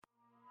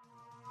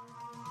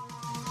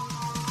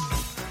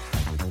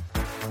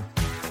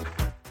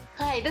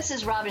Hi, this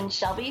is Robin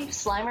Shelby,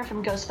 Slimer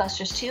from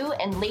Ghostbusters 2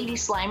 and Lady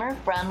Slimer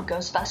from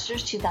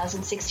Ghostbusters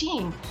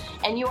 2016.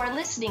 And you are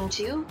listening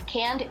to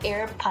Canned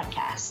Air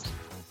Podcast.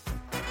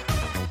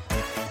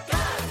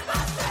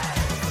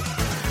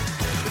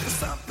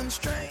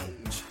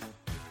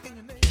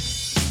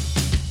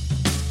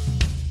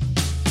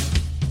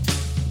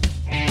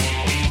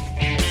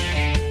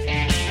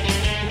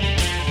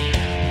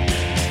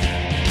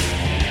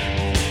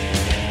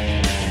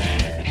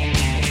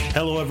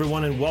 Hello,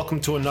 everyone, and welcome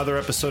to another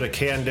episode of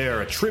Canned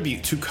Air, a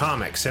tribute to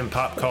comics and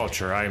pop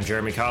culture. I am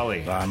Jeremy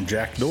Colley. I'm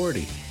Jack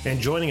Doherty. And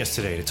joining us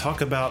today to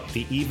talk about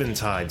The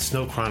Eventide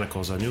Snow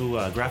Chronicles, a new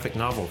graphic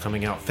novel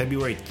coming out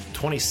February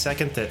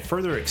 22nd that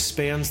further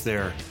expands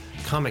their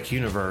comic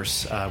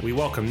universe. We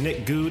welcome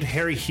Nick Good,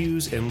 Harry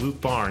Hughes, and Luke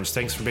Barnes.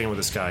 Thanks for being with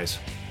us, guys.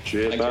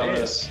 Cheers,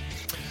 Cheers.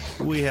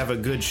 We have a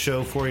good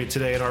show for you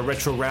today at our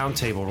Retro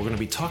Roundtable. We're going to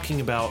be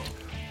talking about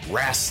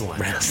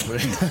wrestling.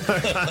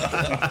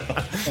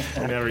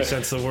 In every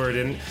sense of the word.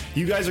 And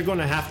you guys are going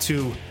to have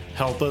to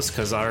help us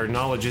because our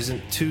knowledge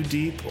isn't too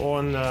deep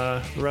on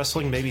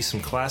wrestling. Maybe some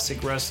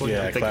classic wrestling.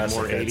 Yeah, I'm thinking classic,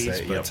 more I'd 80s.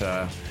 say, But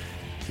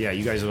yeah,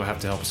 you guys will have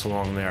to help us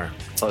along there.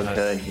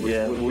 Okay,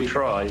 we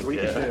try.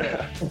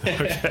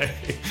 Okay.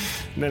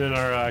 And then in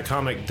our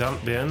comic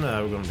dump bin,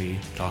 we're going to be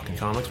talking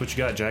comics. What you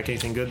got, Jack?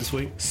 Anything good this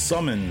week?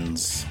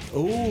 Summons.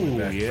 Ooh,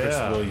 Back yeah. Chris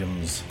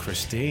Williams.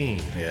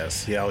 Christine.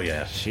 Yes. Yeah, oh,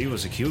 yeah. She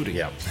was a cutie.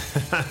 Yep.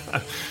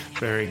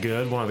 Very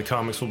good. One of the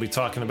comics we'll be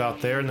talking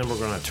about there, and then we're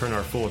going to turn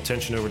our full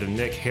attention over to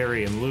Nick,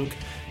 Harry, and Luke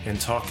and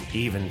talk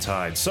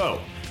Eventide.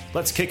 So,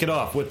 let's kick it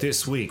off with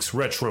this week's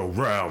Retro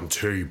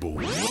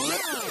Roundtable.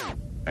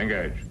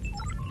 Engage.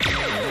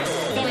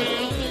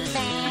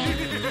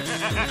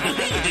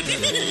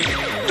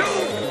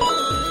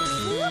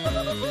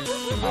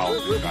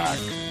 I'll be back.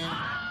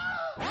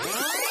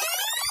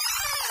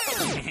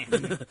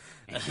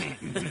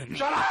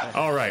 Shut up!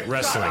 All right,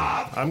 wrestling.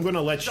 I'm going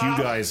to let you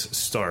guys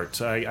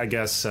start. I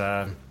guess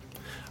I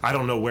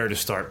don't know where to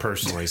start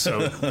personally,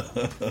 so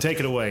take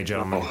it away,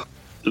 gentlemen.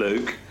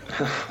 Luke.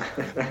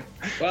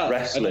 Well,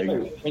 Wrestling. I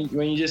don't know,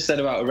 when you just said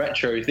about a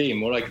retro theme,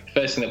 well, like the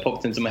first thing that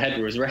popped into my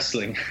head was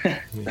wrestling.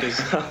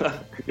 Because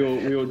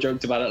we all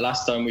joked about it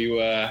last time we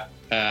were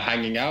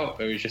hanging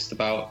out. It was just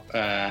about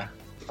I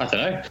don't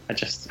know.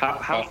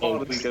 How far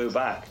do we go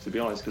back? To be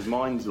honest, because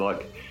mine's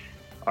like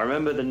I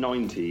remember the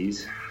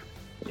 90s.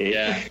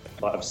 Yeah.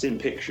 Like, I've seen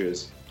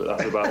pictures, but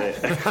that's about it.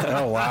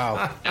 Oh,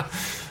 wow. I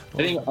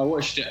think I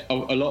watched it a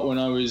lot when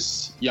I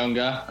was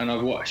younger, and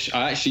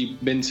I actually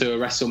been to a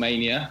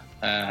WrestleMania.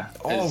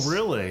 Oh,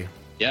 really?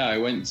 Yeah, I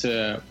went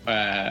to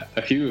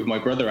a few with my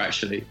brother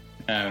actually.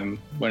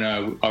 When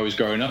I was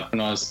growing up,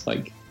 and I was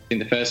like, I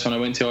think the first one I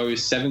went to, I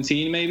was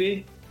 17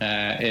 maybe.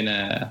 I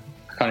can't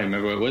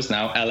remember where it was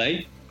now.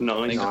 LA.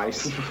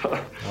 Nice.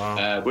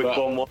 Wow. Which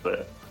one was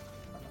it?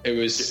 It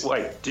was.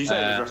 Wait, did you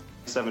say it was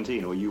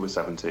 17 or you were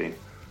 17?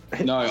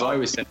 No, I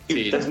was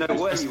 17. There's no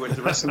way you went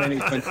to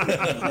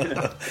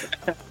WrestleMania.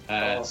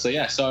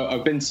 So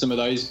I've been to some of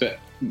those, but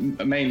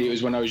mainly it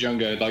was when I was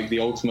younger, like the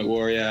Ultimate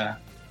Warrior,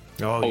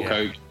 Hulk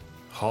Hogan.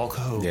 Hulk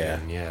Hogan. Yeah.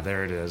 Yeah,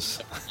 there it is.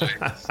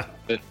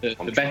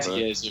 The better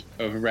years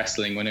of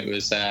wrestling when it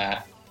was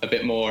a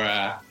bit more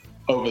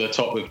over the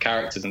top with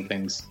characters and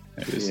things.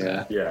 It was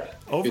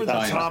Over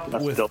the top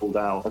That's with dulled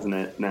out, hasn't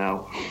it,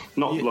 now?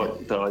 Not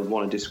like that I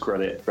want to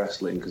discredit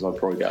wrestling, because I'd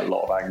probably get a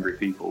lot of angry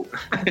people.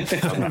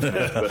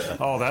 But,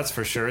 oh, that's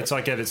for sure. It's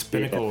like at its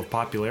pinnacle of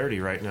popularity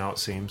right now, it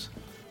seems.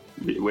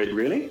 wait,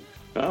 really?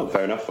 Oh,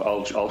 fair enough.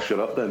 I'll shut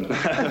up then.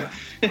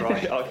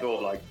 Right, I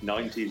thought like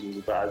 90s was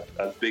about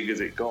as big as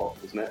it got,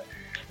 wasn't it?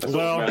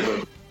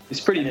 Well, it's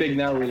pretty big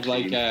now with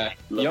like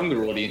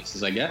younger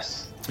audiences, I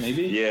guess.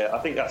 Maybe. Yeah, I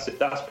think that's it.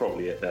 That's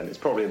probably it then. It's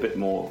probably a bit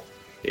more.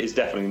 It's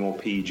definitely more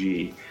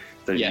PG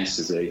than it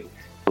used to be.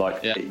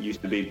 Like it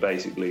used to be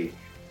basically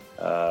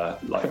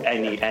like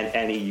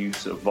any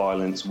use of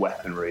violence,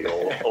 weaponry,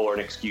 or an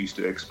excuse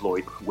to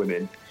exploit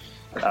women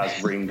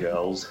as ring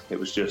girls. It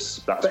was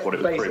just that's what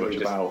it was pretty much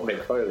about.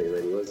 Mick Foley,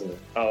 really, wasn't it?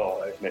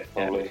 Oh, Mick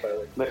Foley.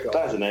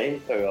 That's a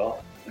name. There we are.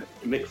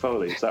 Mick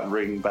Foley. Does that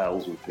ring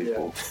bells with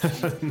people?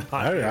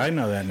 I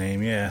know that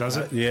name, yeah. Does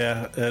it?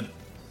 Yeah.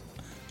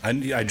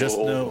 I just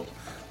know.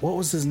 What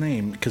was his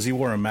name? Because he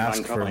wore a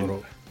mask for a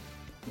little.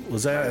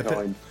 Was that?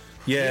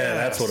 Yes.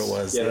 That's what it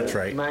was. Yeah, that's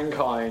right.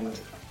 Mankind.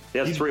 He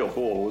had 3 or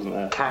 4, wasn't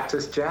there?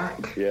 Cactus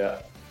Jack.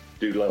 Yeah.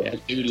 Dude love. Yeah,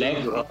 dude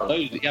love.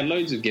 He had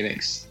loads of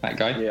gimmicks. That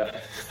guy. Yeah.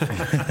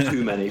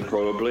 Too many,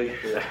 probably.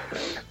 Yeah.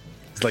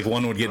 It's like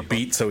one would get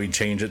beat, so he'd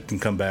change it and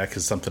come back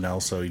as something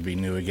else, so he'd be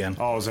new again.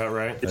 Oh, is that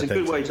right? It's a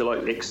good way to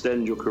like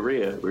extend your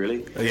career,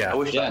 really. Yeah. I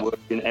wish that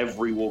worked in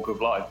every walk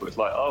of life, but it's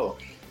like, oh,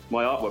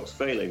 my artwork's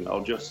failing.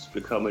 I'll just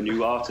become a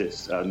new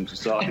artist and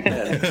start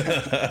again.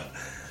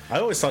 I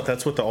always thought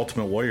that's what the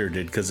Ultimate Warrior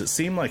did, because it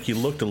seemed like he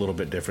looked a little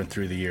bit different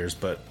through the years,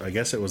 but I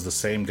guess it was the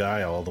same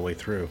guy all the way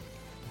through.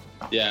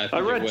 Yeah, I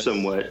read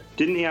somewhere,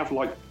 didn't he have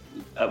like,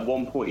 at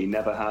one point he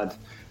never had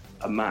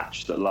a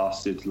match that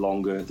lasted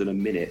longer than a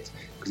minute,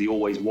 because he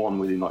always won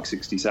within like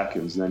 60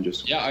 seconds and then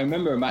just... Yeah, I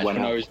remember a match when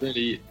I was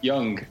really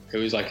young. It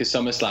was like a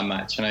SummerSlam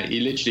match, and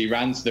he literally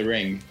ran to the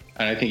ring,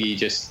 and I think he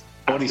just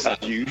body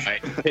slammed you.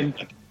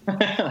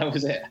 That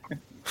was it.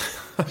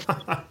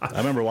 I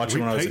remember watching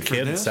when I was a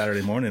kid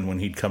Saturday morning when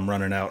he'd come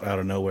running out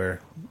of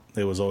nowhere.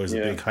 It was always a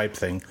big hype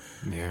thing.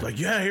 Yeah. Like,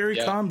 here he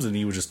comes, and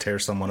he would just tear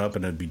someone up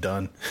and it'd be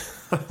done.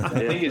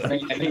 He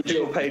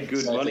still paid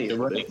good money.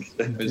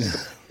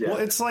 Well,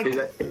 it's like,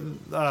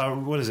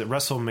 what is it,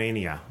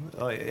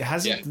 WrestleMania?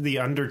 Hasn't The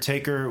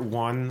Undertaker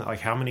won, like,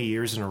 how many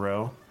years in a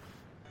row?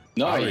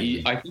 No,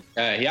 I think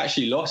he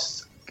actually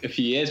lost a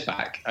few years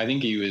back. I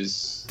think he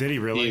was... Did he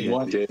really? He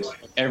won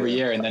every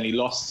year, and then he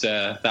lost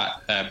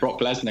that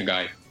Brock Lesnar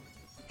guy.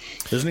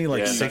 Isn't he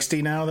like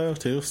 60 now, though,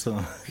 too?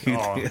 So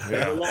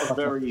There's a lot of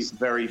very,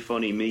 very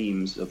funny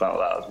memes about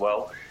that as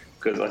well.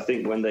 Because I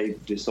think when they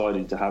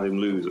decided to have him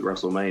lose at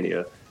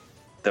WrestleMania,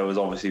 there was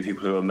obviously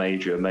people who were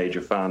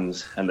major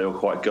fans, and they were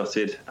quite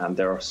gutted. And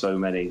there are so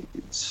many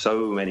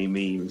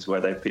memes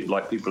where people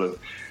have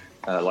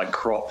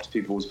cropped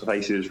people's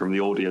faces from the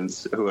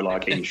audience who are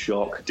like in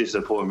shock,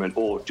 disappointment,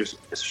 or just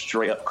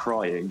straight up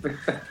crying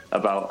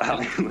about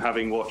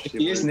having watched him.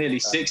 He is nearly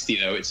 60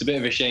 though. It's a bit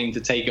of a shame to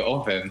take it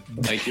off him.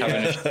 I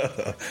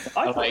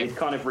thought he'd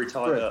kind of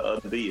retire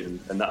unbeaten,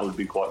 and that would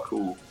be quite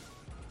cool.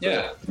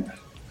 Yeah.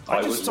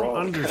 I just don't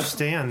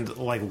understand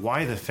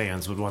why the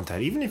fans would want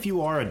that. Even if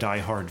you are a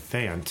diehard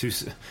fan,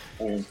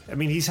 I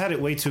mean, he's had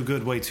it way too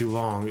good, way too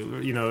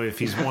long. You know, if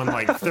he's won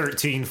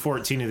 13,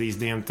 14 of these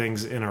damn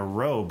things in a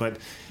row. But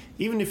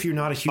even if you're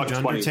not a huge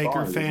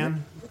Undertaker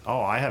fan,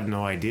 I have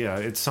no idea.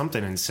 It's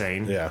something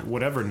insane. Yeah.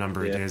 Whatever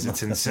number it is,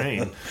 it's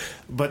insane.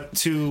 But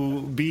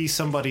to be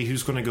somebody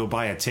who's going to go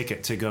buy a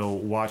ticket to go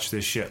watch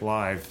this shit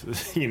live,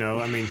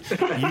 I mean,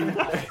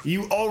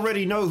 you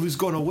already know who's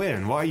going to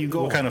win. Why are you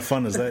going? What kind of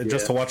fun is that?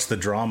 Just to watch the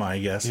drama, I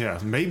guess. Yeah,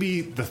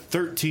 maybe the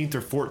 13th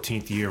or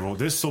 14th year. Well,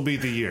 this will be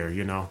the year,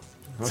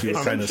 See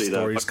what kind of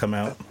stories come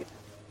out.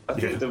 I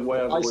think the way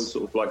I've always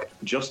sort of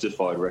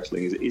justified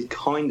wrestling is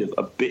kind of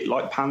a bit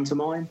like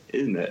pantomime,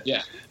 isn't it?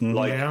 Yeah.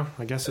 Yeah,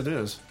 I guess it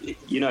is.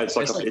 It's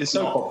it's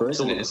soap opera,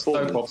 isn't it? It's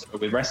soap opera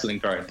with wrestling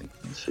thrown.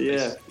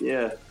 Yeah.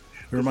 It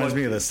reminds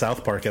me of the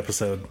South Park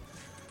episode.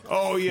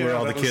 Oh, yeah. Where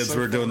all the kids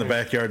were doing the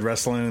backyard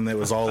wrestling, and it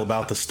was all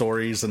about the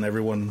stories, and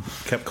everyone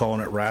kept calling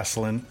it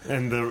wrestling.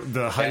 And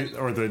the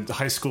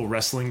high school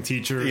wrestling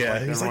teacher,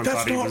 he's like,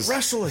 that's not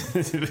wrestling.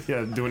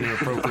 Doing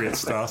inappropriate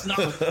stuff.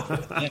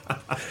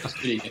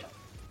 That's really good.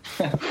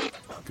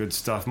 Good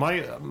stuff.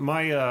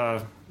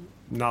 My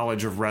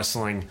knowledge of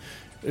wrestling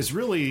is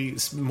really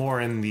more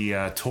in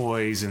the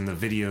toys and the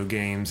video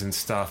games and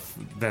stuff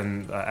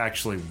than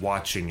actually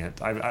watching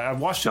it. I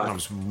watched it when I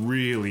was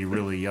really,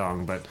 really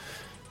young, but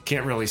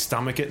can't really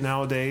stomach it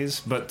nowadays.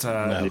 But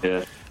I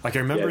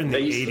remember in the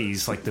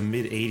 80s, the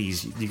mid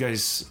 80s, you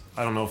guys,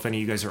 I don't know if any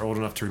of you guys are old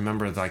enough to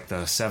remember the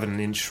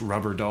 7-inch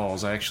rubber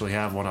dolls. I actually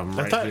have one of them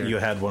right here. I thought you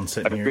had one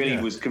sitting here. I really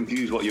was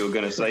confused what you were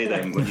going to say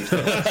then when you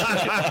said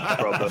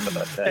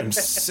them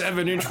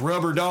 7-inch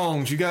rubber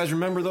dongs. You guys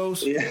remember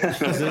those? Yeah.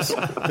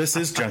 This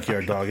is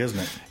Junkyard Dog, isn't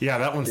it? Yeah,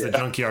 that one's the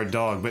Junkyard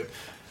Dog. But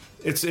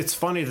it's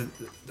funny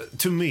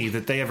to me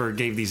that they ever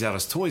gave these out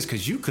as toys,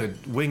 because you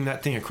could wing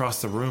that thing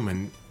across the room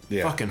and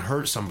fucking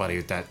hurt somebody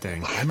with that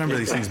thing. I remember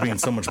these things being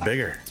so much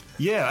bigger.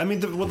 Yeah, I mean,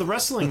 the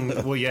wrestling,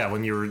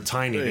 when you were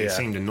tiny, they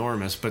seemed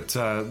enormous, but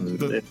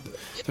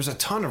there's a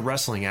ton of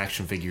wrestling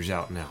action figures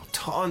out now.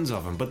 Tons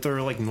of them, but they're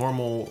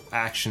normal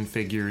action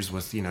figures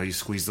with, you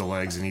squeeze the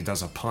legs and he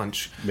does a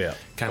punch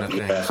kind of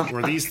thing.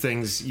 Where these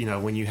things,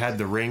 when you had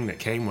the ring that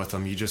came with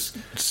them, you just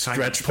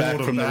stretch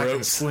back from the ropes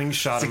and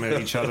slingshot them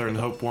at each other and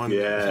hope one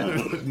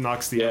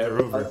knocks the other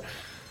over.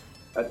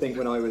 I think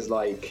when I was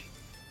I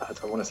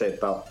want to say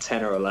about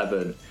 10 or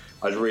 11,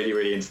 I was really,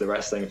 really into the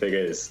wrestling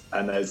figures,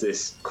 and there's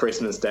this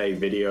Christmas Day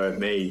video of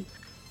me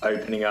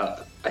opening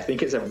up, I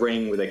think it's a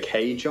ring with a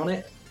cage on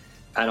it,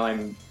 and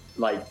I'm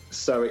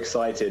so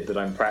excited that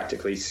I'm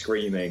practically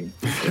screaming.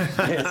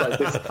 It's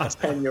this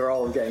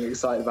 10-year-old getting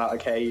excited about a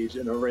cage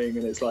and a ring,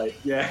 and it's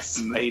yes,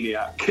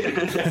 maniac.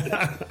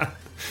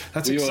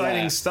 That's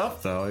exciting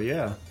stuff, though.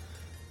 Yeah.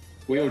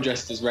 We all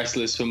dressed as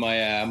wrestlers for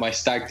my my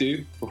stag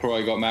do before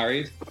I got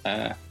married.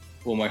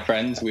 All my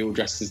friends, we all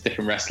dressed as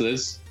different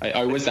wrestlers.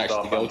 I was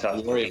actually the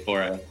Ultimate Warrior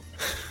for it.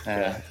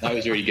 That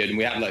was really good. And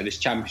we had this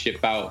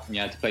championship bout, and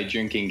you had to play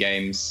drinking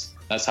games.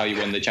 That's how you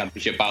won the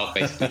championship bout,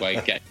 basically, by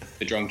getting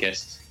the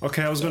drunkest.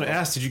 Okay, I was going to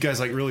ask, did you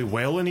guys really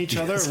wail in each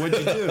other? Or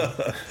what'd you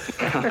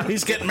do?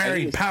 He's getting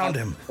married, pound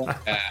him.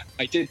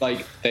 I did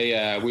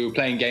we were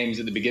playing games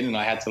at the beginning.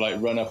 I had to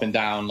run up and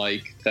down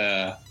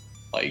the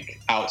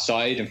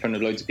outside in front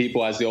of loads of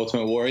people as the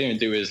Ultimate Warrior and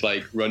do his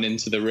run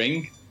into the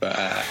ring. But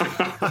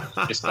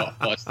just got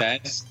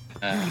upstairs,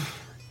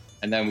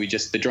 and then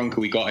the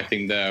drunker we got, I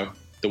think the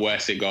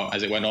worse it got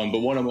as it went on. But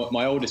one of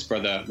my oldest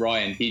brother,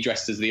 Ryan, he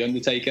dressed as the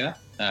Undertaker,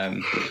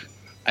 and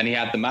he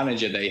had the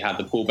manager that he had,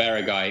 the Paul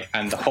Bearer guy,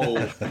 and the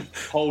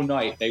whole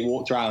night they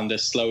walked around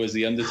as slow as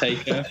the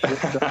Undertaker.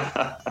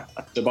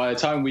 So by the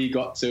time we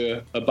got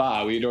to a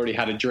bar, we'd already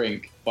had a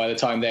drink, by the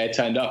time they had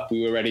turned up,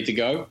 we were ready to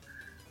go.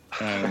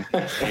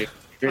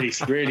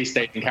 Really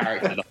stayed in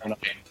character the whole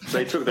night.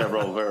 They took their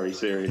role very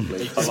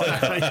seriously. I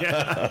like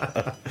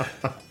that.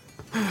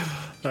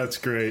 That's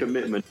great.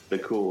 Commitment to the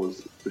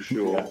cause, for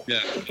sure.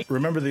 Yeah.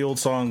 Remember the old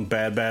song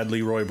 "Bad Bad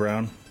Leroy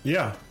Brown"?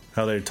 Yeah.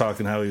 How they're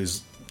talking how he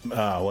was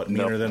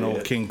meaner than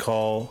old King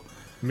Cole.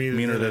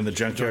 Meaner than the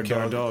Junkyard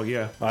Dog.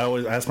 Yeah. I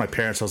always asked my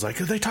parents, I was like,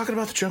 are they talking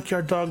about the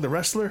Junkyard Dog, the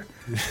wrestler?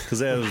 Because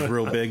that was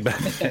real big back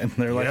then.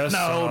 They're like, yes,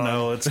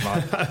 no, it's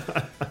not.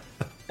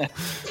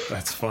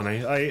 That's funny.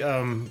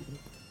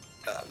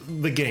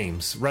 The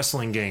games,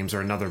 wrestling games,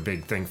 are another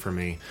big thing for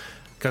me.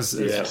 Because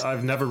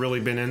I've never really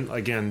been in,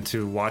 again,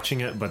 to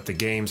watching it, but the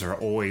games are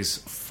always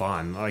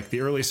fun. Like,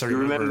 the earliest I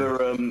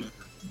remember...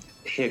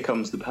 Here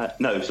Comes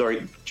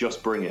the...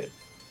 Just Bring It.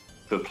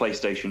 For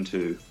PlayStation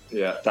 2.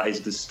 Yeah. That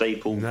is the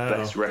staple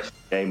best wrestling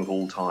game of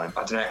all time.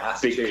 I don't know,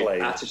 Attitude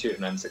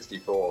and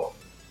N64.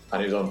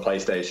 And it was on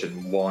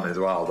PlayStation 1 as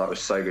well. That was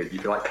so good. You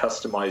could like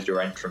customize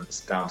your entrance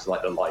down to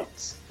like the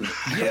lights.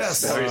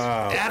 Yes.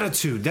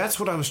 Attitude. That's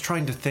what I was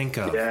trying to think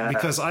of. Yeah,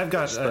 because I've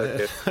got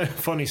a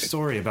funny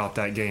story about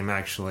that game,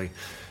 actually.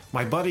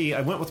 I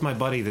went with my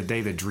buddy the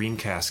day the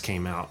Dreamcast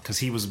came out because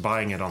he was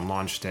buying it on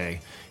launch day,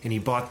 and he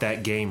bought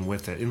that game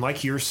with it. And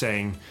like you're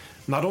saying,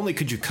 not only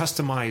could you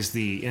customize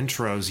the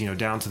intros,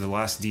 down to the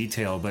last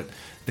detail, but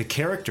the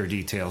character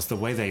details, the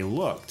way they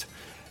looked.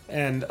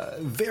 And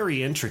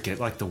very intricate,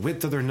 like the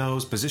width of their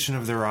nose, position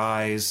of their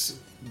eyes.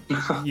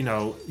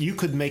 You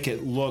could make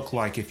it look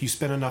like, if you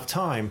spent enough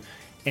time,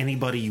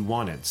 anybody you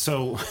wanted.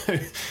 So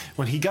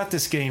when he got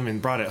this game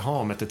and brought it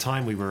home, at the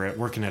time we were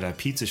working at a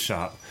pizza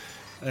shop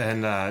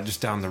and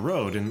just down the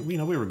road. And, we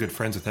were good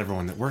friends with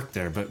everyone that worked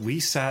there. But we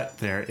sat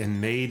there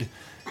and made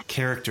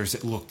characters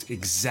that looked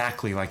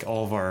exactly like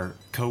all of our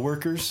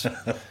coworkers.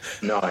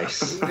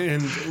 Nice.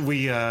 And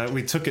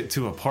we took it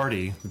to a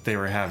party that they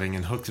were having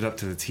and hooked it up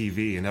to the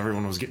TV, and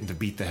everyone was getting to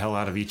beat the hell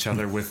out of each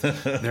other with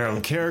their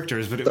own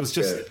characters. But it was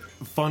just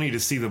funny to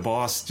see the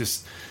boss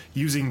just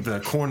using the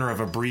corner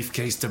of a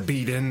briefcase to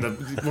beat in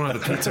one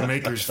of the pizza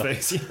maker's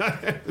face.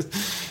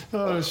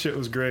 Oh, shit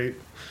was great.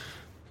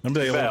 That's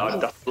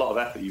a lot of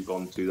effort you've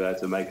gone to there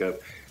to make a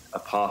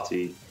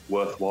party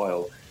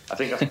worthwhile. I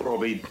think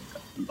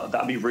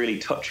that'd be really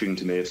touching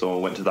to me if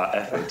someone went to that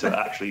effort to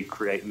actually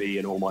create me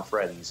and all my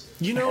friends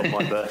on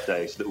my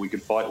birthday so that we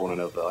could fight one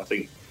another. I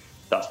think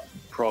that's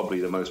probably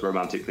the most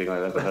romantic thing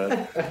I've ever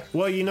heard.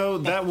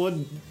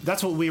 Well,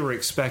 that's what we were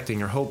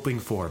expecting or hoping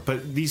for,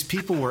 but these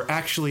people were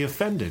actually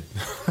offended.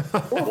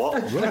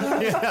 What?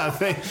 Yeah,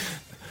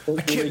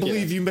 I can't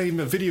believe you made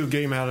a video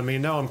game out of me,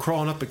 and now I'm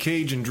crawling up a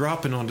cage and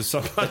dropping onto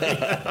somebody.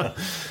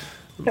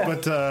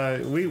 But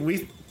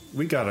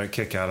we got a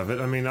kick out of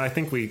it. I mean, I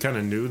think we kind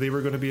of knew they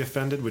were going to be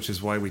offended, which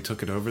is why we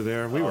took it over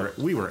there.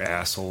 We were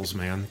assholes,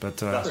 man, but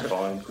that's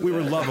fine. We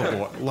were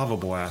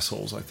lovable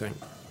assholes, I think.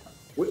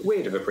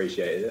 We'd have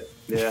appreciated it.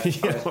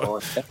 Yeah.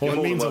 Well,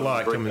 it means a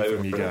lot coming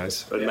from you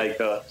guys. And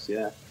make us,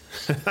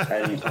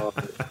 anytime.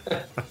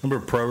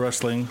 Remember Pro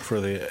Wrestling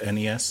for the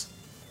NES,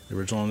 the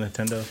original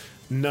Nintendo?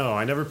 No,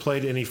 I never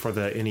played any for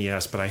the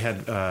NES, but I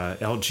had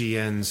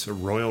LGN's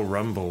Royal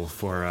Rumble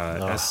for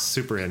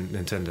Super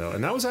Nintendo,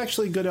 and that was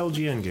actually a good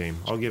LGN game.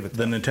 I'll give it that.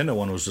 The Nintendo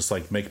one was just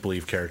like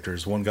make-believe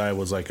characters. One guy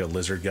was like a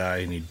lizard guy,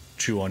 and he'd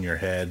chew on your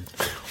head.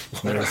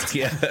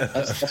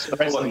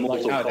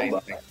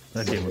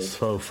 That game was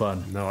so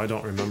fun. No, I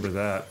don't remember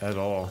that at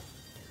all.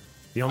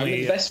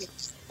 The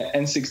best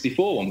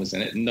N64 one was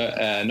in it,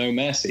 No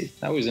Mercy.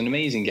 That was an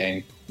amazing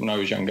game when I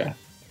was younger.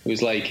 It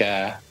was like...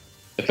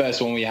 the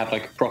first one we had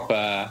like a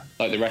proper,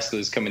 like the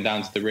wrestlers coming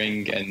down to the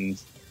ring, and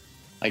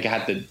like I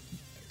had the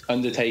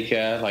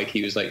Undertaker, like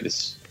he was like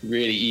this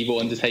really evil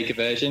Undertaker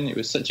version. It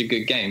was such a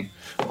good game.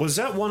 Was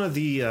that one of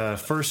the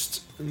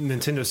first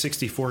Nintendo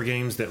 64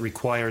 games that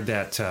required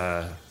that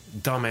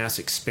dumbass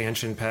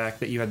expansion pack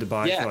that you had to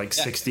buy for like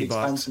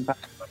 $60?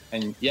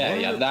 And you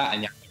had that,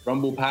 and you had the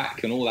Rumble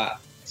pack and all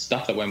that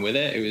stuff that went with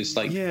it. It was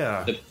like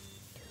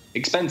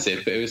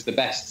expensive, but it was the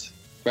best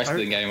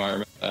wrestling game I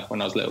remember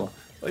when I was little.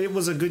 It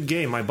was a good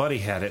game. My buddy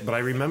had it, but I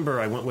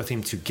remember I went with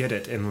him to get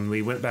it, and when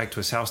we went back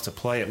to his house to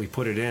play it, we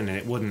put it in, and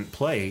it wouldn't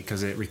play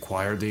because it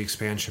required the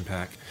expansion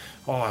pack.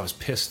 Oh, I was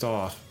pissed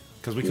off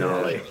because we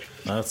couldn't.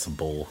 That's a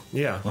bull.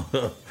 Yeah.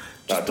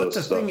 Just put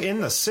the thing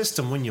in the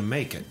system when you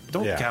make it.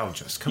 Don't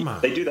gouge us. Come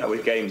on. They do that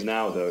with games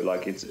now, though.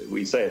 Like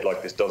we say it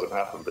like this doesn't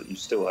happen, but you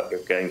still have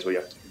games where you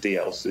have to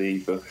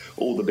DLC for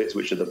all the bits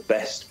which are the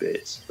best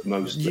bits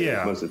most of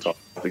the time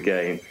of the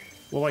game.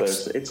 Well, like,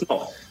 so it's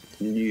not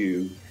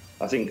new.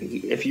 I think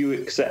if you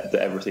accept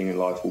that everything in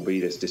life will be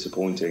this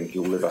disappointing,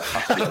 you'll live a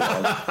happier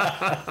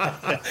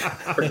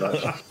life. Pretty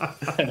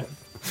much.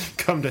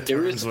 Come to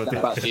terms with it.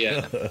 About the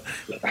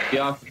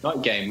Arkham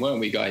Knight game,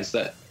 weren't we, guys?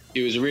 That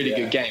it was a really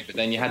good game, but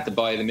then you had to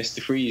buy the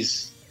Mr.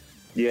 Freeze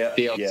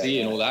DLC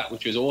and all that,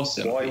 which was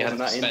awesome. Why wasn't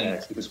that in there?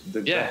 It was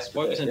the best.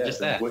 Why wasn't it just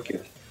there?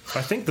 Wicked.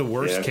 I think the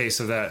worst case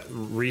of that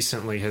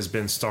recently has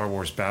been Star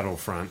Wars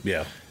Battlefront.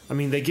 Yeah. I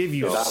mean, they give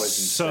you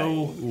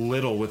so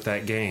little with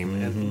that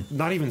game, and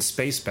not even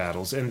space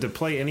battles. And to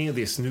play any of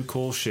this new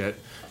cool shit,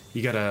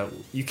 you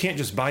can't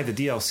just buy the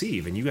DLC.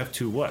 Even you have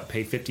to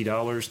pay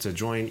 $50 to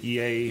join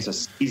EA. It's a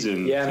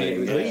season. Yeah, I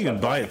think you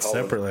can buy it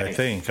separately. I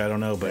think I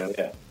don't know,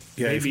 but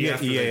if you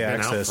get EA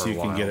access, you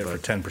can get it for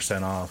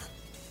 10% off.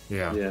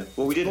 Yeah.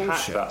 Well, we did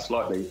hack that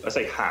slightly. I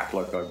say hack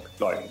like I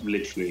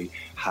literally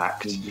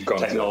hacked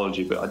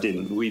technology, but I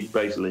didn't. We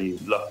basically,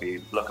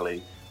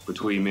 luckily,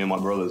 between me and my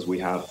brothers, we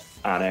have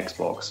an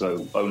Xbox,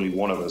 so only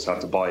one of us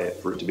had to buy it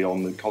for it to be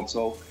on the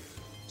console.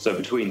 So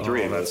between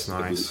three of us,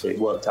 nice. it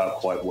worked out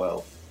quite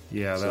well.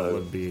 Yeah,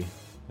 that'd be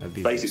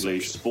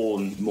basically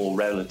spawn more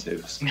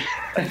relatives.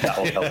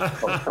 That'll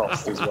help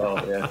cost as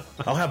well. Yeah,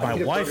 I'll have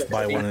my wife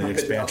buy one of the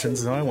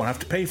expansions, and I won't have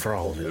to pay for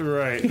all of it.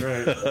 Right.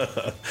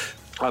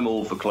 I'm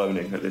all for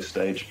cloning at this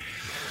stage.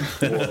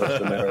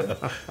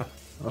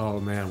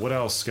 Oh man, what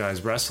else,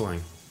 guys?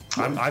 Wrestling.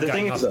 The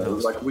thing is, though,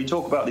 like we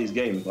talk about these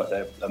games like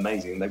they're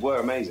amazing, and they were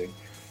amazing.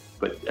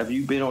 But have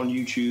you been on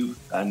YouTube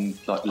and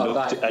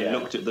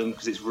looked at them?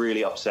 Because it's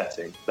really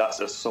upsetting. That's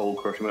a soul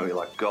crushing movie.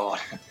 Like, God,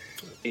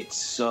 it's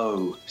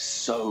so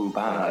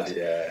bad.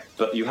 Yeah.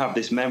 But you have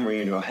this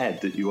memory in your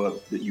head that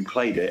you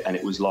played it, and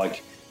it was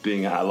like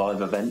being at a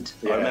live event.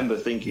 Yeah. I remember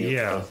thinking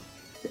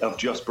of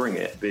Just Bring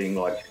It being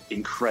like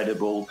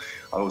incredible.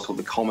 I always thought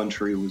the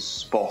commentary was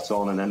spot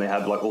on, and then they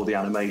had like all the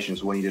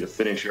animations when you did a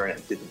finisher and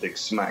it did the big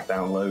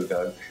SmackDown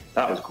logo.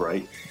 That was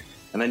great.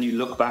 And then you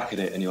look back at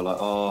it and you're like,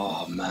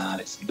 oh man,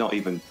 it's not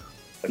even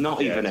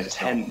a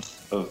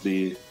tenth of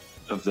the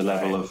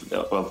level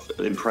of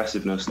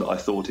impressiveness that I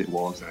thought it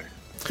was.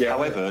 Yeah.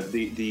 However,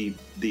 the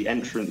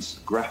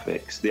entrance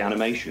graphics, the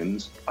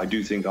animations, I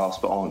do think are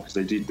spot on because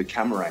they did the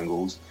camera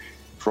angles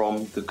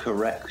from the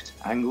correct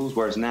angles,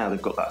 whereas now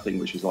they've got that thing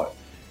which is like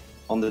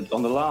on the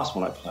last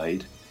one I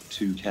played,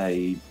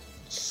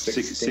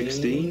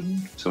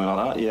 2K16, something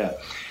like that, yeah.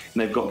 And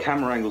they've got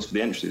camera angles for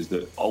the entrances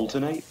that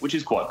alternate, which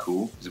is quite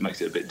cool because it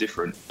makes it a bit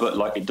different, but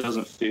like it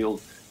doesn't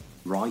feel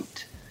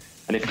right.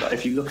 And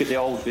if you look at the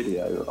old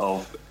video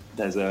of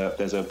there's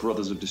a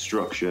Brothers of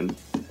Destruction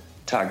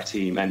tag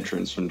team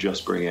entrance from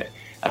Just Bring It,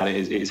 and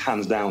it is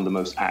hands down the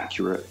most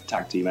accurate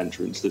tag team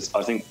entrance that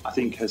I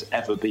think has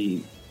ever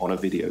been on a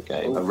video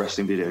game, a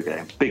wrestling video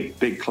game.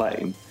 Big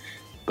claim,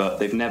 but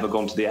they've never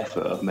gone to the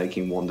effort of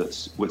making one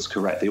that's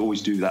correct. They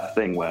always do that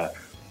thing where, do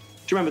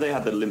you remember they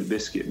had the Limp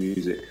Bizkit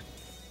music?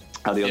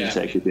 How the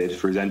Undertaker did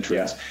for his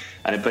entrance,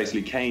 and it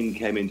basically Kane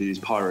came into his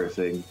pyro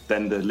thing.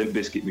 Then the Limp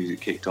Bizkit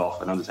music kicked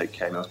off, and Undertaker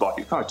came. And I was like,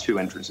 it's kind of two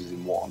entrances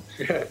in one.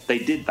 They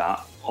did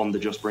that on the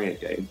Just Bring It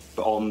game,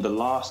 but on the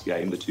last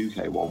game, the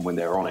 2K one, when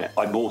they were on it,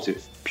 I bought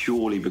it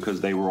purely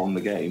because they were on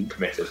the game.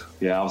 Committed.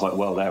 Yeah, I was like,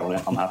 well, they're on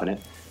it, I'm having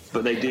it.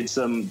 But they did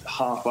some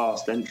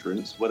half-assed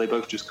entrance where they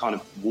both just kind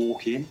of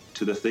walk in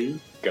to the theme.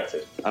 Got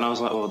it. And I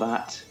was like, well,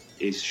 that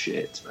is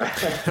shit.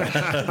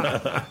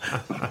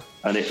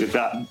 And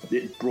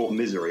it brought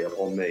misery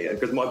upon me.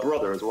 Because my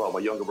brother as well, my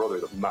younger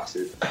brother,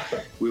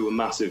 we were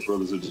massive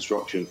Brothers of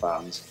Destruction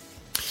fans.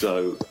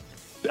 So,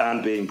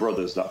 and being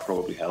brothers, that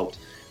probably helped.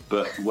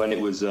 But when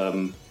it was,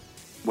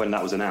 when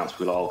that was announced,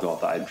 we were like, oh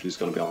God, that entrance is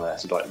going to be on there.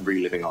 So like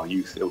reliving our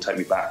youth. It'll take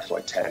me back to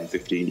like 10,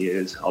 15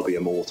 years. I'll be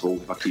immortal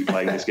if I keep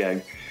playing this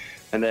game.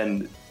 And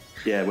then,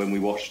 yeah, when we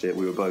watched it,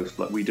 we were both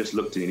like, we just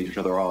looked in each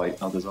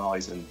other's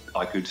eyes, and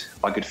I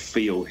could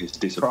feel his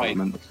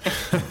disappointment.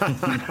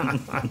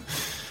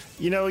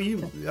 You know,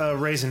 you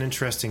raised an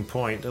interesting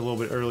point a little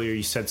bit earlier.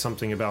 You said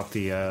something about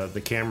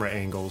the camera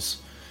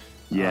angles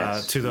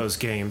to those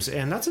games,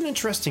 and that's an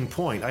interesting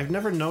point. I've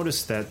never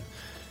noticed that,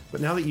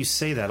 but now that you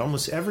say that,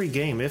 almost every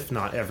game, if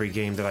not every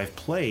game that I've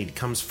played,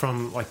 comes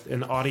from like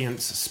an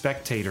audience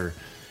spectator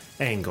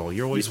angle.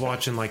 You're always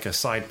watching like a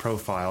side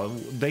profile.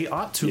 They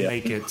ought to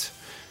make it.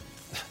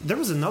 There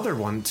was another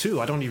one too.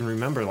 I don't even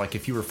remember. Like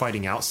if you were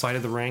fighting outside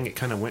of the ring, it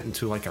kind of went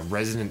into like a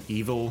Resident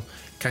Evil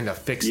kind of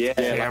fixed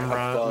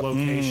camera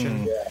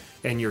location,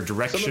 and your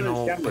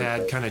directional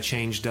pad kind of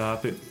changed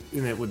up, and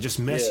it would just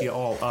mess you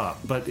all up.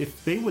 But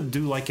if they would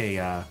do like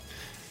a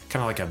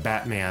kind of like a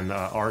Batman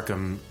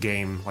Arkham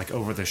game, like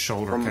over the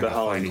shoulder kind of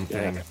fighting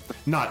thing.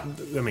 Not,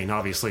 I mean,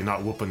 obviously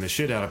not whooping the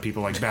shit out of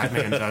people like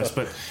Batman does,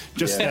 but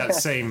just that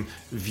same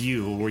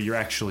view where you're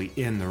actually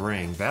in the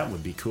ring. That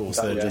would be cool.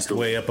 So just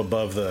way up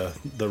above the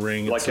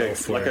ring like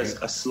itself. Like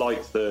a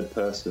slight third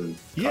person.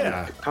 Kind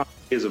of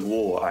Gears of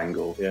War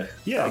angle. Yeah,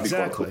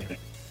 exactly. Cool.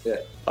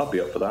 Yeah, I'd be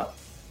up for that.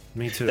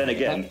 Me too. Then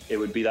again, it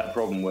would be that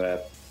problem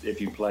where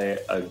if you play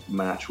a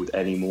match with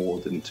any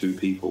more than two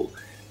people,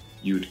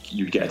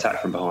 you'd get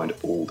attacked from behind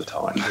all the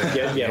time.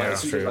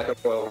 That's true. Like a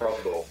Royal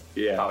Rumble.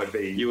 Yeah, that would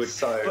be.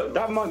 But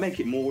that might make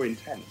it more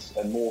intense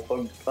and more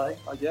fun to play,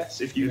 I guess.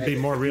 If you'd be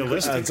more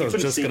realistic. I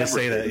was just going to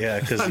say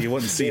that, because you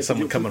wouldn't see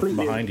someone coming from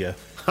behind you.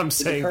 I'm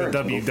saying the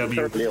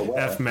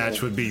WWF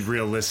match would be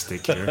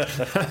realistic here.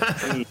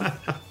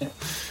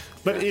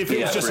 But if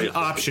it was just an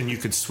option, you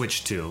could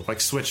switch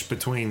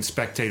between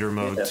spectator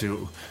mode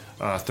to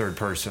third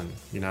person.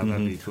 You know,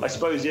 that'd be cool. I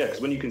suppose,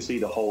 because when you can see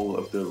the whole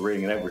of the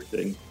ring and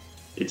everything,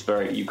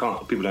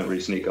 people don't really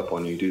sneak up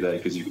on you, do they?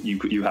 Because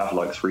you have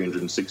like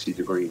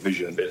 360-degree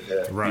vision.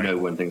 Right. You know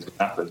when things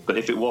happen. But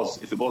if it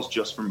was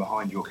just from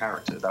behind your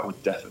character, that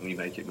would definitely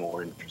make it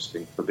more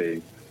interesting for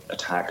being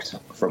attacked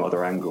from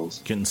other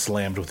angles. Getting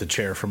slammed with a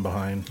chair from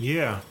behind.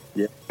 Yeah.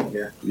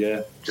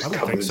 Just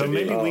I think so.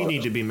 Maybe we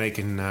need to be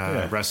making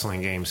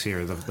wrestling games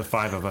here, the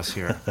five of us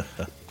here.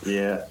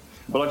 Yeah.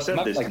 Well, I've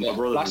said this to my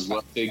brother as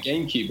well. The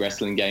GameCube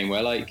wrestling game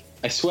where, like,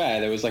 I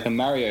swear there was like a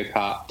Mario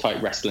Kart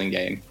type wrestling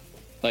game.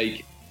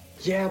 Like,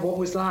 yeah, what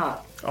was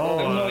that?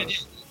 Oh,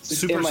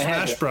 Super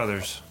Smash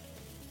Brothers.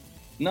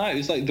 No, it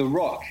was like The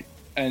Rock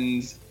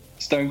and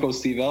Stone Cold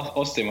Steve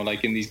Austin were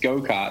like in these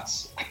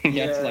go-karts.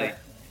 You had to like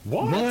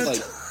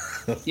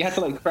you had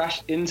to like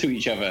crash into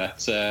each other.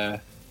 So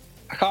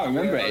I can't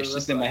remember it. It's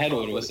just in my head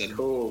all of a sudden.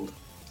 Cool.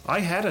 I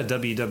had a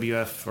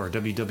WWF or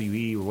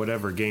WWE or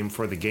whatever game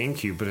for the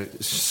GameCube, but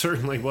it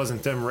certainly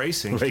wasn't them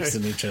racing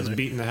each other,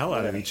 beating the hell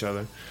out of each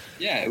other.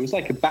 Yeah, it was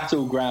like a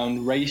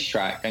battleground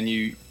racetrack, and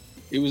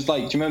it was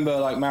like, do you remember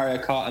like Mario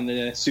Kart and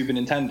the Super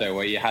Nintendo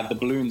where you had the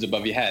balloons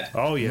above your head?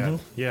 Oh yeah,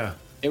 yeah.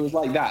 It was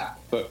like that,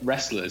 but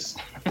wrestlers.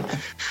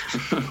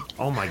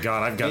 Oh my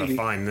God, I've got to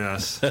find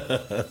this.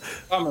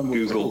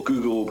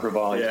 Google will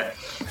provide. Yeah.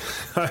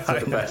 I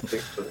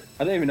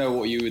don't even know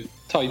what you would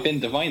type in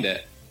to find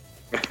it.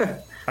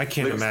 I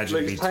can't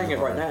imagine. Luke's playing it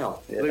right now.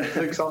 Yeah.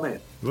 Luke's on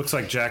it. Looks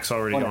like Jack's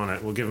already on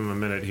it. We'll give him a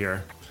minute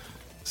here.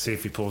 See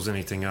if he pulls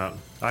anything up.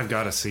 I've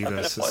got to see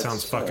this. It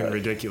sounds fucking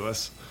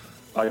ridiculous.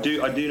 I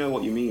do know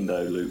what you mean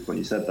though, Luke, when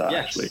you said that.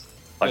 Yes. Actually,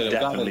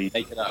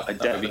 I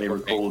definitely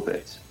recall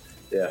this.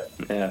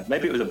 Yeah.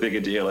 Maybe it was a bigger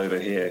deal over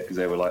here because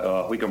they were like,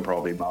 "Oh, we can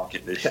probably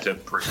market this to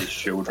British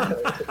children."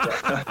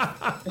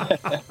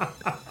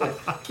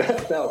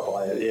 They'll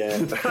buy it. Yeah.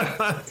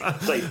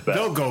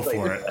 They'll go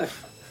for it.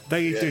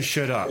 They eat this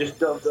shit up. Just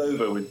dubbed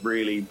over with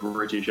really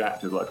British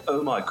actors, like,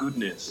 "Oh my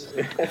goodness."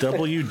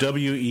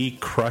 WWE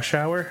Crush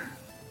Hour.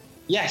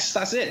 Yes,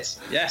 that's it.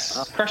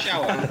 Yes, Crush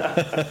Hour.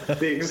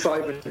 The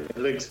excitement in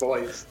Luke's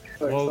voice.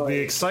 Well, the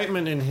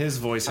excitement in his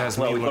voice has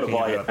me looking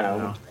it up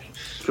now.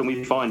 Can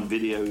we find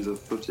videos of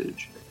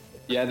footage?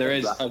 Yeah, there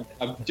is.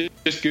 I've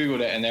just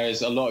Googled it, and there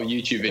is a lot of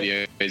YouTube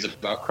videos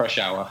about Crush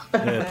Hour.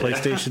 Yeah,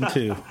 PlayStation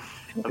 2.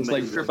 It's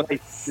like Triple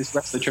H, this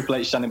wrestler Triple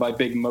H standing by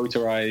big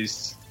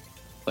motorized,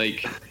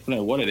 like, I don't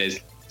know what it is.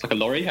 It's like a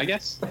lorry, I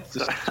guess.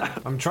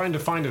 I'm trying to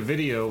find a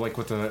video like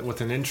with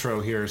an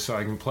intro here so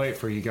I can play it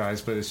for you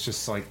guys, but it's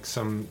just like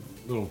some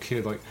little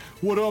kid like,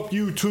 "What up,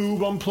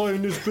 YouTube? I'm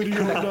playing this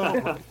video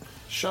now."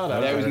 Shut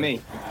up. That was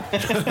me.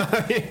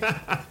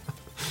 Yeah.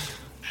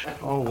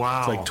 Oh wow!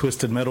 It's like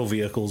Twisted Metal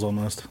vehicles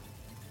almost.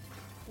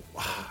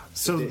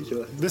 So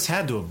this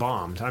had to have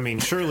bombed. I mean,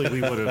 surely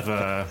we would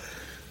have.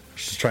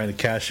 Just trying to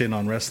cash in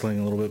on wrestling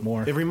a little bit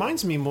more. It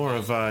reminds me more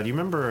of. Do you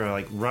remember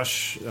like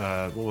Rush?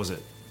 What was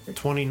it?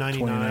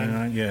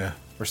 2099? Yeah.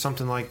 Or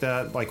something like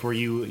that. Like where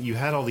you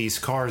had all these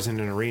cars in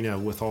an arena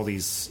with all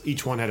these.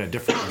 Each one had a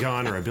different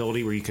gun or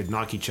ability where you could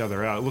knock each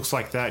other out. It looks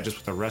like that, just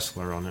with a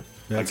wrestler on it.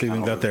 Yeah, it's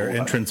even got their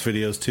entrance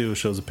videos too. It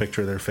shows a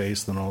picture of their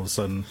face, then all of a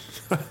sudden,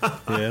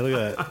 yeah, look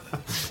at that.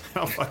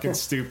 How fucking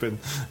stupid.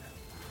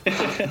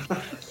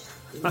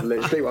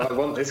 Literally, I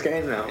want this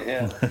game now.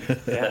 Yeah.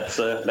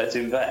 Let's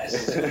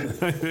invest.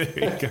 There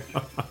you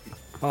go.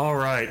 All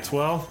right.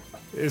 Well,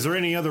 is there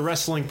any other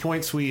wrestling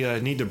points we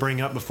need to bring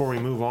up before we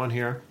move on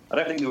here? I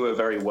don't think we were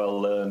very well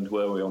learned,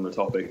 were we, on the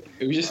topic?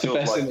 It was just the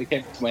first thing that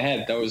came to my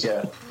head. That was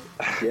yeah.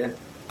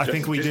 I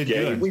think we did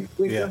good. We've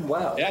done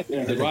well. Yeah, I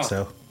think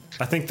so.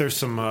 I think there's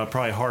some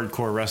probably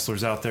hardcore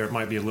wrestlers out there that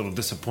might be a little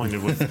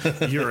disappointed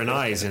with your and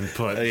I's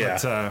input,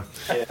 but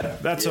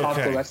that's okay.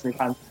 Hardcore wrestling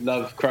fans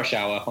love Crush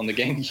Hour on the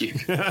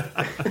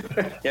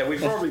GameCube. Yeah, we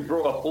probably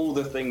brought up all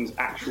the things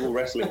actual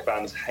wrestling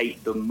fans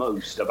hate the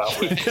most about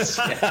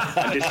wrestling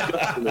and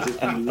discussed them as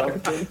if we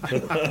loved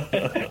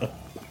them.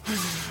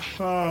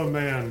 Oh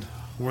man,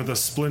 we're the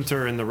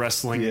splinter in the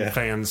wrestling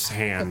fans'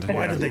 hand.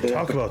 Why did they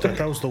talk about that?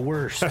 That was the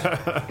worst.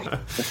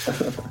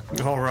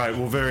 All right,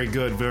 well, very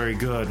good, very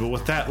good. Well,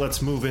 with that,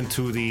 let's move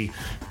into the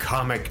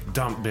comic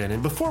dump bin.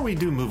 And before we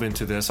do move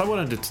into this, I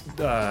wanted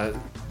to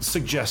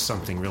suggest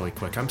something really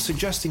quick. I'm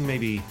suggesting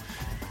maybe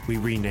we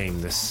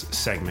rename this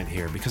segment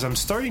here because I'm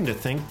starting to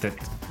think that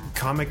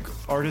comic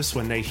artists,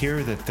 when they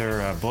hear that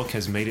their book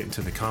has made it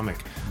into the comic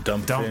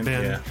dump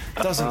bin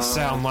doesn't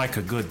sound like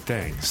a good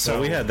thing.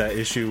 So we had that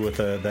issue with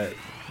that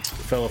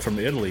fellow from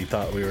Italy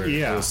thought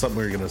it was something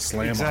we were going to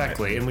slam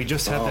exactly on it. And we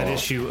just had that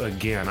issue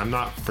again. I'm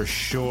not for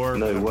sure,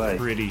 but I'm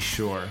pretty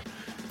sure.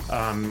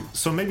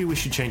 So maybe we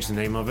should change the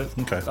name of it.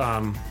 Okay.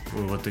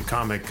 With the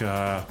comic,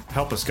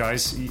 help us,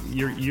 guys.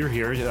 You're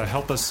here.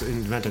 Help us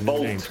invent a new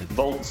name.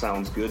 Vault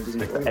sounds good,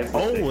 doesn't it?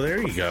 Oh,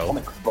 there you go.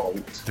 Comic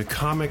Vault. The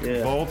comic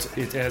Vault.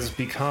 It has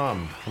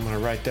become. I'm going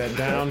to write that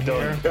down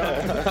here.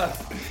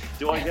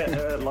 Do I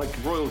get like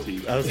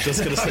royalties? I was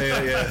just going to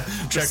say,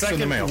 checks in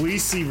the mail. We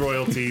see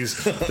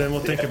royalties, then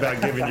we'll think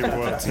about giving you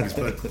royalties.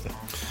 But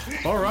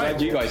all right,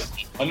 you guys.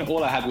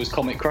 All I had was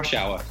Comic Crush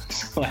Hour.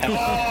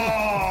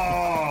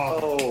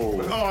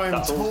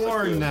 I'm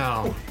torn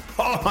now.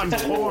 I'm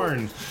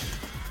torn.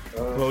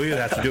 Well, we'd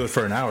have to do it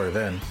for an hour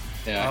then.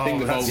 Yeah, I think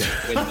the Vault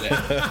wins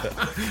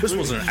it. This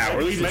wasn't an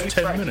hour. This was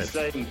 10 minutes.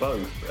 Saying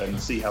both and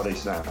see how they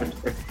sound.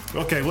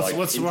 Okay,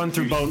 let's run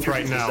through both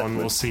right now, and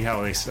we'll see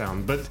how they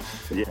sound. But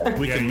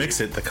we can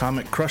mix it. The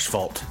Comic Crush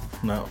Vault.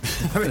 No.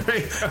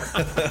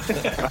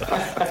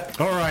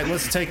 All right,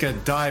 let's take a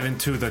dive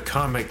into the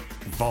Comic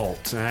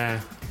Vault. I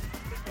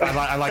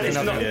like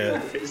another.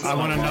 I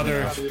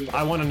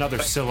want another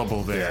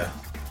syllable there.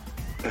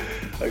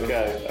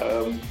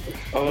 Okay.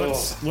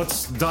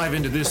 Let's dive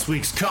into this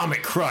week's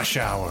Comic Crush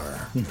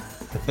Hour.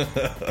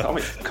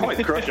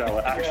 Comic Crush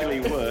Hour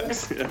actually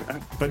works.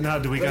 But now,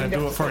 do we got to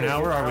do it for an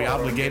hour? Are we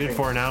obligated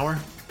for an hour?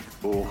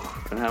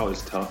 Oh, an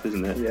hour's tough,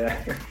 isn't it?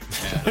 Yeah.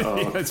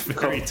 It's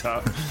very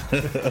tough.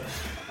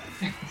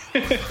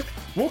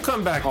 We'll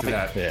come back to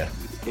that. Yeah.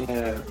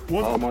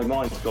 My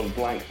mind's gone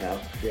blank now.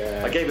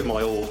 Yeah. I gave it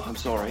my all. I'm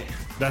sorry.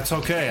 That's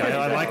okay.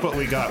 I like what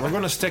we got. We're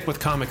going to stick with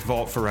Comic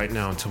Vault for right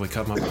now until we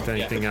come up with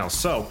anything else.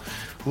 So,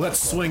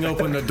 let's swing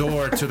open the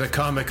door to the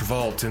Comic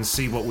Vault and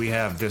see what we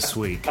have this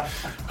week.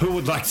 Who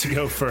would like to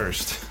go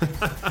first?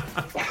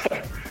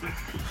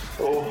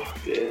 Oh,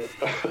 dear.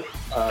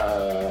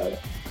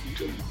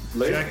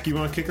 Jack, you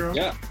want to kick her off?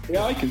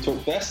 Yeah, I can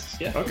talk first.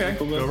 Yeah. Okay,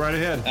 go right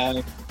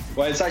ahead.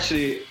 Well, it's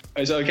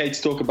okay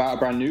to talk about a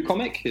brand new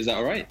comic. Is that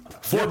all right?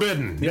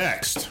 Forbidden.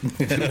 Next.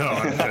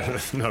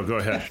 No, go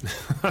ahead.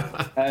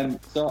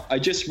 So I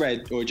just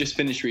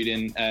finished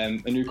reading a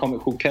new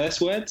comic called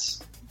Curse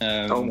Words.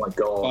 Oh my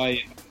god!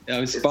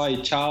 By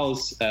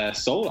Charles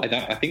Soule.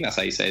 I think that's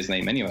how you say his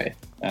name anyway.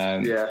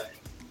 But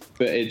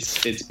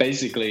it's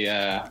basically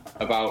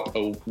about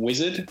a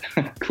wizard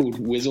called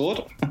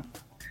Wizard,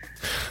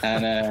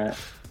 and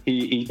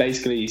he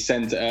basically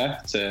sent to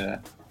Earth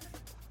to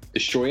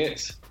destroy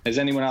it. Has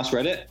anyone else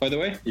read it, by the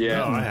way? Yeah,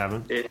 no, I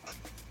haven't.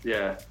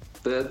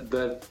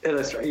 The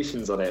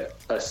illustrations on it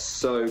are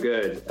so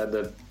good, and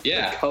the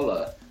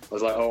color. I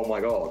was like, oh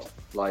my god,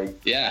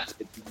 it's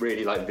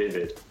really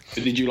vivid.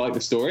 But did you like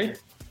the story?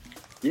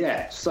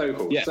 Yeah, so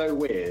cool, so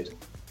weird.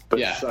 But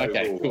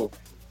cool.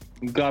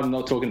 I'm glad I'm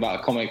not talking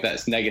about a comic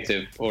that's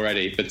negative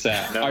already, but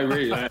I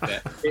really liked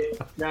it.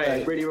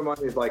 It really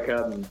reminded me of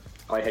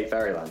I Hate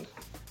Fairyland.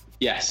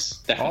 Yes,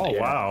 definitely.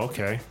 Oh, wow,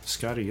 okay.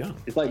 Scotty Young.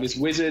 It's like this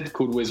wizard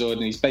called Wizard,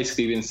 and he's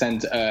basically been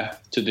sent to Earth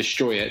to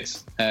destroy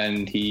it.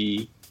 And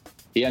he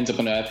ends up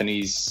on Earth, and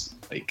he's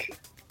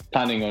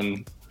planning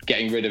on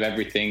getting rid of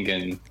everything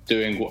and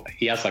doing what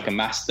he has a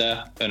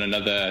master in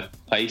another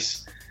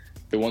place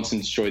who wants him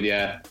to destroy the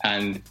Earth.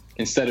 And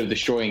instead of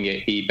destroying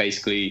it, he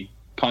basically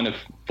kind of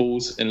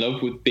falls in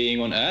love with being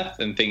on Earth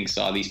and thinks,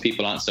 these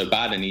people aren't so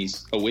bad. And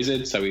he's a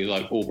wizard, so he's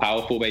all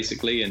powerful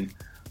basically. And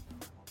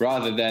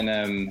rather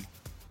than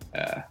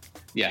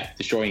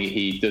destroying it,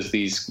 he does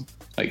these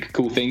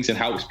cool things and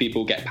helps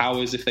people get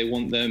powers if they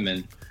want them,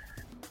 and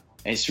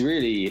it's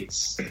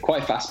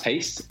quite fast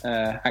paced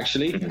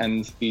actually. Mm-hmm.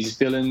 And these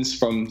villains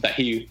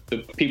the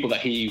people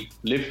that he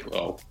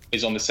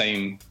is on the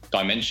same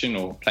dimension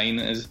or plane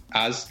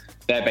as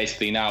they're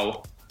basically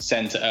now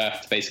sent to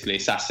Earth to basically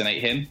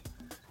assassinate him.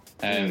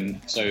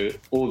 So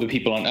all the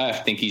people on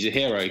Earth think he's a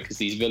hero because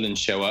these villains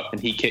show up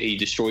and he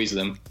destroys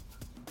them,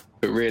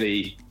 but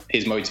really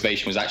his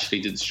motivation was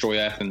actually to destroy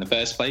Earth in the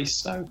first place.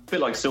 So a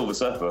bit like Silver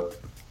Surfer.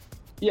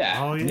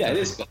 Yeah, it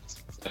is.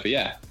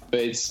 But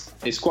it's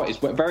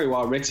very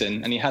well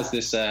written, and he has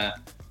this. I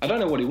don't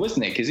know what he was,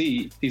 Nick. Is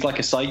he's like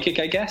a psychic,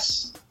 I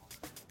guess.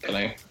 I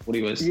don't know what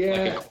he was. Yeah,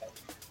 like a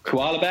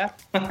koala bear.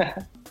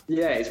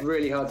 Yeah, it's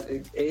really hard.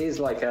 It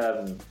is I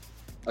can't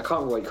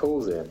remember what he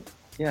calls him.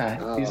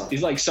 Yeah,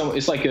 he's like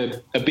it's like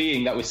a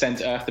being that was sent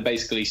to Earth to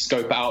basically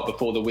scope it out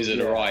before the wizard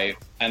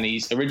arrived. And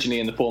he's originally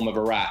in the form of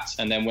a rat,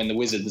 and then when the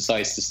wizard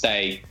decides to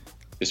stay,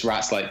 this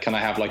rat's like, "Can I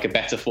have a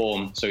better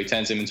form?" So he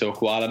turns him into a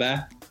koala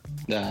bear.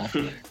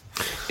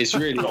 It's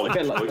really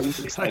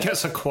I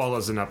guess a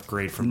koala's an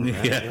upgrade from a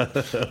rat.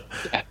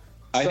 Yeah.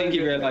 I think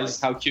he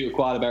realizes how cute a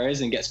koala bear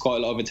is and gets quite a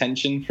lot of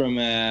attention from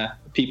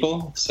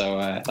people. So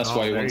that's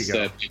why he wants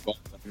to be koala.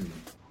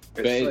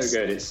 It's so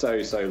good. It's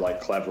so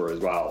clever as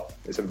well.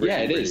 It's a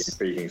really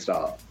intriguing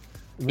start.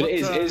 But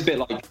it is a bit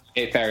like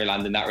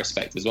Fairyland in that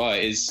respect as well.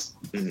 It is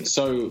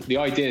so the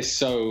idea is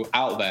so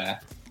out there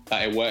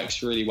that it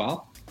works really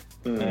well.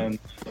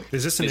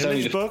 Is this an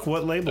Image book?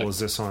 What label is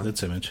this on?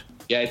 It's Image.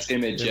 Yeah, it's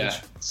Image. Yeah,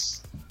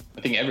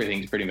 I think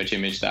everything's pretty much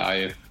Image that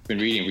I've been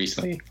reading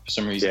recently for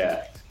some reason.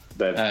 Yeah,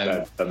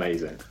 they're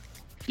amazing.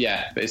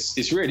 Yeah, but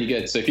it's really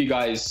good. So if you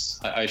guys,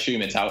 I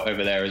assume it's out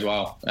over there as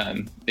well.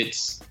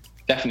 It's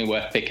definitely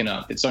worth picking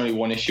up. It's only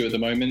one issue at the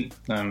moment.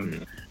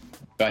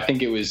 But I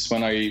think it was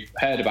when I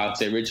heard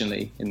about it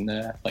originally in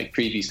the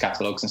previews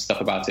catalogs and stuff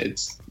about it.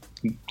 It's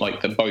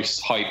the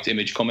most hyped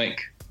Image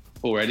comic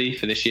already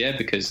for this year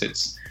because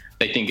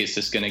they think it's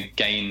just going to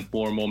gain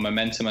more and more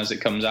momentum as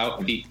it comes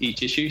out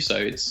each issue. So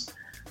I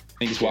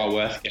think it's well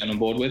worth getting on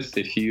board with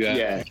if you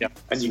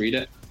read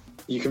it.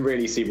 You can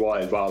really see why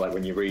as well.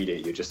 When you read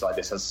it, you're just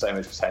this has so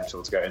much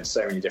potential to go in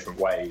so many different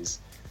ways.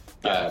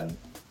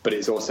 But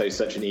it's also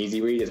such an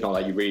easy read. It's not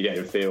like you read it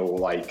and feel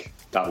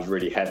that was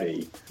really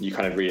heavy. You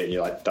kind of read it and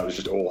you're like, that was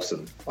just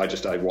awesome. I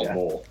want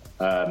more.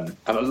 And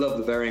I love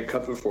the variant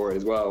cover for it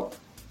as well.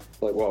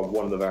 Like, well,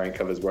 one of the variant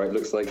covers where it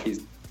looks like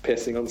he's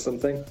pissing on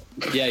something.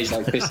 Yeah, he's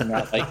like pissing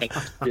out like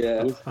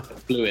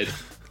fluid.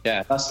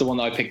 Yeah, that's the one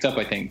that I picked up,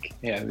 I think.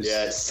 Yeah,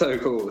 it's so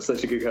cool. It's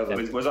such a good cover.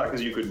 Was that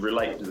because you could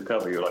relate to the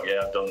cover? You're like,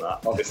 yeah, I've done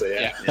that. Obviously,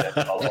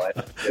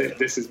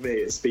 this is me.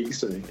 It speaks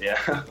to me.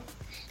 Yeah.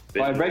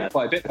 I read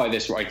quite a bit by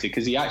this writer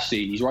because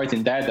he's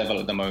writing Daredevil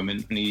at the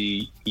moment, and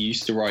he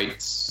used to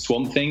write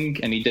Swamp Thing,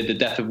 and he did the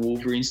Death of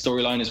Wolverine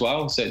storyline as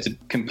well. So it's a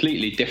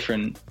completely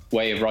different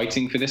way of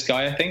writing for this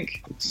guy, I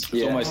think. It's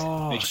almost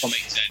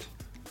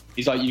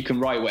he's like, you can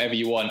write whatever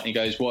you want. And he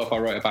goes, what if I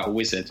wrote about a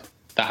wizard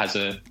that has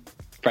a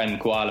friend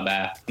koala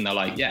bear? And they're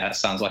like, yeah, that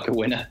sounds like a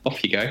winner.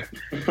 Off you go.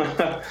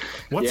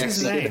 What's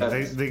his name?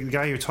 The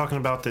guy you're talking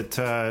about that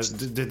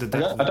did the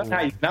Death. I don't know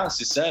how you pronounce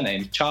his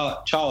surname.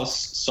 Charles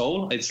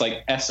Soule. It's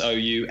like Soule. So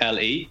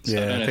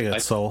I think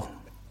that's Soule.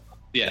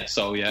 Yeah,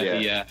 Soule.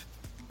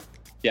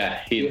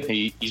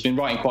 He's been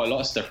writing quite a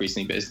lot of stuff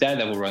recently, but his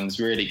Daredevil run's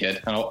really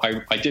good.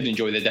 And I did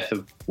enjoy the Death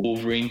of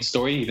Wolverine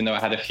story, even though I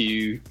had a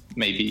few,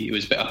 maybe it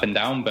was a bit up and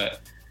down, but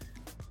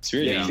it's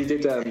really... Yeah, he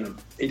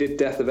did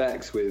Death of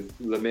X with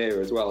Lemire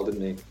as well,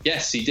 didn't he?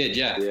 Yes, he did,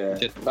 yeah. Yeah,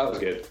 that was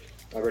good.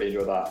 I really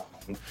enjoyed that.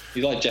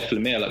 He's like Jeff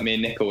Lemire, like me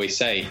and Nick always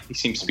say. He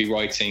seems to be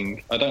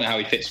writing... I don't know how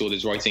he fits all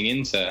his writing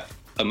into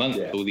a month.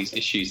 Yeah. All these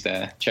issues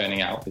they're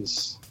churning out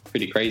is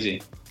pretty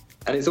crazy.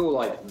 And it's all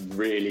like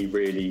really,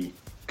 really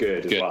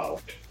good as well.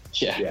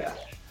 Yeah.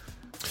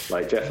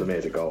 Like Jeff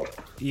Lemire's a god.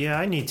 Yeah,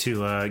 I need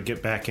to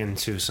get back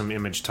into some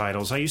Image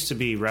titles. I used to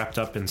be wrapped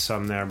up in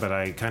some there, but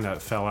I kind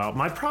of fell out.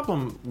 My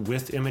problem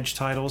with Image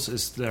titles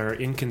is their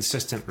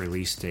inconsistent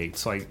release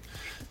dates. Like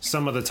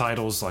some of the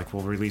titles, like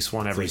will release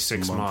one every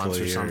 6 months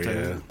or something.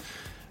 Yeah.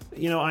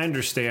 You know, I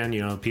understand,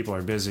 people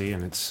are busy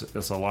and it's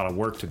a lot of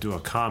work to do a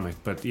comic,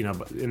 but,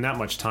 in that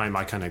much time,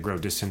 I kind of grow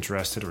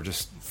disinterested or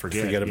just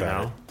forget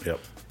about it. Yep.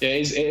 Yeah,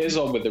 it is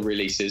odd with the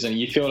releases, and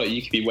you feel like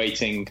you could be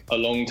waiting a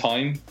long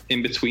time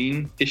in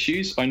between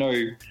issues. I know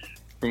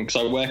because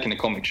I work in a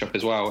comic shop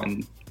as well,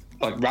 and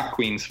like Rat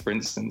Queens, for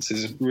instance,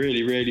 is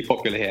really, really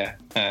popular here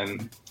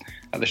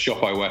at the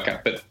shop I work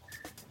at, but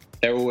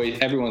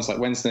everyone's like,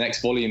 when's the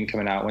next volume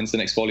coming out? When's the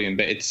next volume?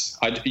 But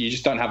you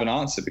just don't have an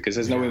answer because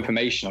there's no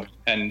information.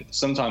 And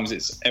sometimes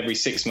it's every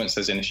 6 months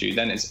there's an issue.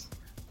 Then it's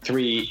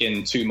 3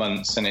 in 2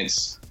 months, and it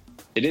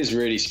is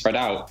really spread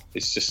out.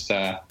 It's just,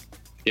 I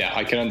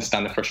can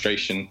understand the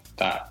frustration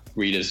that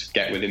readers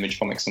get with Image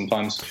comics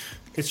sometimes.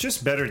 It's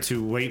just better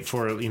to wait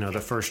for,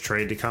 the first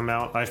trade to come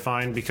out, I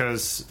find,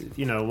 because,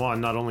 one,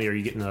 not only are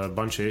you getting a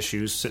bunch of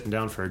issues sitting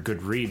down for a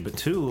good read, but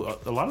two,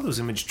 a lot of those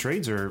Image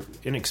trades are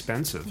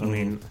inexpensive. Mm-hmm. I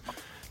mean,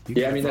 you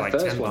get it for like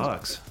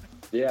 $10.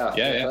 Yeah.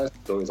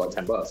 It's always like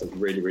 $10. It's a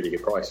really, really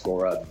good price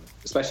for,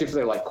 especially for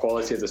the like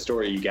quality of the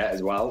story you get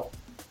as well.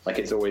 Like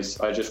it's always,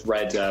 I just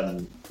read,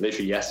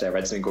 literally yesterday, I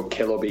read something called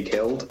Kill or Be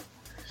Killed.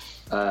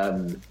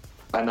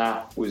 And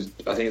that was,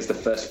 I think it's the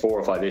first 4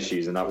 or 5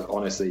 issues, and that was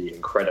honestly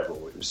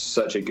incredible. It was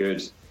such a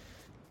good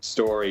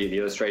story. The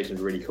illustration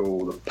was really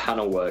cool. The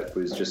panel work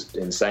was just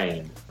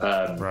insane.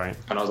 Right.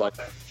 And I was like,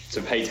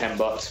 to pay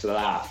 $10 for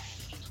that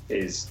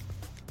is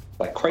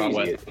like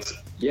crazy.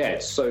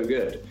 It's so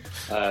good.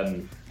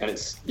 And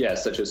it's,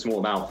 such a small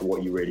amount for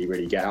what you really,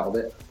 really get out of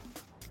it.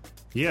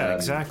 Yeah,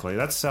 exactly.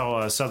 That's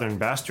how Southern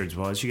Bastards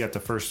was. You got the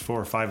first 4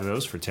 or 5 of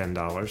those for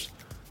 $10.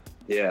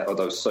 Yeah, that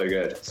was so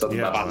good.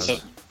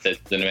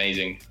 It's an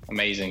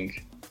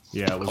amazing.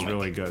 Yeah, it was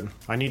really good.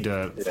 I need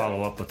to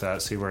follow up with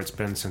that, see where it's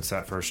been since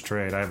that first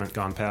trade. I haven't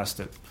gone past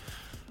it.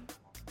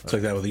 It's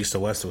like that with East to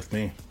West with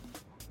me.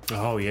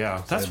 Oh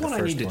yeah, that's one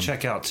I need to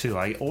check out too.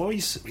 I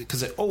always,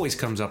 because it always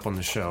comes up on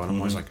the show, and I'm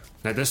always like,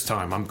 "At this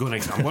time, I'm gonna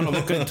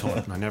look into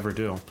it," and I never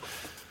do.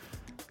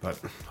 But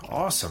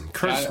awesome,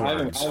 curse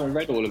words. I haven't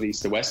read all of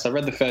East to West. I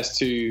read the first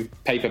 2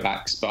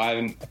 paperbacks,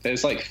 but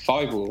there's like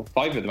 5 of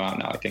them out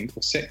now, I think,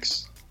 or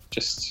 6.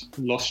 Just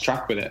lost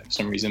track with it for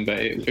some reason, but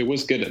it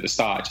was good at the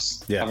start. I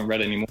just haven't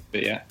read any more of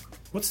it yet.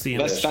 What's the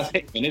that's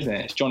Hickman, isn't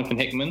it? It's Jonathan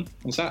Hickman.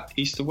 Is that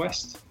East to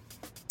West?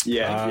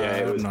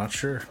 I'm not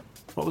sure.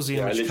 What was the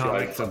Image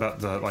comic about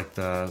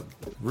the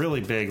really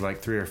big,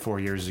 like 3 or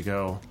 4 years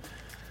ago?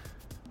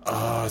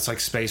 It's like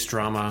space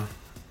drama.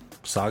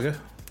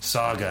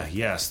 Saga,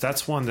 yes.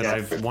 That's one that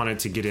I've wanted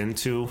to get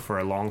into for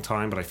a long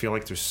time, but I feel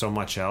like there's so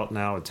much out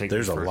now. It takes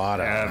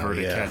forever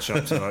to catch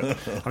up to it.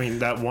 I mean,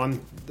 that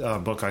one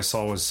book I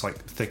saw was like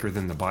thicker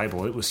than the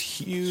Bible. It was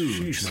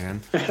huge,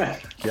 man. Yeah,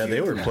 they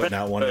were putting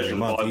out one every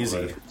month,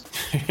 easy.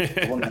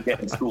 The one that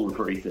get in school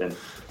pretty thin.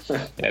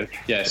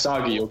 Yeah,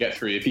 Saga you'll get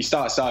through. If you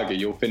start Saga,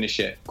 you'll finish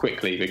it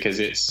quickly because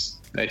it's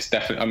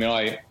definitely. I mean,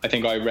 I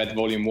think I read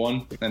volume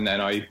 1 and then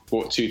I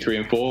bought 2, 3,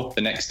 and 4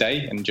 the next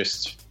day and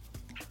just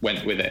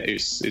went with it.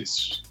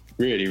 It's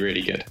really,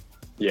 really good.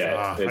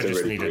 Yeah, I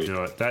just need to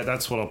do it.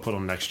 That's what I'll put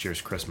on next year's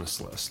Christmas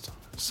list.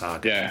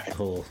 Saga. Yeah,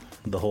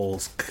 the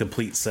whole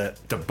complete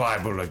set, the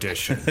Bible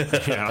edition.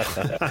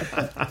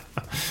 Yeah.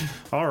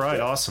 All right,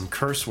 awesome.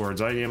 Curse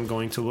words. I am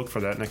going to look for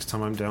that next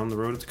time I'm down the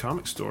road at the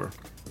comic store.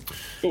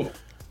 Cool.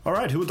 All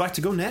right, who would like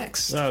to go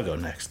next? I'll go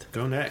next.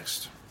 Go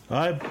next.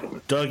 I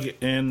dug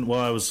in. Well,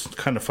 I was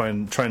kind of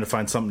trying to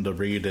find something to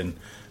read, and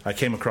I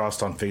came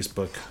across on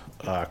Facebook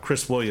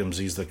Chris Williams.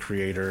 He's the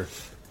creator,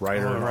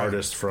 writer, and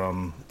artist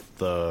from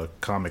the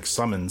comic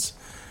Summons,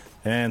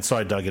 and so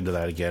I dug into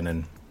that again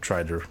and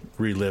tried to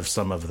relive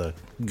some of the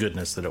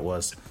goodness that it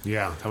was.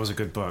 Yeah, that was a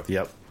good book.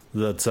 Yep,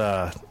 that's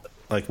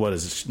like, what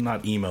is it?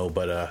 Not emo,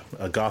 but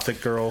a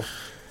gothic girl.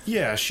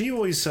 Yeah, she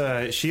always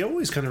kind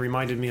of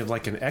reminded me of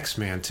like an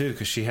X-Man too,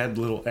 because she had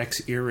little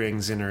X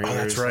earrings in her ears.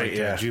 That's right, like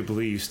yeah.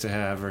 Jubilee used to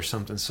have or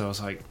something. So it's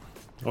like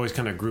always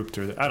kind of grouped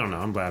her. I don't know.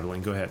 I'm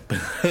babbling. Go ahead.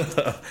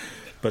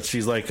 But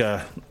she's like,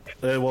 it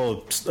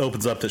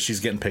opens up that she's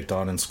getting picked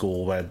on in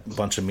school by a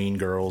bunch of mean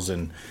girls,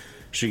 and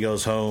she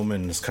goes home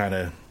and is kind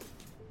of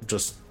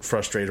just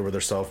frustrated with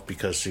herself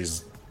because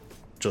she's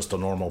just a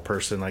normal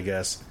person, I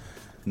guess.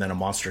 And then a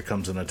monster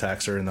comes and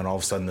attacks her, and then all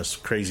of a sudden this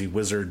crazy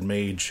wizard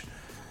mage,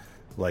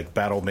 like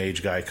battle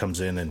mage guy,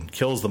 comes in and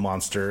kills the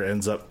monster,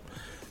 ends up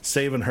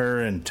saving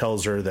her and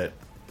tells her that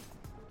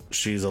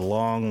she's a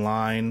long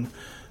line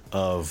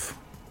of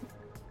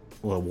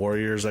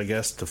warriors, I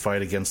guess, to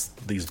fight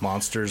against these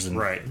monsters,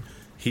 and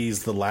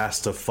he's the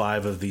last of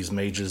 5 of these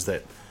mages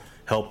that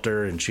helped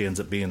her, and she ends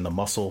up being the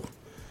muscle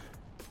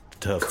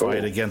to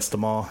fight against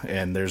them all.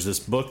 And there's this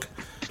book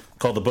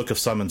called the Book of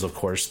Summons, of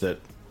course, that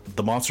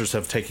the monsters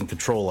have taken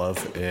control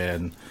of,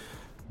 and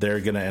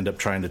they're going to end up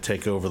trying to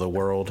take over the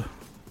world.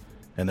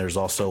 And there's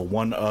also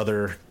one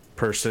other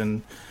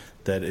person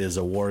that is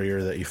a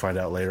warrior that you find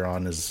out later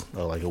on is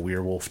like a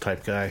werewolf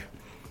type guy.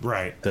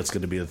 Right. That's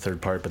going to be the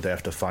third part, but they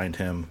have to find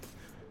him.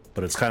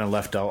 But it's kind of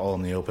left out all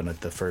in the open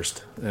at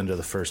the end of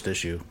the first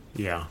issue.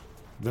 Yeah.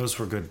 Those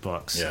were good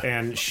books. Yeah.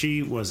 And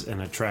she was an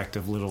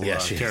attractive little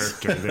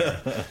character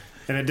there.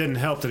 And it didn't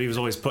help that he was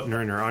always putting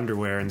her in her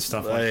underwear and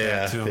stuff like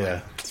that, too.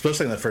 Yeah,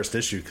 especially in the first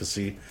issue, because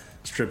she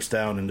strips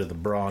down into the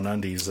bra and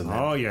undies, and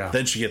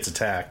then she gets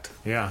attacked.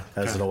 Yeah.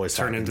 As it always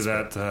turn happens.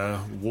 into that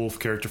wolf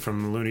character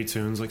from Looney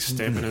Tunes, like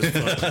stamping his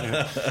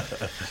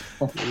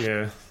foot.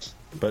 Yeah.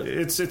 But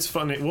it's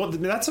funny. Well,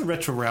 that's a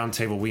retro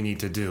roundtable we need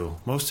to do.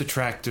 Most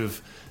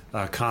attractive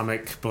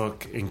comic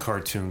book and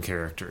cartoon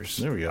characters.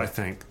 There we go. I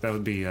think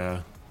that'd be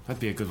a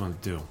good one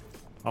to do.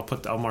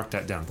 I'll mark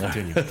that down.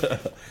 Continue.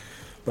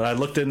 But I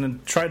looked in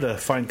and tried to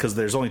find, because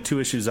there's only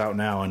 2 issues out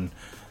now, and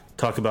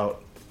talk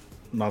about,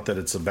 not that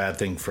it's a bad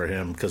thing for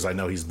him, because I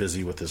know he's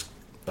busy with his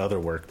other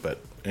work, but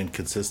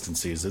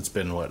inconsistencies. It's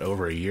been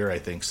over a year, I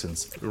think,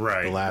 since the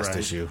last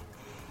issue.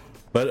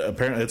 But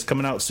apparently it's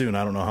coming out soon.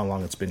 I don't know how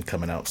long it's been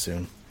coming out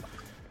soon.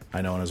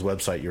 I know on his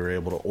website you were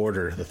able to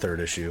order the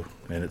 3rd issue,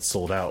 and it's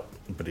sold out,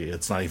 but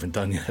it's not even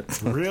done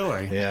yet.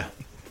 Really? Yeah.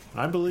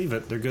 I believe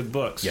it. They're good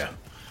books. Yeah.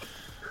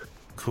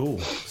 Cool.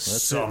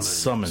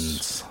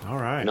 Summons. All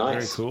right.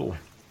 Nice. Very cool.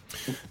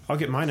 I'll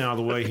get mine out of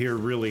the way here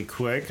really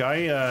quick.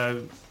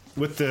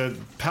 With the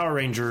Power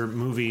Ranger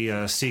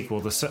movie sequel,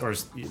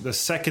 the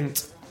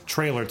second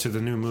trailer to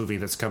the new movie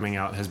that's coming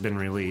out has been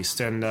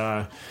released, and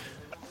I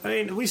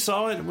mean, we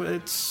saw it.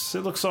 It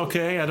looks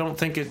okay. I don't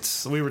think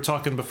it's. We were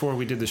talking before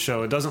we did the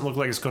show. It doesn't look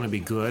like it's going to be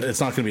good. It's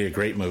not going to be a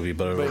great movie,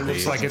 but it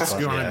looks like it's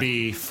going to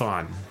be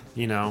fun.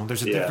 You know,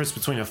 there's a difference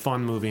between a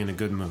fun movie and a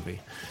good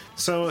movie.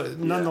 So,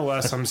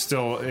 nonetheless, I'm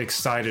still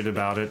excited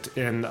about it,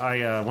 and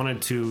I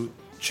wanted to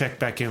check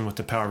back in with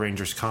the Power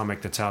Rangers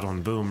comic that's out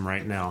on Boom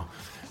right now.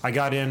 I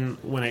got in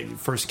when it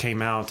first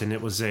came out, and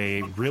it was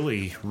a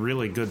really,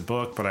 really good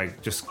book, but I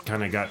just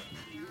kind of got,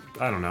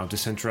 I don't know,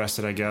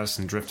 disinterested, I guess,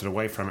 and drifted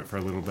away from it for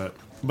a little bit.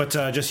 But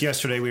just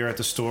yesterday, we were at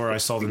the store. I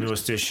saw the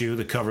newest issue.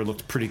 The cover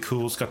looked pretty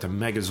cool. It's got the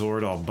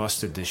Megazord all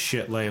busted to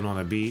shit laying on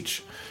a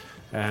beach,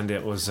 and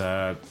it was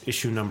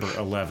issue number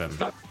 11.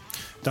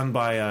 Done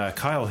by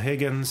Kyle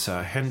Higgins,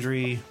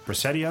 Hendry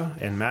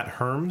Bracedia, and Matt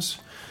Herms.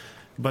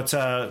 But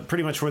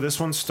pretty much where this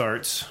one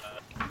starts,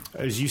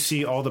 as you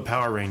see all the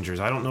Power Rangers.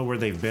 I don't know where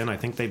they've been. I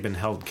think they've been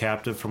held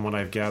captive from what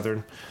I've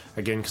gathered.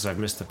 Again, because I've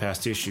missed the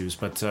past issues.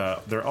 But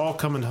they're all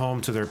coming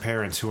home to their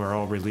parents, who are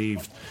all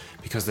relieved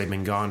because they've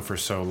been gone for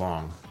so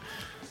long.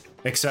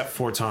 Except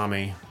for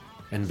Tommy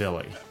and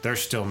Billy. They're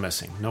still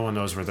missing. No one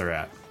knows where they're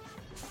at.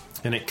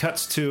 And it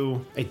cuts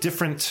to a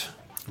different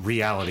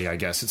reality, I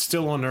guess. It's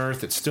still on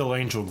Earth, it's still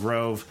Angel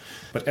Grove,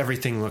 but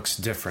everything looks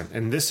different.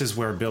 And this is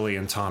where Billy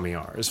and Tommy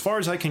are. As far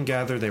as I can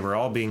gather, they were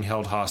all being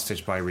held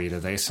hostage by Rita.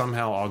 They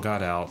somehow all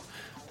got out.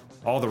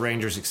 All the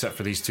Rangers, except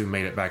for these 2,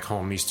 made it back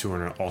home. These 2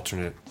 are in an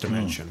alternate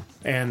dimension.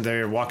 And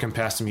they're walking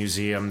past a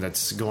museum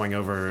that's going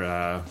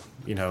over,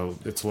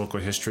 its local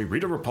history.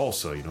 Rita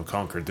Repulsa,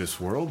 conquered this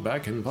world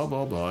back in blah,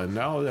 blah, blah, and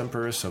now the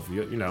Empress of,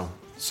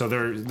 So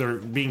they're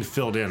being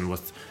filled in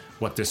with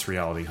what this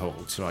reality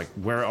holds. So, like,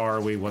 where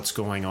are we? What's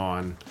going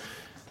on?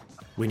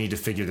 We need to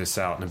figure this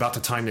out. And about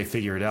the time they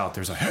figure it out,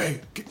 there's like,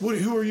 hey,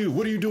 who are you?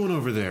 What are you doing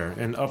over there?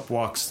 And up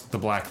walks the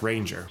Black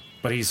Ranger.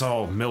 But he's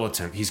all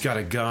militant. He's got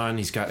a gun.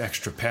 He's got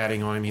extra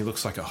padding on him. He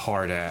looks like a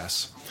hard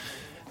ass.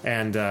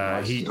 And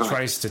he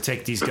tries to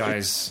take these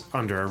guys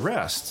under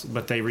arrest,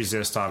 but they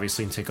resist,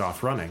 obviously, and take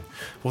off running.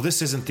 Well,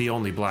 this isn't the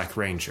only Black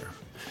Ranger.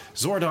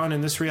 Zordon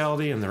in this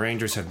reality, and the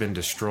Rangers have been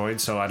destroyed.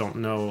 So I don't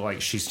know,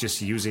 like, she's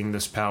just using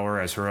this power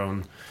as her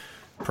own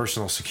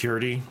personal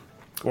security,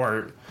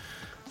 or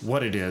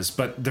what it is.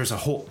 But there's a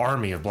whole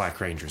army of Black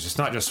Rangers. It's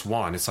not just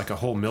one. It's like a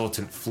whole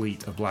militant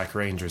fleet of Black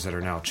Rangers that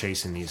are now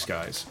chasing these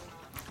guys.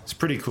 It's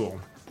pretty cool.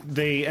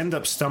 They end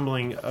up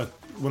stumbling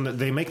when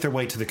they make their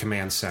way to the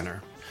command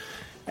center,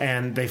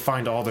 and they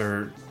find all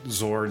their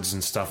Zords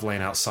and stuff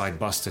laying outside,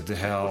 busted to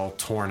hell,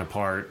 torn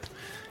apart.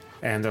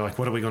 And they're like,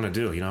 what are we going to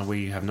do? You know,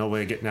 we have no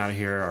way of getting out of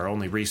here. Our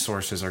only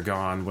resources are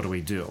gone. What do we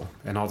do?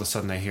 And all of a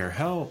sudden they hear,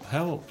 help,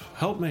 help,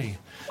 help me.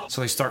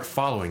 So they start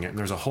following it, and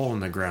there's a hole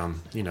in the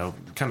ground, you know,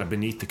 kind of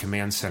beneath the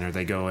command center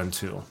they go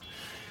into.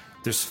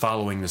 Just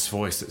following this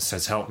voice that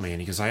says, help me.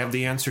 And he goes, I have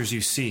the answers you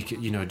seek,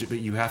 you know, but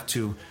you have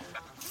to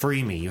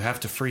free me. You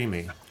have to free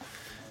me.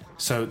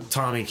 So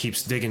Tommy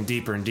keeps digging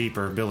deeper and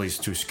deeper. Billy's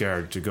too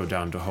scared to go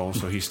down the hole,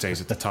 so he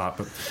stays at the top.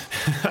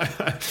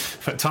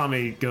 But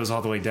Tommy goes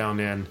all the way down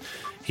in.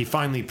 He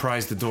finally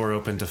pries the door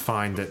open to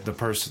find that the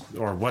person,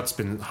 or what's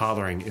been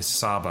hollering, is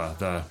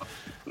Saba,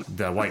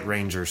 the White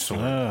Ranger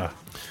sword.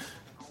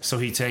 So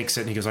he takes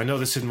it and he goes, I know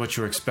this isn't what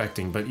you were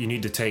expecting, but you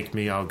need to take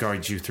me. I'll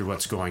guide you through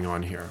what's going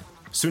on here.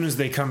 As soon as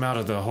they come out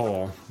of the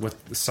hole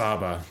with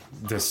Saba,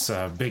 this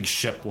big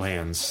ship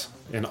lands,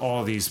 and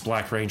all these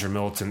Black Ranger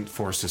militant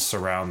forces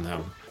surround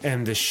them.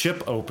 And the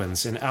ship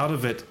opens, and out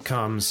of it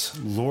comes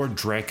Lord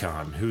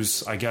Drakon,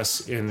 who's, I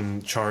guess,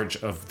 in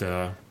charge of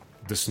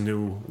this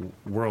new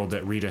world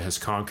that Rita has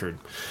conquered.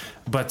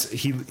 But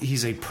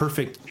he's a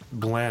perfect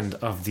blend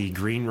of the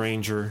Green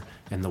Ranger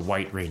and the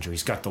White Ranger.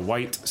 He's got the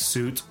white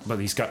suit, but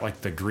he's got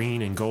like the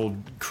green and gold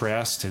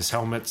crest. His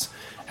helmet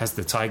has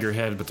the tiger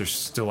head, but there's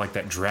still like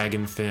that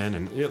dragon fin,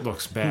 and it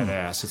looks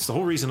badass. It's the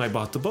whole reason I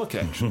bought the book,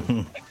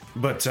 actually.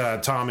 But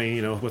Tommy,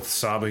 you know, with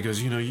Saba, he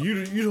goes, you know,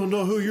 you don't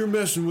know who you're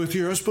messing with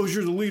here. I suppose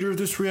you're the leader of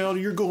this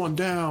reality. You're going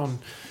down.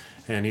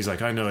 And he's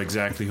like, I know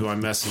exactly who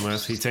I'm messing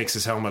with. He takes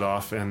his helmet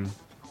off, and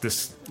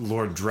this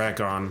Lord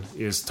Drakon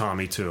is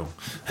Tommy too.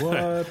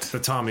 What? The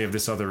Tommy of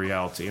this other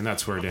reality, and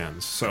that's where it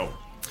ends. So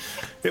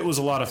it was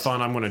a lot of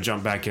fun. I'm going to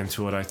jump back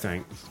into it, I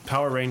think.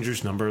 Power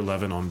Rangers number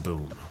 11 on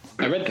Boom.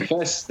 I read the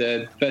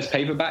first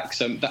paperback,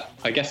 so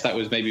I guess that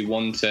was maybe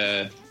 1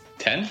 to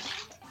 10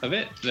 of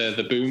it,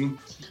 the Boom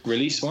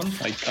release one.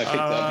 I picked it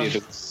up the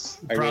other.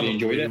 I really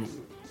enjoyed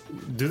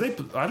it. Do they?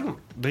 I don't.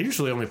 They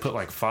usually only put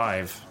like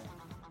 5.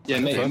 Yeah,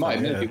 maybe it might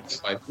have been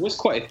 5. It was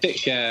quite a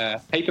thick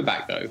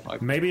paperback, though.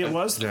 Maybe it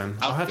was then.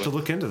 I'll have to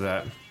look into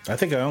that. I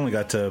think I only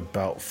got to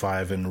about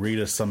 5, and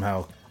Rita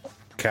somehow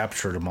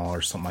captured them all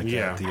or something like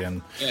that at the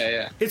end.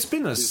 Yeah. It's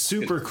been a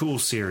super cool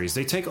series.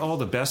 They take all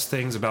the best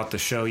things about the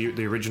show,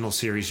 the original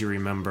series you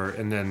remember,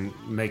 and then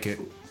make it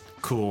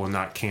cool and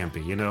not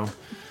campy, you know?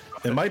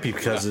 It might be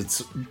because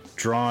it's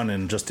drawn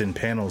and just in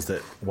panels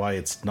that why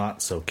it's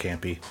not so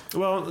campy.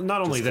 Well,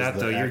 not only that,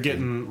 though, you're acting.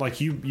 getting, like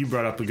you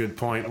brought up a good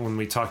point when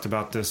we talked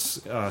about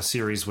this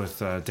series with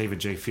David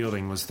J.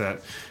 Fielding, was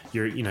that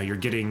you're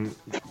getting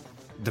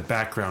the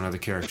background of the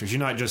characters. You're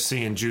not just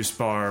seeing Juice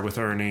Bar with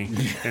Ernie,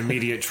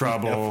 immediate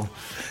trouble,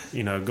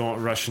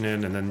 going rushing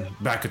in and then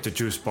back at the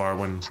Juice Bar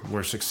when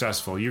we're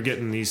successful. You're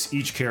getting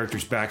each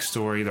character's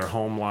backstory, their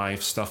home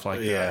life, stuff like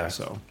that.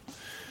 So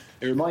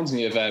it reminds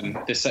me of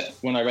this.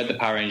 When I read the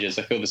Power Rangers,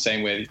 I feel the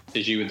same way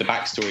as you with the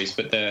backstories,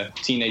 but the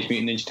Teenage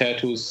Mutant Ninja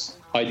Turtles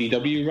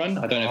IDW run.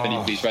 I don't know if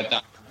anybody's read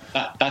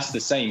that. That's the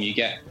same. You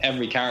get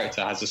every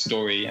character has a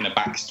story and a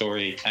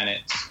backstory, and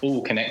it's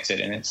all connected,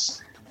 and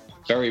it's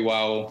very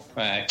well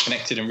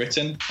connected and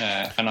written.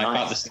 And I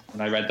felt the same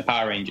when I read the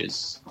Power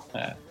Rangers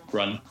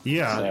run.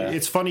 Yeah,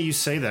 it's funny you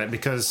say that,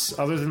 because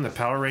other than the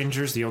Power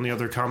Rangers, the only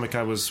other comic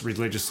I was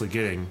religiously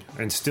getting,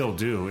 and still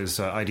do, is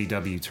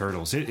IDW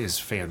Turtles. It is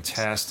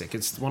fantastic.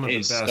 It's one of the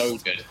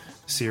best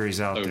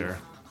series out there.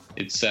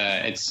 It's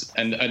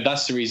and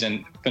that's the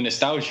reason, for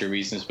nostalgia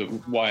reasons, but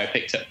why I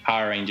picked up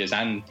Power Rangers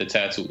and the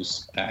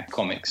Turtles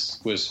comics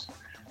was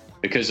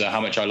because of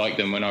how much I liked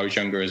them when I was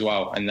younger as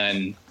well. And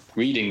then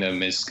reading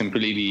them is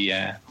completely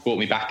brought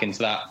me back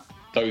into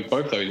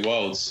both those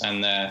worlds,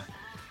 and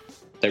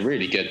they're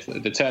really good.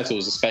 The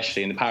Turtles,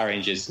 especially, and the Power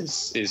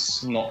Rangers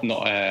is not.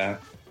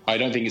 I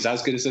don't think it's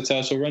as good as the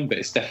Turtle run, but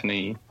it's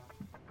definitely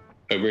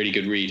a really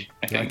good read.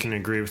 I think. I can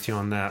agree with you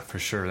on that for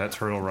sure. That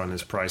Turtle run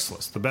is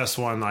priceless. The best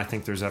one I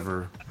think there's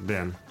ever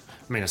been.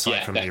 I mean,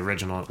 aside from the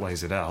original, it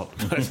lays it out.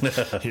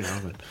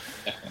 But,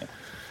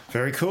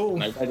 very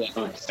cool. I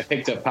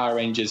picked up Power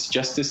Rangers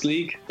Justice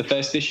League, the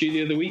first issue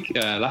the other week,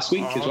 last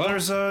week as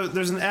well.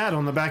 There's an ad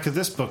on the back of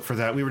this book for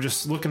that. We were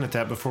just looking at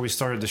that before we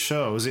started the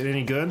show. Is it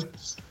any good?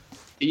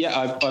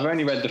 Yeah, I've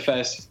only read the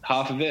first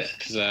half of it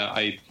because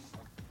I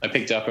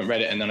picked it up and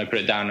read it, and then I put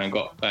it down and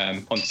got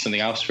onto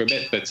something else for a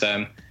bit. But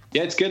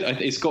it's good.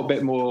 It's got a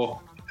bit more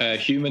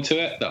humour to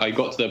it. That I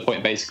got to the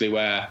point basically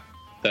where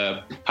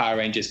the Power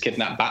Rangers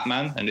kidnap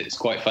Batman, and it's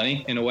quite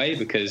funny in a way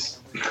because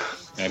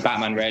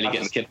Batman rarely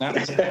gets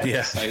kidnapped.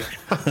 Yeah. So,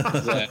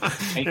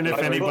 and if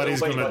anybody's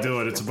going to do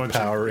it, it's a bunch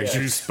of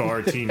Juice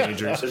Bar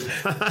teenagers.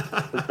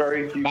 There's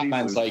very few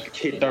Batman's like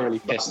thoroughly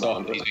pissed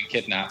off that he's been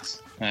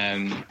kidnapped.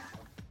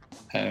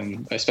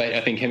 Especially,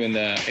 I think him and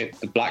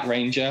the Black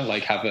Ranger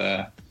like have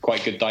a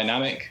quite good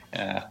dynamic,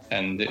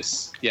 and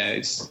it's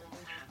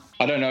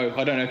I don't know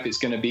if it's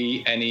going to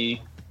be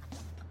any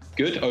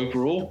good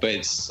overall,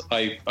 but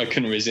I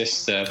couldn't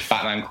resist the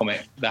Batman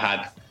comic that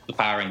had the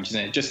Power Rangers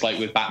in it, just like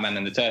with Batman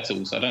and the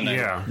Turtles. I don't know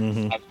how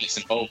it's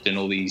involved in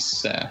all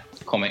these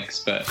comics,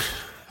 but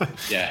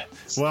yeah.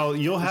 Well,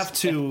 you'll have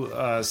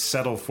to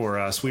settle for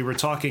us. We were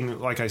talking,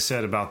 like I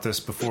said, about this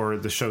before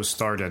the show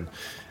started,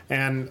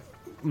 and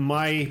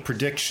my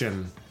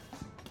prediction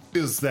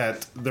is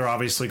that they're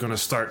obviously going to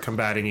start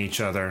combating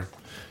each other,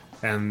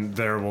 and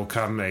there will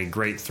come a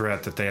great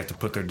threat that they have to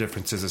put their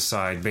differences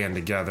aside, band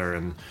together,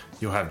 and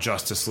you'll have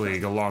Justice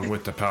League along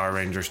with the Power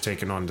Rangers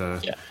taking on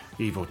the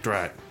evil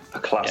threat. A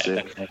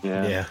classic.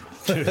 Yeah.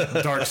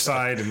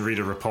 Darkseid and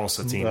Rita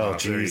Repulsa team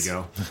up. There you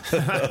go.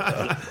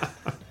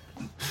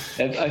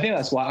 I think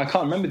that's why I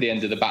can't remember the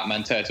end of the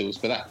Batman Turtles,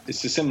 but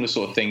it's a similar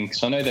sort of thing.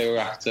 Because I know they were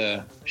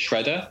after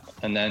Shredder,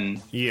 and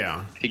then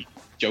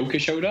Joker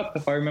showed up,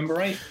 if I remember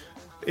right.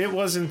 It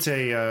wasn't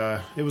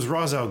it was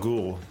Ra's al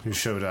Ghul who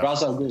showed up.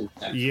 Ra's al Ghul.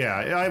 Yeah,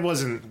 I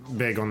wasn't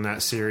big on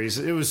that series.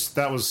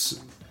 That was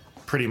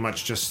pretty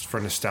much just for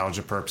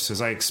nostalgia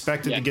purposes. I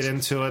expected to get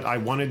into it. I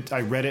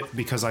read it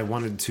because I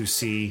wanted to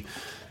see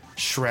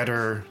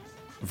Shredder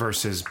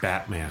versus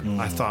Batman.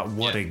 I thought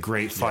what a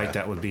great fight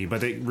that would be,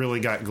 but it really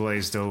got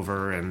glazed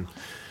over, and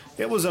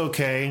it was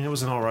okay. It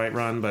was an all right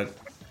run, but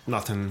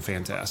nothing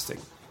fantastic.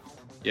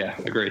 Yeah,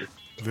 agreed.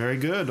 Very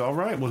good. All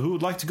right. Well, who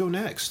would like to go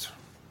next?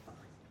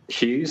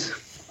 Hughes.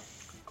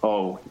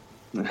 Oh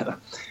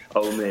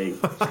me.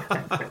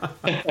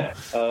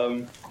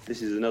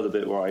 This is another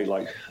bit where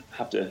I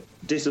have to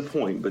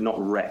disappoint but not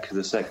wreck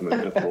the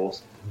segment, of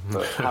course.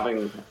 But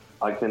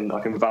I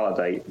can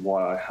validate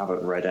why I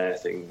haven't read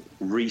anything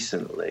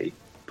recently,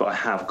 but I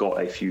have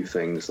got a few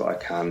things that I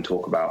can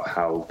talk about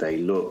how they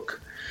look,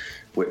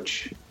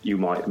 which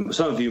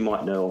some of you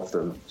might know of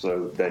them.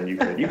 So then you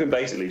can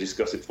basically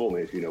discuss it for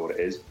me if you know what it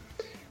is,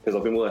 because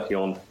I've been working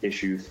on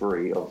issue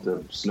 3 of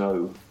the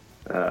Snow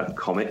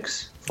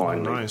comics.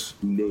 Finally,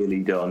 nearly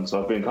done.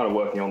 So I've been kind of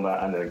working on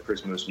that, and then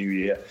Christmas, New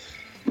Year.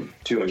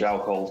 Too much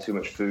alcohol, too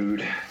much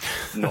food,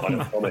 not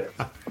enough comics.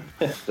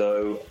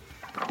 So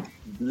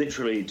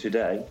literally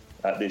today,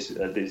 at this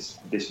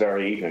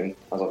very evening,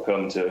 as I've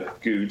come to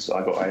Goods,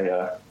 I got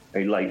a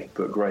late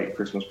but great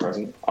Christmas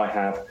present. I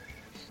have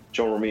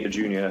John Romita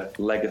Jr.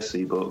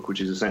 Legacy book,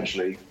 which is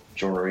essentially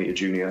John Romita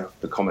Jr.,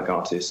 the comic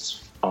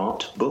artist's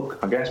art book,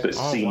 I guess, but it's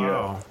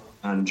senior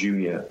and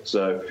junior.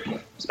 So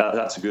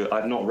that's a good.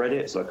 I've not read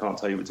it, so I can't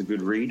tell you if it's a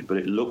good read, but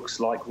it looks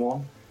like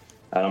one.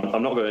 And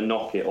I'm not going to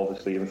knock it,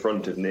 obviously, in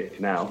front of Nick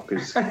now,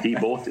 because he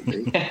bought it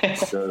me.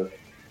 So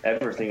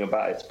everything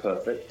about it's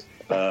perfect.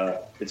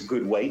 It's a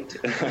good weight.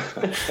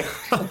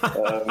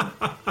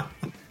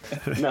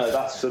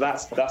 That's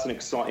an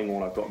exciting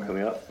one I've got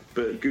coming up.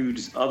 But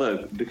Good's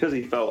because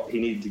he felt he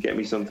needed to get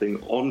me something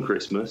on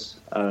Christmas,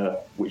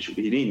 which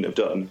he needn't have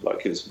done,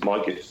 because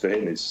my gift for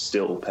him is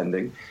still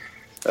pending.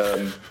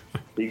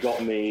 He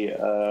got me,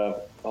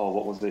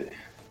 what was it?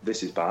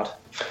 This is bad.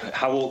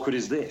 How awkward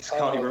is this?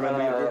 Can't you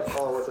remember?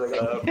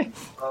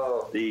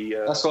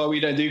 That's why we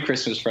don't do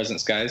Christmas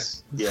presents,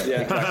 guys. Yeah.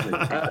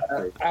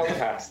 Exactly.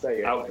 Outcast. There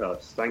you go.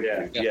 Outcast. Thank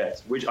you.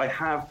 Yes, which I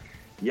have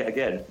yet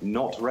again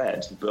not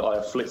read, but I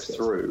have flipped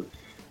through.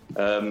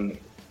 I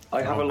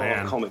have a lot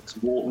of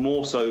comics,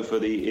 more so for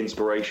the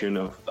inspiration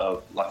of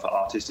for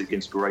artistic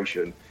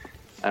inspiration,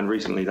 and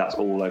recently that's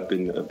all I've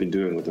been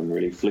doing with them,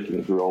 really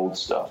flicking through old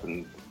stuff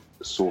and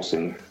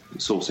sourcing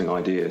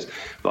ideas.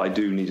 But I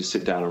do need to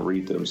sit down and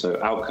read them.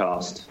 So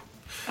Outcast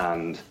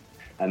and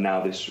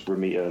now this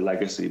Romita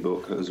Legacy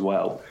book as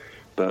well.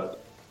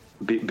 But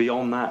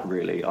beyond that,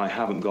 really, I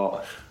haven't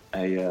got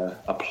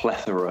a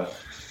plethora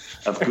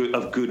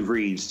of good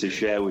reads to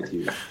share with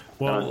you.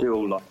 Well, and I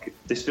feel like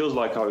this feels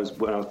like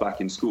when I was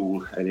back in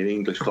school and in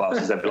English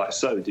classes, they'd be like,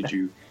 "So did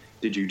you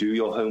do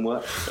your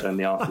homework?" And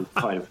the answer is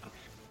kind of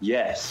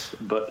yes,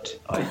 but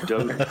I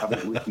don't have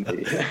it with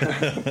me.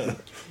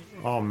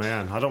 Oh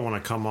man, I don't want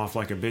to come off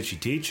like a bitchy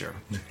teacher.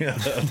 No,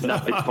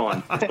 it's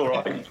fine. It's all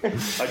right.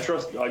 I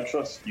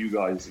trust you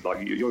guys.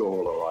 You're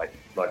all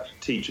right.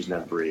 Teachers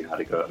never really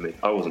had a go at me.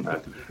 I wasn't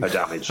a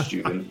damaged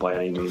student by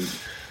any means,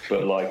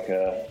 but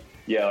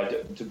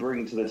to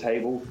bring to the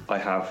table, I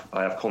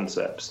have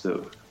concepts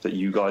that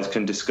you guys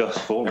can discuss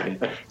for me.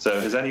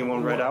 So has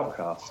anyone read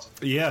Outcast?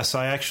 Yes,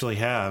 I actually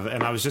have,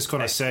 and I was just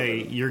going to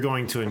say you're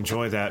going to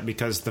enjoy that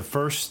because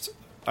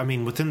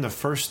within the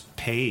first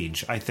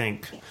page, I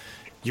think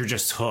you're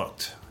just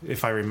hooked,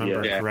 if I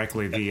remember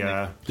correctly.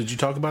 Did you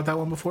talk about that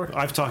one before?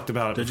 I've talked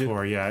about it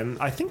before, and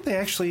I think they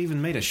actually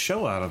even made a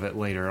show out of it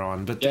later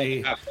on. But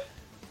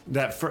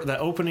that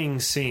opening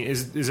scene,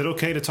 is it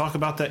okay to talk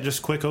about that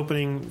just quick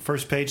opening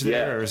first page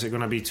there, or is it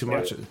going to be too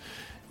much?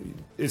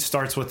 It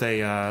starts with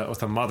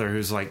a mother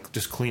who's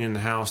just cleaning the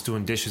house,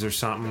 doing dishes or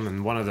something,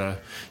 and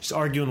she's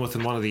arguing with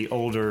one of the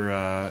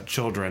older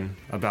children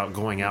about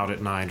going out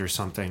at night or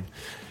something.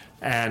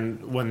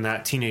 And when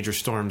that teenager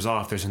storms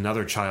off, there's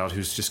another child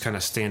who's just kind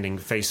of standing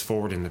face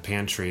forward in the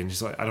pantry. And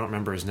he's like, I don't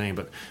remember his name,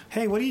 but,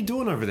 hey, what are you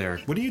doing over there?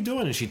 What are you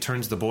doing? And she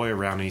turns the boy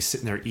around, and he's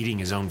sitting there eating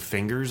his own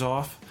fingers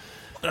off.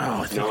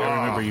 Oh, I think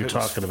I remember you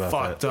talking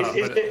about that.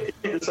 Is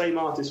it the same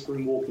artist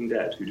from Walking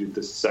Dead who did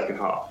the second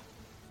half?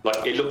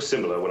 Like, it looks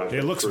similar when I.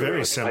 It looks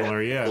very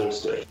similar, yeah.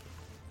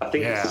 I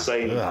think it's the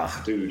same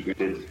dude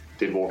who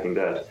did Walking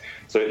Dead,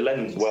 so it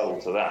lends well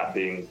to that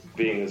being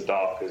as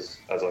dark as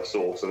I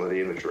saw some of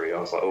the imagery. I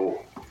was like,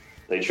 oh,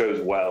 they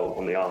chose well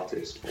on the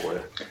artist for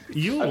it.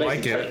 You'll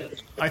like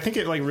it. I think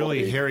it like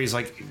really carries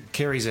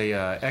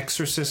a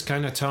Exorcist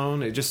kind of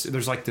tone. It just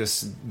there's like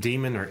this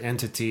demon or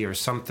entity or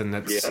something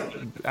that's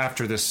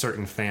after this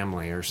certain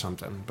family or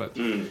something. But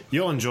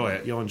you'll enjoy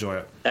it. You'll enjoy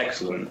it.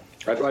 Excellent.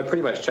 I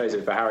pretty much chose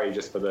it for Harry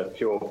just for the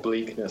pure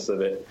bleakness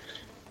of it.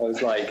 I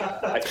was like,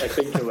 I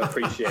think he'll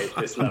appreciate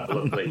this level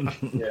of bleak.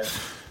 Yeah,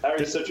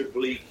 Harry's such a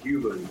bleak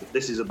human.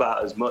 This is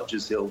about as much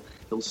as he'll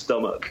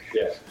stomach.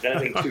 Yeah,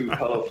 anything too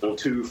colourful,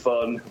 too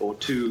fun, or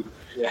too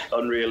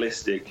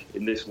unrealistic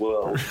in this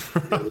world,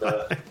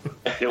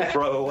 he'll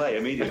throw away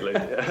immediately.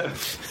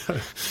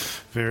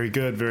 Very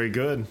good, very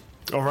good.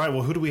 All right,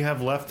 well, who do we have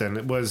left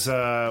then? Was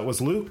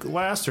Luke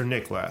last or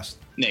Nick last?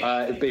 Nick.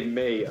 It'd be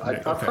me.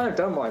 I've kind of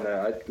done mine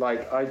there.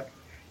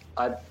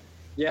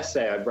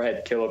 Yesterday I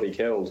read Kill or Be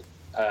Killed,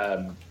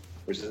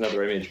 which is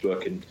another Image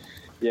book, and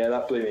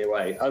that blew me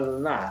away. Other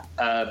than that,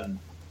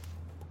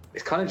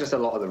 it's kind of just a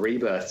lot of the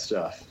Rebirth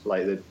stuff,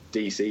 like the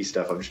DC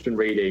stuff. I've just been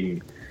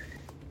reading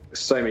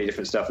so many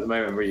different stuff. At the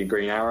moment I'm reading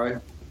Green Arrow,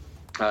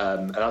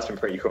 and that's been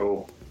pretty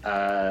cool.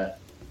 Although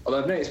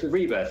I've noticed with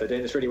Rebirth they're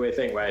doing this really weird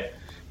thing where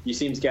you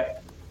seem to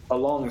get a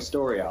long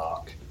story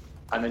arc,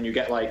 and then you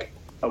get like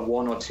a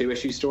 1 or 2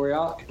 issue story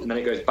arc, and then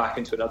it goes back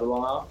into another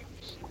long arc.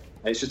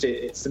 And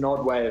it's an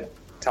odd way of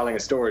telling a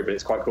story, but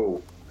it's quite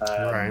cool.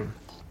 Right.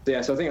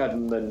 So I think other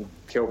than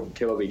Kill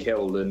or Be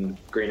Killed and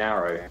Green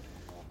Arrow,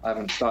 I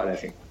haven't started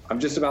anything. I'm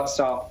just about to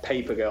start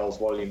Paper Girls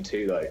Volume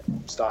 2 though.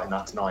 I'm starting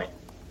that tonight.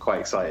 Quite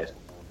excited.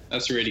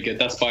 That's really good.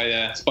 That's by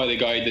the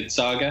guy who did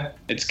Saga.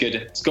 It's good.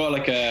 It's got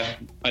like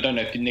I don't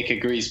know if Nick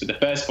agrees, but the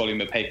first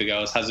volume of Paper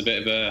Girls has a bit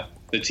of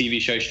the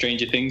TV show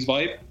Stranger Things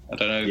vibe. I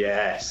don't know.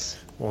 Yes.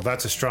 Well,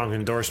 that's a strong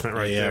endorsement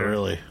right there. Yeah,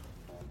 really.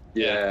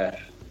 Yeah.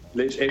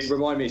 It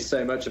reminded me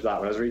so much of that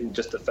when I was reading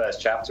just the first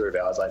chapter of it.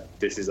 I was like,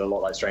 this is a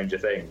lot like Stranger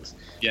Things.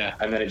 Yeah.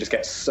 And then it just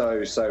gets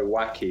so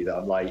wacky that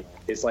I'm like,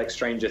 it's like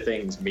Stranger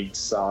Things meets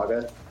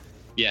Saga.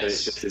 Yes. But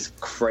it's just this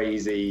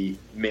crazy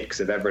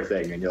mix of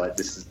everything, and you're like,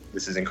 this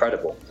is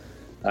incredible.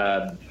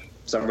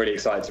 So I'm really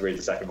excited to read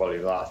the second volume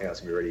of that. I think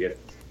that's going to be really good.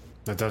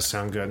 That does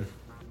sound good.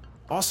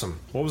 Awesome.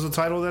 What was the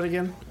title of that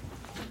again?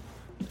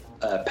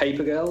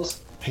 Paper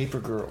Girls. Paper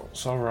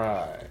Girls. All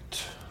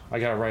right. I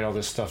got to write all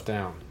this stuff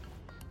down.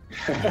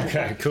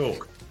 Okay, cool.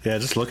 Yeah,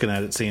 just looking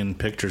at it, seeing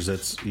pictures,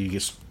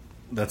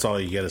 that's all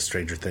you get is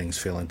Stranger Things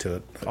feeling to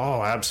it.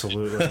 Oh,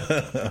 absolutely.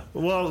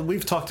 Well,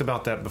 we've talked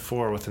about that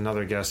before with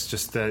another guest.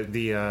 Just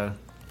the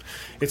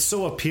it's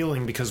so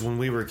appealing because when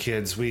we were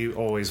kids, we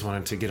always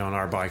wanted to get on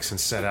our bikes and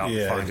set out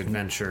and find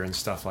adventure and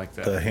stuff like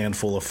that. The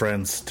handful of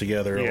friends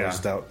together,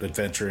 always out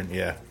adventuring.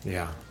 Yeah,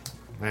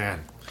 man.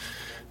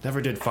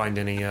 Never did find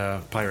any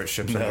pirate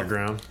ships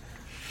underground.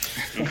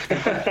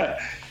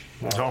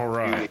 All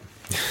right.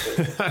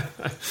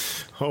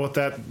 Well, with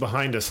that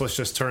behind us, let's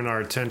just turn our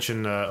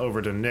attention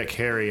over to Nick,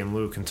 Harry, and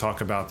Luke and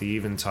talk about the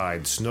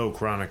Eventide Snow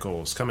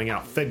Chronicles coming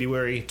out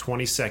February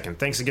 22nd.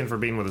 Thanks again for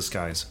being with us,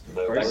 guys.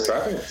 Thanks for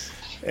having us.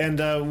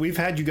 And we've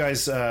had you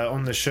guys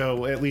on the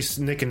show, at least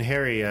Nick and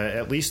Harry,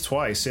 at least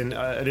twice. And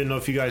I didn't know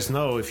if you guys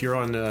know, if you're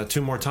on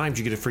 2 more times,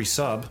 you get a free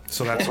sub.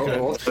 So that's good.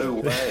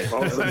 Awesome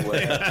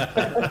way.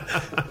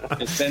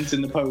 It's sent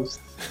in the post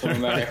from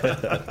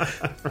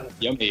America.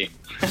 Yummy.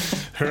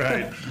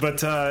 Right. But,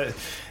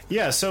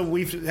 so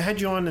we've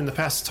had you on in the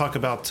past to talk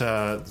about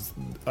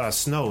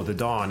Snow, the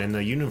Dawn, and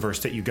the universe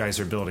that you guys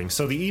are building.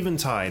 So the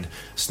Eventide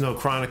Snow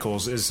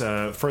Chronicles is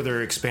a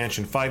further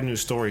expansion, 5 new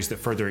stories that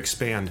further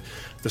expand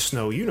the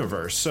Snow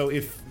universe. So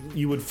if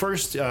you would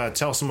first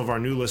tell some of our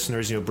new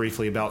listeners,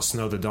 briefly about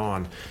Snow, the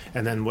Dawn,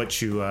 and then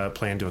what you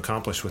plan to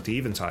accomplish with the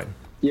Eventide.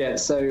 Yeah,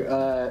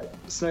 so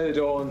Snow the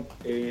Dawn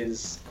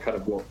is kind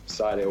of what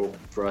started it all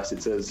for us.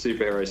 It's a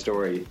superhero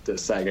story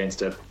that's set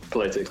against a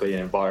politically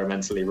and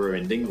environmentally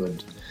ruined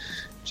England.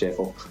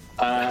 Cheerful.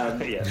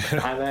 And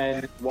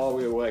then while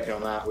we were working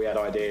on that, we had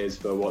ideas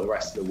for what the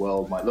rest of the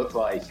world might look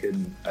like,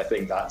 and I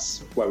think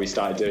that's where we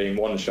started doing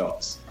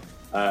one-shots.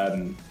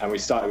 And we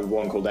started with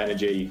one called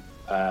Energy,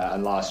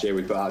 and last year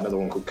we put out another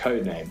one called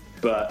Codename.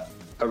 But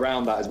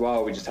around that as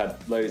well, we just had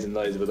loads and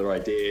loads of other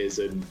ideas,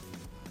 and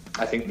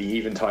I think the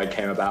Eventide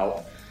came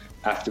about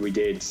after we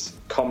did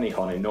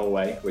Comnicon in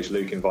Norway, which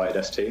Luke invited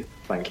us to.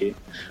 Thank you.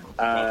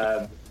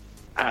 And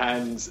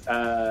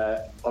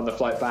on the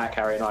flight back,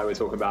 Harry and I were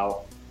talking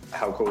about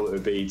how cool it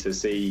would be to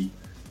see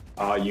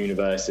our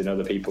universe in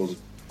other people's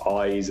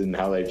eyes and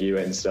how they view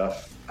it and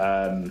stuff.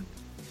 And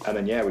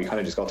then, we kind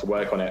of just got to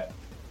work on it.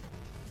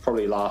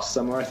 Probably last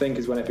summer, I think,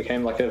 is when it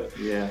became like a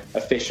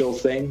official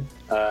thing.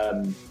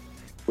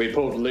 we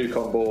pulled Luke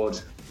on board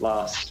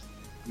last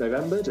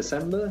November,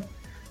 December.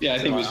 Yeah, I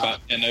think it was about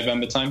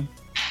November time.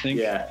 I think.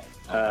 Yeah.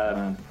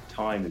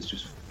 Time is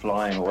just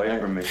flying away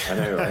from me. I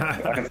know,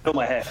 right? I can feel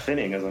my hair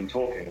thinning as I'm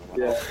talking.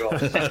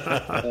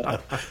 Yeah.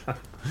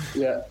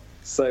 Yeah.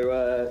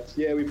 So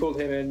we pulled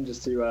him in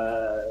just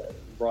to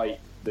write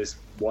this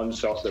one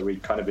shot that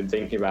we'd kind of been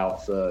thinking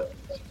about for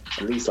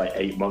at least like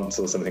 8 months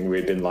or something.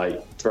 We'd been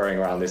like throwing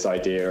around this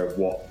idea of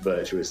what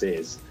Virtuous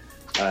is,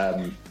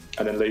 and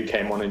then Luke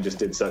came on and just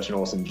did such an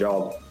awesome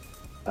job.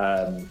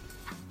 The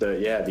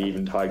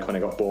Eventide kind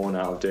of got born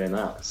out of doing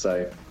that.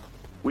 So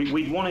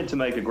we wanted to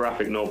make a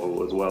graphic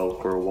novel as well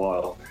for a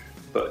while,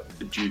 but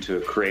due to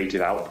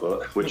creative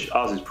output, which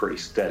ours is pretty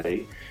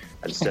steady,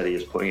 and steady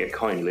is putting it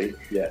kindly.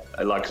 Yeah,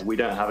 like we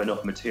don't have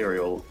enough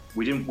material.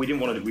 We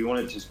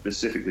wanted to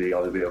specifically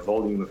either be a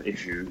volume of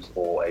issues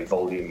or a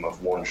volume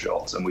of one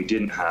shots, and we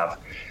didn't have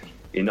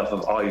enough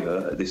of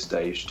either at this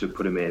stage to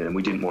put them in, and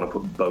we didn't want to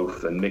put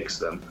both and mix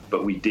them.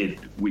 But we did.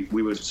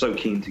 We were so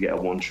keen to get a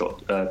one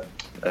shot, a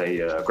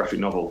graphic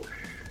novel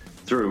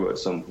through at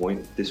some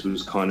point. This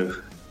was kind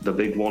of the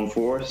big one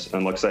for us,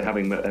 and like I say,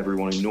 having met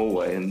everyone in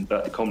Norway and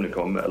at the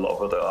Comnicon, met a lot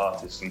of other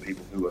artists and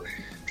people who were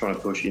trying to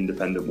push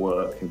independent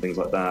work and things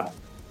like that.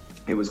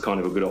 It was kind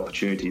of a good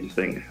opportunity to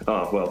think,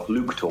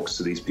 Luke talks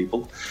to these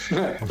people.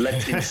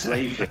 Let's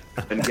enslave them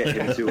and get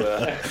him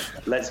to.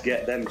 Let's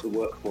get them to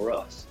work for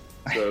us.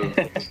 So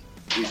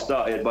we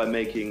started by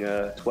making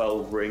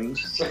 12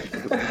 rings.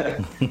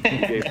 We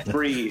gave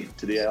 3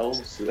 to the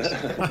elves. It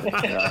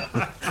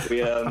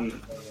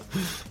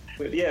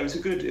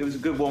was a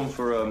good one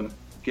for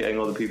getting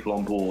other people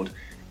on board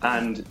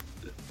and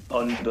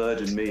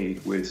unburden me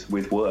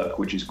with work,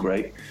 which is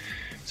great.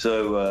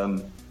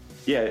 So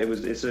it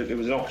was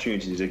an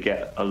opportunity to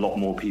get a lot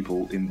more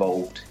people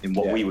involved in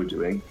what we were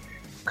doing,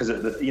 because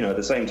at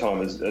the same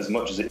time, as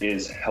much as it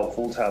is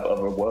helpful to have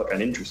other work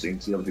and interesting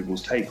to see other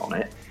people's take on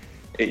it,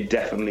 it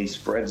definitely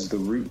spreads the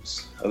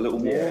roots a little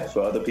more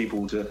for other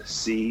people to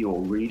see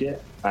or read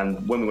it.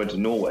 And when we went to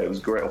Norway, it was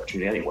a great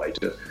opportunity anyway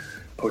to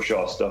push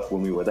our stuff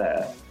when we were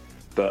there,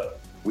 but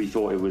we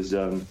thought it was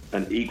an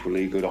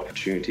equally good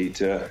opportunity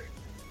to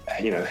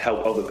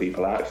help other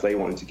people out if they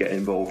wanted to get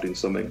involved in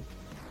something,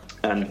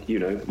 and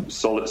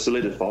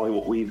solidify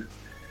what we've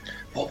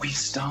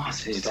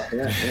started.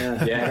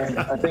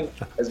 Yeah. I think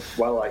as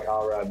well, like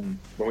our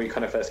when we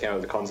kind of first came up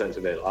with the concept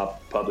of it, our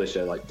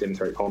publisher, like Dim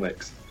Throat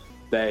Comics,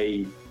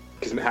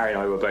 because Harry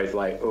and I were both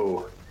like,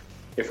 oh,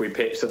 if we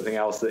pitch something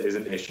else that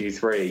isn't issue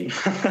 3,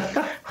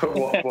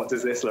 what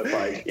does this look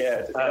like?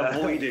 Yeah,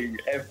 avoiding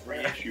every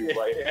issue.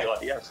 Like,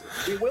 yes,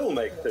 we will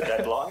make the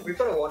deadline. We've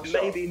got a one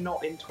shot. Maybe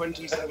not in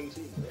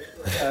 2017.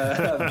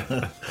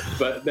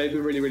 But they've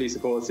been really, really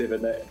supportive,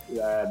 and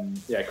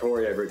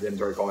Corey over at Dim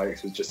Throat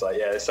Comics was just like,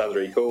 yeah, this sounds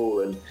really cool,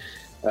 and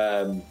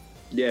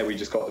we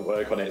just got to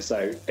work on it.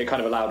 So it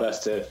kind of allowed us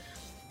to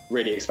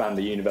really expand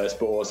the universe,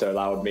 but also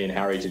allowed me and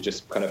Harry to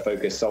just kind of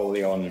focus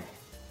solely on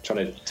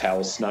trying to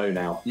tell Snow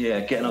now. Yeah,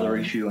 get another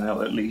issue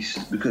out at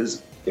least,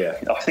 because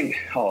I think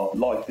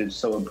life is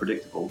so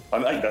unpredictable. I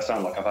make that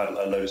sound like I've had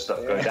a load of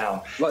stuff go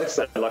down,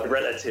 like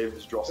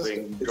relatives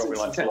dropping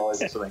like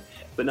flies or something.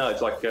 But no,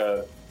 it's like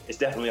it's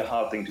definitely a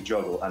hard thing to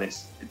juggle, and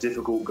it's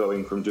difficult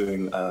going from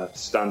doing a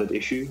standard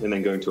issue and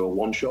then going to a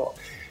one shot,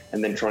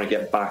 and then trying to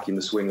get back in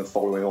the swing of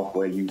following off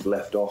where you've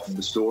left off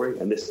the story.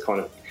 And this kind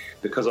of,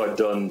 because I've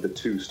done the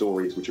 2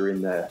 stories which are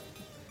in there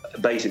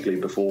basically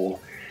before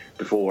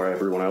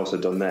everyone else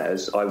had done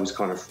theirs, I was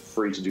kind of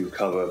free to do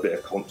cover, a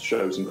bit of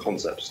shows and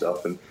concept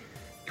stuff, and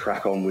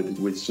crack on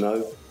with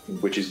Snow,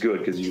 which is good,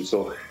 because you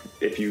sort of,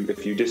 if you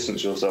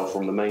distance yourself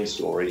from the main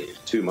story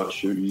too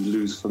much, you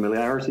lose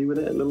familiarity with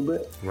it a little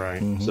bit.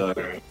 Right. Mm-hmm. So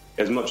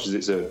as much as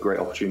it's a great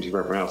opportunity for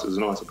everyone else, it was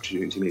a nice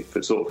opportunity to me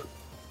for sort of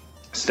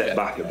step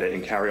back a bit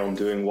and carry on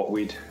doing what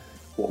we'd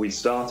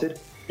started.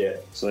 Yeah.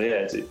 So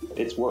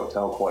it's worked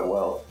out quite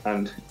well,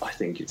 and I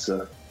think it's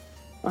a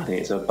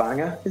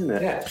banger, isn't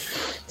it? Yeah.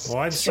 Well,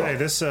 I'd say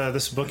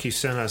this book you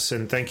sent us,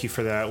 and thank you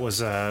for that,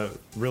 was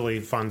really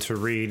fun to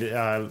read.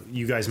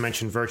 You guys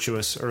mentioned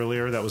Virtuous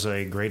earlier. That was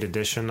a great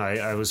addition.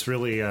 I was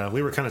really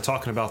we were kind of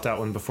talking about that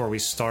one before we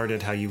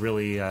started, how you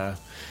really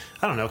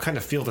kind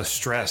of feel the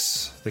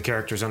stress the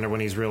character's under when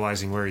he's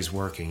realizing where he's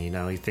working.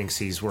 He thinks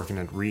he's working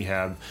at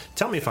rehab.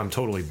 Tell me if I'm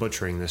totally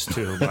butchering this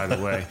too, by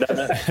the way.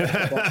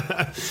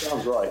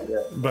 Sounds right,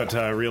 yeah. But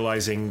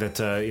realizing that,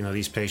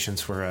 these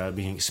patients were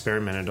being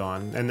experimented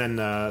on. And then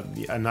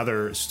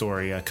another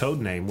story,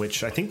 Codename,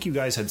 which I think you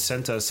guys had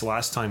sent us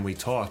last time we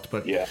talked,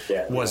 but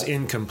was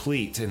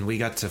incomplete, and we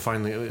got to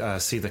finally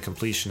see the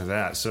completion of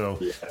that. So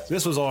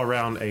this was all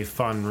around a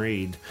fun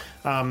read.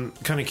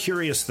 Kind of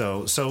curious,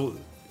 though. So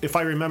if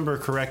I remember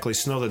correctly,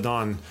 Snow the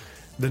Dawn,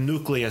 the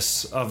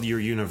nucleus of your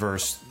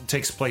universe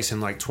takes place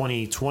in like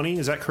 2020,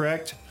 is that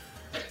correct?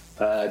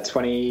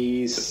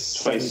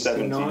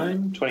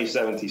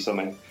 2070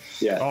 something.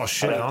 Yeah. Oh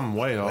shit, I'm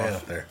way off. Way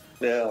up there.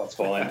 Yeah, that's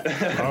fine.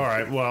 All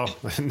right, well,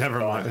 never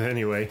mind.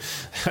 Anyway,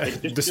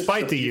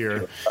 despite the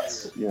year,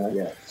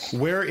 Yeah.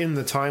 where in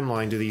the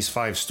timeline do these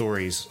 5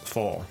 stories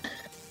fall?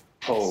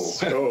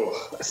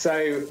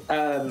 So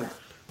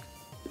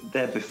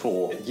they're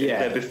before. Yeah,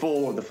 they're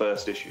before the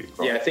first issue.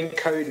 Right? Yeah, I think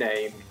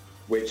Codename,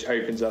 which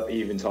opens up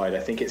Eventide, I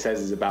think it says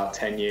is about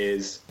 10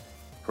 years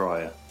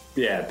prior.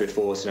 Yeah,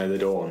 before Snow the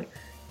Dawn.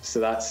 So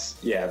that's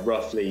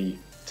roughly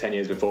 10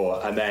 years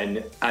before. And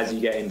then as you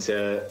get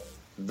into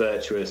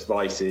Virtuous,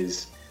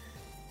 Vices,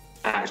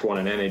 Act 1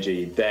 and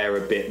Energy, they're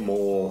a bit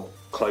more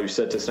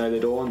closer to Snow the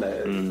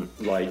Dawn.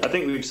 Like, I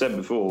think we've said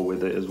before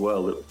with it as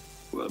well that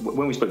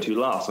when we spoke to you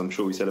last, I'm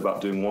sure we said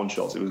about doing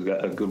one-shots, it was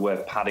a good way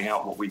of padding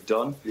out what we'd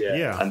done.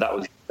 Yeah. And that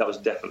was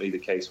definitely the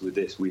case with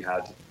this. We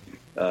had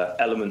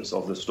elements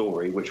of the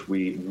story which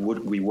we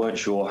weren't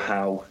sure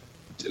how,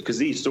 because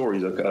these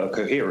stories are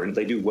coherent,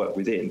 they do work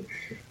within,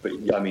 but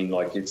I mean,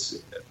 like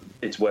it's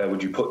where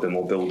would you put them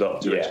or build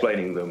up to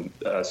explaining them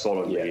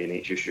solidly in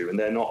each issue, and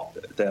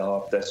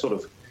they're sort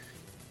of,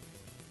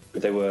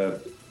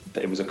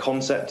 it was a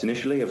concept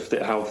initially of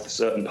how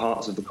certain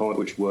parts of the comic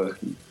which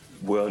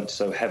weren't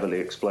so heavily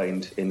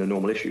explained in the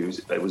normal issues.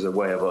 It was a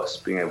way of us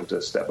being able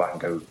to step back and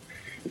go,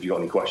 if you've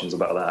got any questions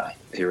about that,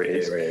 here it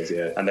is. Here it is,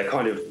 yeah. And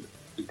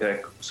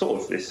they're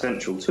sort of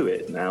essential to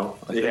it now,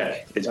 I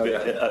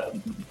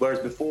think. Whereas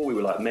before we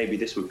were like, maybe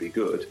this would be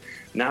good.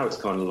 Now it's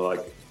kind of like,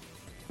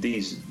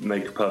 these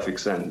make perfect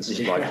sense,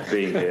 like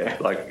being here.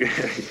 Like,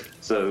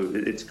 so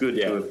it's good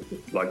to have,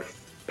 like,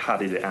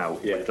 padded it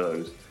out with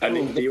those.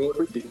 And the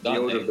order of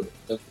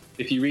the...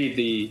 If you read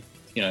the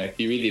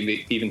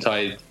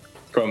Eventide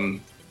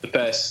from the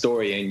first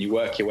story and you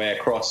work your way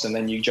across and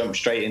then you jump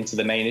straight into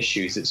the main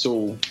issues, it's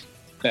all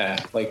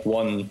like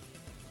one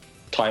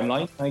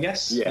timeline, I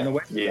guess, in a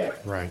way. Yeah.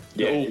 Right.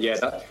 Yeah,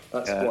 that's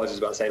what I was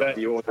about to say. Like,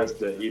 the order of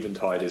the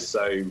Eventide is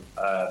so...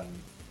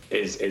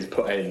 is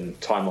put in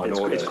timeline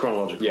order. It's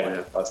chronological.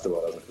 Yeah, that's the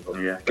word I was looking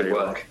for. Yeah, good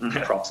work.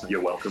 Props.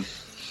 You're welcome.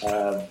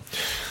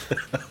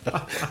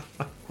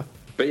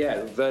 But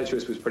yeah,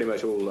 Virtuous was pretty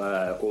much all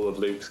of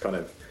Luke's kind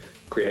of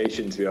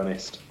creation, to be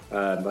honest.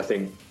 I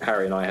think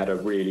Harry and I had a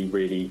really,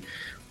 really,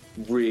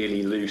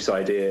 really loose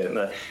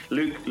idea.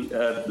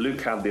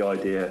 Luke had the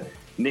idea.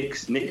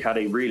 Nick had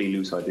a really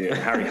loose idea.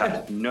 Harry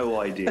had no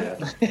idea.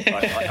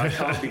 I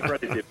can't be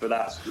credited for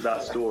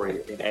that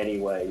story in any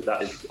way.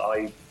 That is,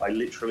 I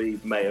literally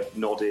may have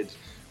nodded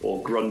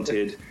or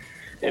grunted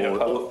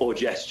or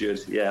gestured,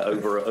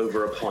 over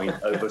a pint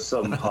over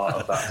some part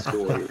of that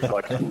story.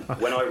 Like,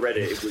 when I read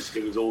it,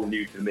 it was all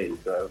new to me.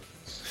 So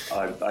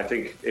I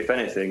think, if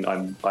anything,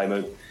 I'm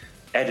a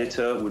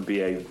editor would be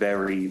a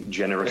very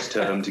generous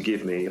term to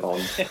give me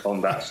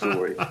on that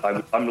story.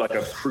 I'm like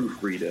a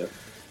proofreader.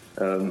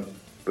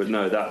 But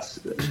no, I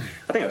think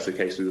that's the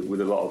case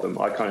with a lot of them.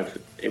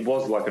 It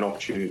was like an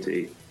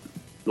opportunity.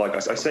 Like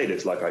I say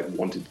this like I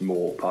wanted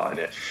more part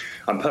in it.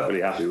 I'm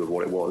perfectly happy with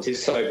what it was.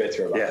 He's so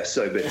bitter about it. Yeah,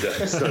 so bitter.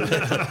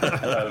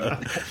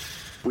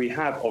 We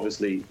have,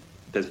 obviously,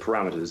 there's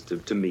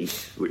parameters to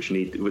meet, which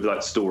need, with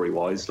like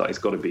story-wise, like it's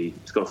got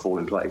to fall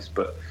in place.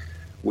 But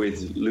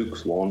with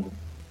Luke's one,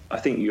 I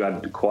think you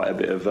had quite a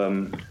bit of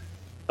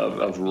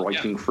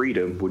writing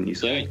freedom, wouldn't you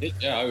say?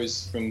 Yeah, I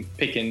was, from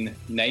picking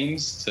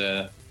names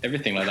to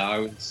everything like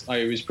that.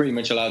 I was pretty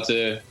much allowed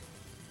to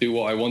do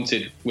what I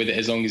wanted with it,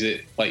 as long as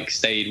it like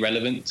stayed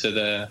relevant to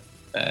the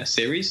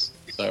series.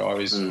 So it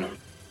was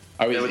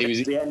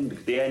the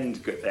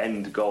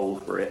end goal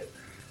for it.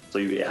 So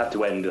it had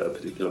to end at a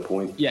particular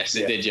point. Yes,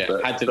 it did. Yeah,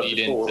 but, had to lead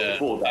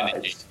before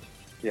that.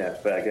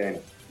 Fair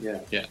game.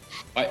 Yeah.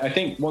 I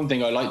think one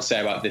thing I like to say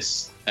about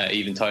this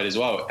Eventide as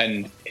well,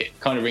 and it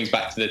kind of brings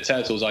back to the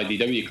Turtles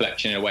IDW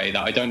collection in a way,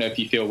 that I don't know if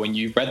you feel when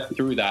you read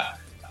through that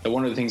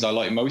one of the things I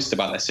like most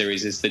about that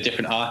series is the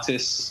different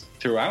artists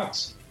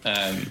throughout.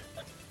 And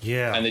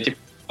the different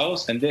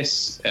styles. And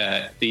this,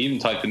 the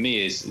Eventide for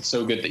me is, it's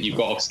so good that you've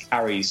got obviously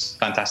Harry's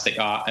fantastic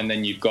art, and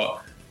then you've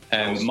got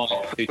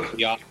Mike, who did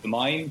the art for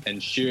mine,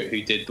 and Stuart,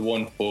 who did the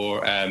one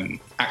for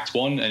Act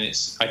 1.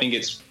 And I think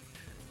it's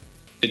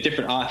the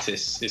different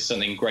artists is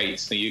something great.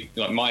 So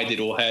Maya did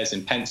all hers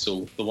in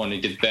pencil, the one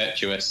who did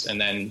Virtuous, and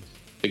then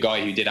the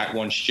guy who did Act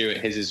 1, Stuart,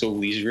 his is all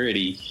these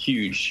really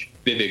huge,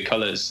 vivid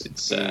colours.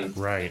 It's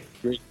right,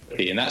 really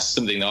pretty, and that's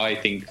something that I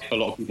think a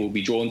lot of people will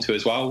be drawn to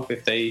as well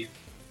if they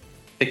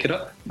pick it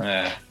up.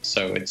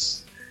 So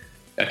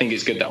I think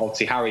it's good that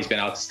obviously Harry's been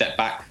able to step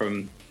back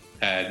from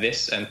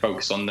this and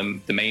focus on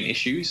the main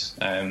issues,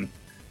 and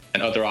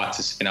other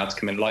artists have been able to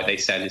come in, like they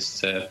said, is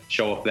to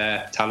show off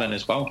their talent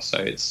as well. So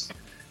I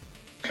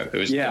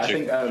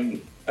think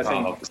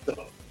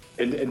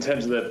in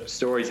terms of the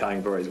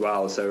storytelling for it as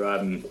well.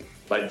 So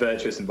like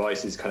Virtuous and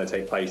Vices kind of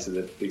take place at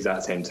the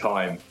exact same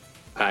time,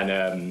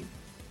 and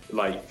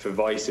like for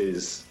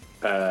Vices,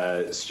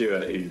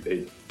 Stuart,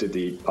 who did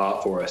the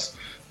art for us,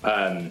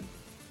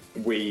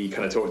 we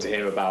kind of talked to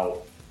him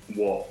about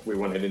what we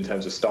wanted in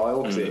terms of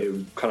style, because it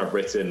was kind of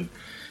written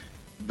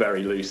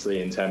very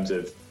loosely in terms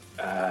of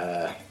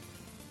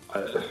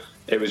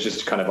it was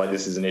just kind of like,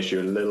 this is an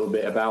issue a little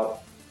bit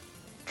about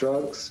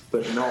drugs,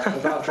 but not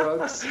about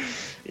drugs.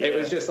 It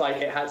was just like,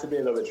 it had to be a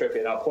little bit trippy,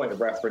 and our point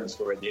of reference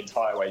for it the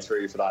entire way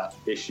through for that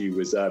issue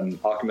was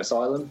Arkham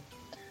Asylum.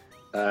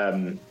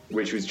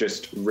 which was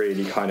just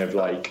really kind of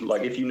like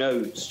if you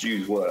know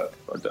Stu's work,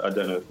 I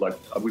don't know, like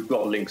we've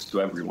got links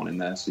to everyone in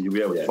there, so you'll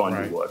be able to find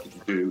his work. If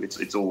you do,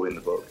 it's all in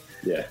the book.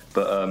 Yeah,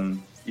 but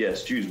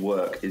Stu's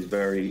work is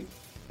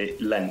it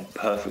lent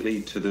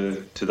perfectly to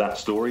that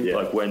story. Yeah.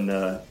 Like when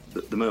the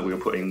moment we were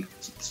putting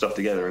stuff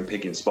together and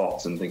picking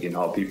spots and thinking,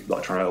 people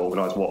like trying to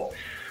organise what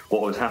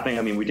was happening.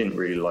 I mean, we didn't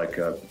really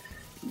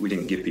we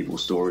didn't give people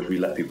stories. We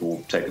let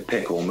people take a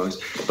pick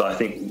almost. But I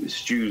think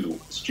Stu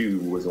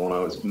was the one I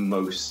was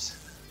most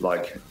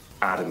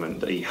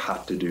adamant that he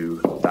had to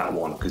do that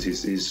one because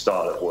his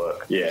style of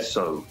work. Yeah.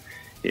 So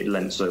it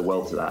lent so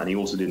well to that, and he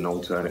also did an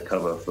alternate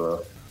cover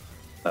for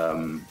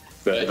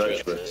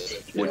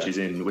Virtuous, which is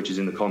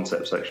in the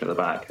concept section at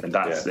the back, and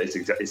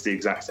it's the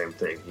exact same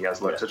thing. He has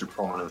such a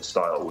prominent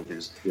style with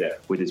his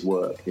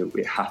work.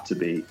 It had to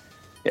be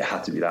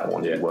that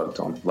one he worked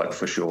on,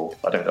 for sure.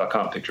 I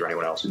can't picture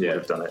anyone else who would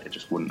have done it. It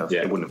just wouldn't have.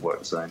 It wouldn't have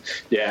worked the same.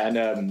 Yeah,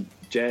 and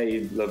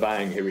Jay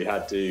Levang, who we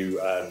had do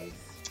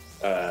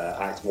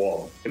Act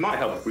 1. It might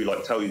help if we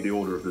tell you the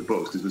order of the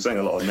books because we're saying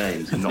a lot of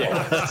names. And not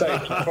So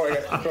before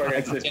I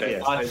get to this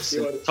bit,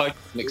 title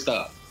mixed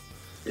up.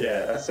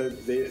 Yeah, so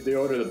the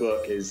order of the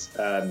book is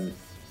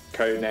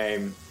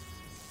Codename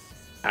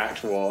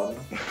Act 1.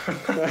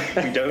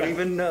 We don't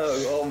even know.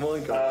 Oh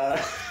my god.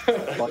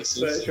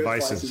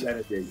 Vices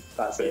Energy.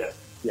 That's it.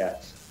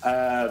 Yeah.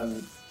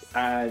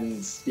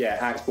 And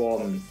Act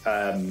 1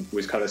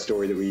 was kind of a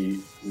story that we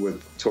would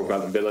talk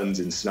about the villains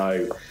in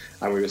Snow,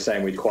 and we were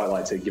saying we'd quite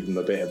like to give them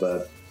a bit of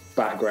a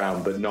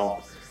background, but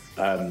not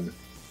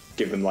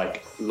give them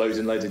loads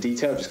and loads of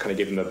detail, just kind of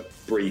give them a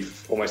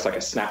brief, almost like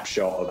a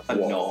snapshot of of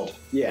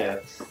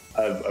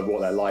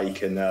what they're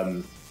like. And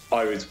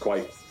I was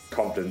quite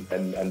confident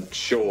and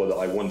sure that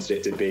I wanted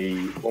it to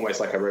be almost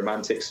like a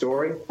romantic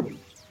story.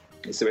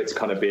 So it's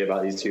kind of be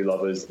about these two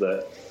lovers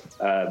that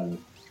are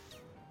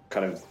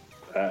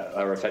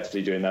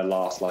effectively doing their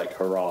last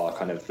hurrah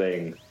kind of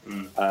thing.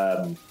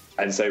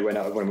 And so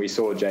when we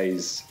saw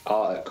Jay's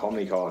art at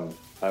Comic-Con,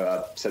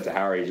 I said to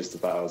Harry just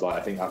about, I was like,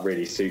 I think that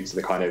really suits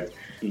the kind of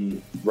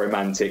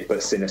romantic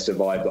but sinister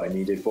vibe that I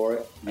needed for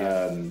it.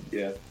 And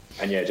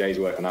Jay's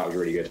work on that was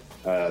really good.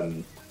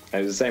 And it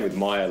was the same with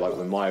Maya.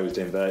 When Maya was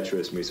doing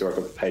Virtuous and we saw a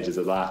couple of pages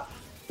of that,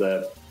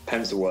 the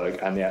pencil work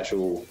and the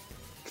actual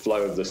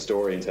flow of the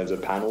story in terms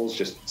of panels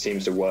just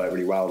seems to work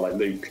really well.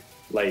 Luke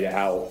laid it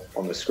out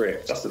on the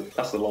script.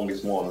 That's the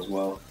longest one as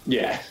well.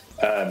 Yeah.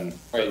 But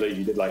Luke,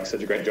 you did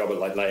such a great job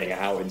at laying it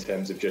out in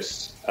terms of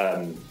just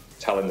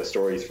telling the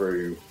story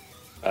through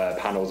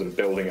panels and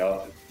building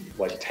up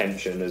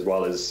tension as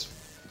well as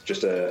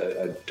just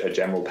a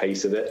general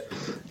pace of it.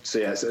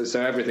 So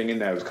everything in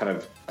there was kind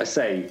of, I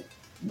say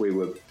we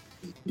were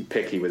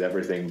picky with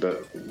everything,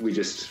 but we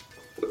just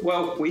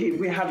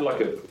we had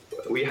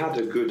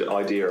a good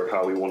idea of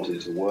how we wanted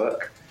it to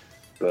work,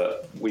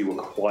 but we were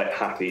quite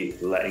happy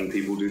letting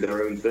people do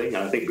their own thing. And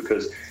I think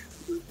because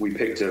we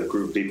picked a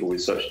group of people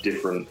with such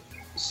different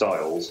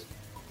styles,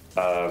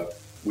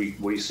 we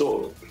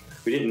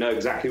didn't know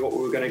exactly what we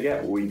were going to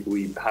get.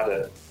 We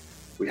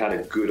had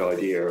a good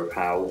idea of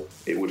how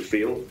it would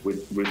feel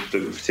with the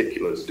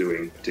particulars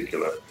doing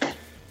particular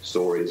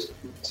stories.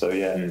 So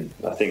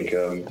I think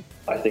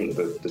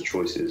the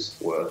choices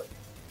were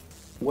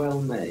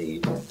well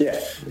made.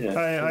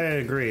 I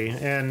agree,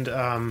 and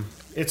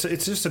it's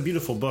just a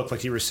beautiful book.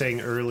 Like you were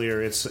saying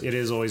earlier, it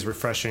is always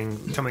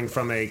refreshing coming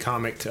from a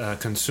comic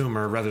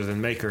consumer rather than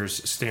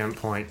maker's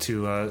standpoint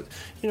to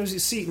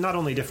see not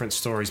only different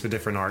stories but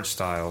different art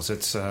styles.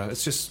 It's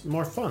just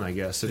more fun, I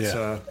guess. It's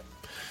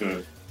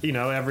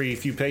every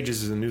few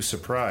pages is a new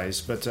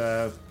surprise. But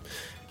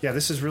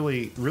this is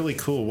really, really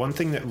cool. One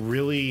thing that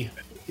really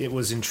it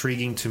was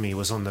intriguing to me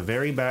was on the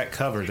very back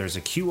cover. There's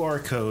a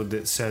QR code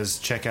that says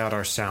 "Check out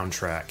our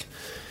soundtrack."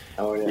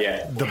 Oh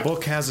yeah. The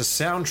book has a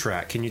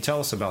soundtrack. Can you tell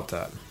us about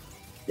that?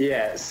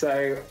 Yeah.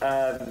 So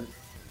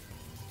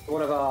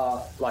one of our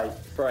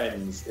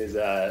friends is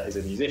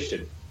a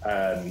musician,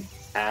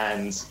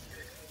 and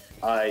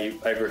I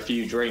over a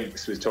few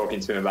drinks was talking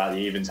to him about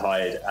the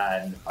Eventide,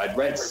 and I'd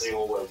read. Everything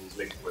always is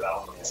linked with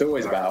alcohol. It's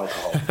always about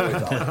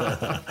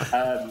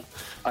alcohol.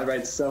 I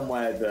read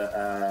somewhere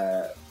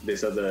that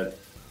this other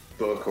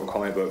book or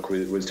comic book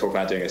was talking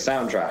about doing a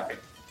soundtrack,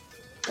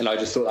 and I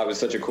just thought that was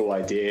such a cool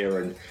idea,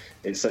 and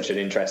it's such an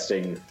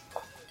interesting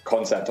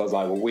concept. I was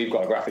like, well, we've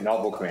got a graphic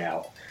novel coming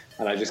out,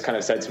 and I just kind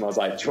of said to him, I was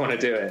like, do you want to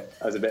do it?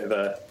 As a bit of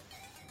a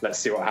let's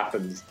see what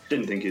happens.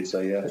 Didn't think he'd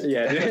say yes.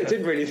 Yeah,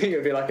 didn't really think it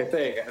would be a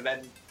thing, and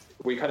then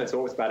we kind of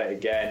talked about it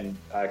again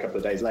a couple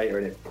of days later,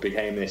 and it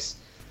became this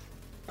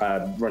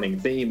running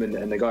theme.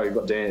 And the guy who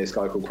got doing it, this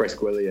guy called Chris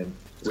Gwilliam.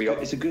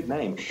 It's a good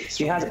name.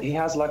 He has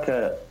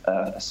a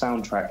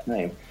soundtrack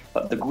name.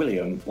 The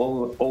Gwilliam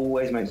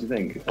always makes me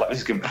think. This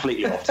is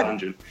completely off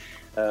tangent.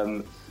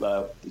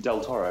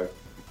 Del Toro.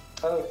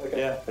 Oh, okay.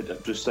 Yeah,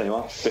 just saying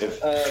a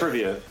bit of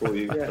trivia for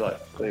you. Yeah.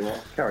 There you are.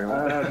 Carry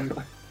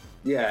on.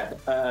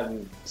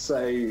 So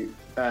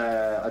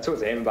I talked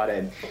to him about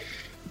it,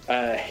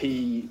 and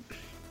he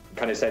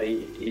kind of said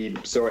he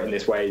saw it in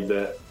this way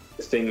that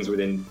things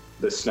within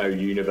the Snow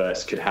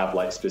universe could have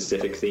like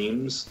specific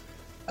themes.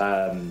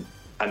 And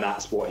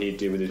that's what he'd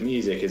do with his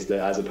music, is that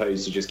as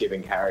opposed to just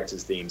giving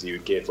characters themes, he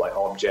would give like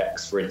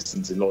objects. For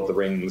instance, in Lord of the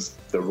Rings,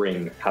 the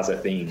ring has a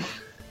theme,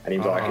 and he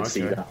was like, I could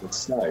see that with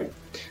Snow.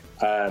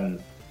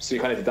 So we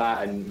kind of did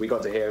that, and we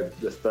got to hear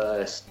the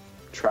first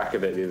track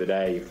of it the other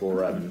day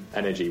for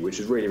Energy, which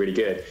was really, really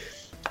good.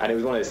 And it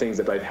was one of those things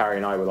that both Harry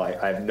and I were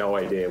like, I have no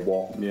idea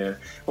what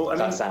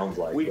that sounds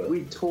like.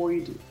 We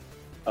toyed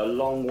a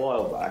long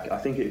while back. I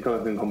think it came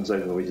up in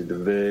conversation when we did the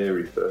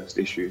very first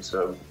issue,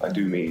 so I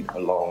do mean a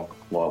long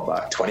while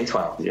back.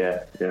 2012.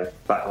 Yeah.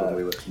 Back when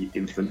we were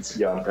infants,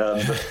 young.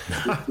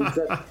 But we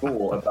said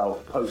before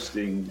about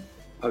posting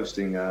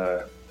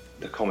the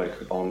comic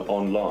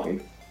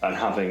online and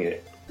having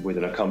it with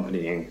an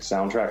accompanying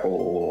soundtrack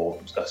or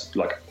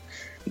like.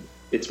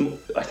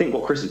 I think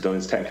what Chris has done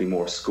is technically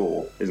more a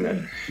score, isn't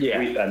it?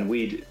 Yeah.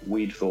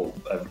 We'd thought,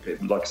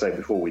 like I said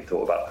before, we'd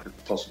thought about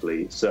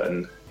possibly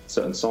certain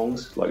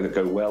songs like that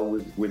go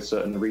well with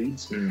certain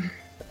reads, and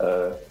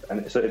so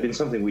it'd been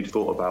something we'd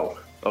thought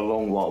about a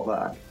long while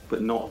back,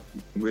 but not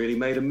really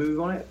made a move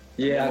on it.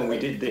 Yeah. And when we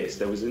did this,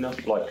 there was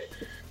enough like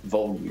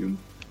volume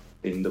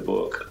in the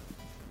book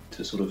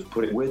to sort of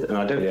put it with, and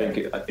I don't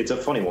think it's a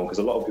funny one because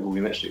a lot of people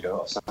we mentioned it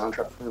go,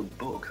 soundtrack for a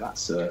book.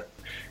 That's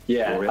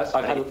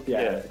I've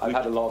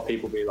had a lot of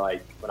people be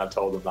like, when I've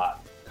told them that,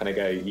 kind of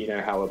go, you know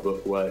how a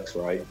book works,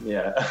 right?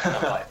 Yeah.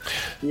 I'm like,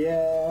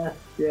 yeah.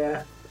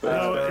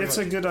 No, it's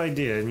a good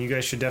idea, and you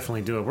guys should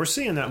definitely do it. We're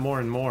seeing that more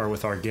and more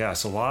with our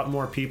guests. A lot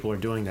more people are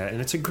doing that, and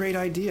it's a great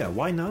idea.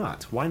 Why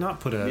not? Why not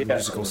put a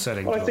musical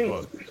setting to a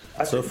book?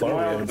 So far, we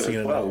haven't seen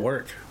it not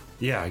work.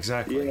 Yeah,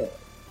 exactly. Yeah.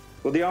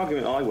 Well, the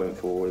argument I went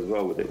for as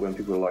well with it, when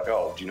people are like,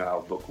 "Oh, do you know how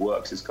a book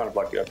works?" It's kind of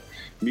like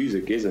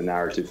music is a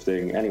narrative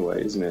thing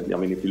anyway, isn't it? I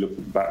mean, if you look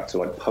back to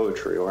like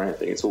poetry or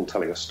anything, it's all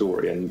telling a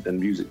story, and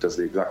music does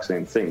the exact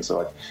same thing.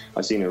 So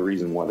I see no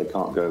reason why they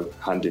can't go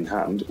hand in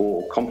hand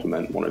or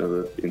complement one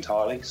another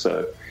entirely.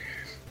 So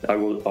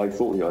I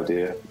thought the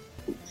idea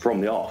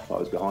from the off, I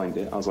was behind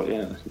it. I was like,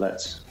 yeah,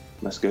 let's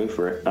go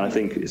for it. And I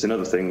think it's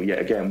another thing. Yet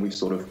again, we've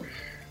sort of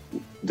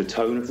the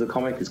tone of the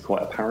comic is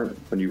quite apparent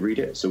when you read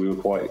it. So we were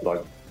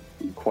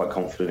quite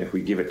confident if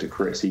we give it to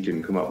Chris, he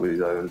can come up with his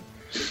own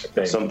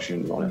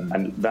assumptions on it,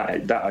 and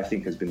that I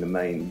think has been the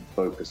main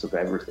focus of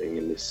everything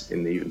in the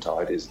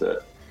Eventide, is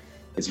that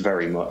it's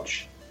very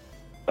much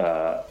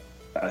a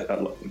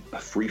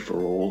free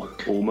for all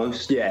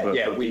almost. We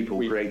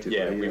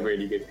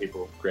really give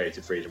people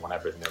creative freedom on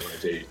everything they want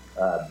to do.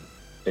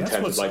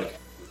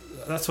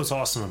 That's what's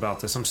awesome about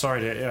this. I'm sorry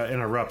to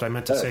interrupt. I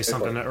meant to say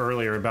something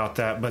earlier about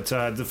that, but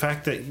the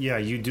fact that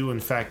you do in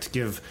fact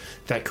give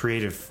that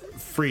creative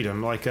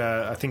freedom, like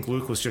I think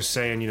Luke was just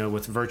saying,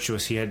 with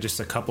Virtuous he had just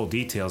a couple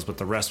details, but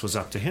the rest was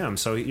up to him.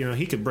 So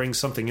he could bring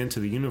something into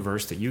the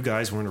universe that you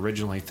guys weren't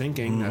originally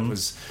thinking. That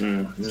was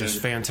just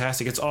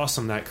fantastic. It's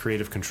awesome, that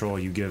creative control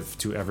you give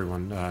to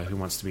everyone who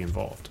wants to be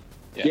involved.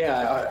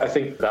 I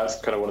think that's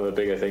kind of one of the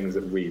bigger things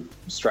that we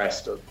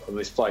stressed on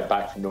this flight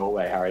back from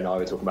Norway. Harry and I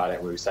were talking about it,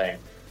 and we were saying,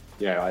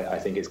 I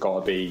think it's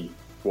got to be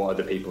what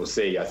other people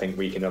see. I think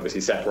we can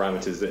obviously set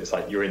parameters that it's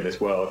like, you're in this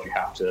world, you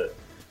have to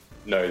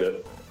know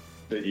that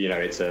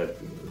it's a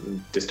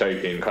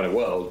dystopian kind of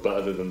world, but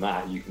other than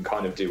that, you can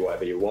kind of do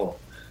whatever you want.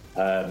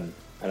 And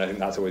I think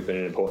that's always been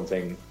an important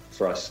thing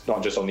for us,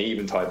 not just on the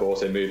Eventide, but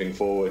also moving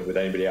forward with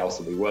anybody else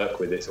that we work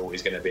with. It's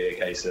always going to be a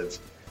case of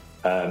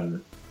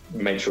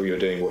make sure you're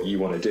doing what you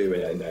want to do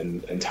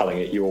and telling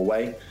it your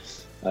way.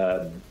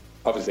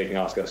 Obviously, they can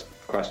ask us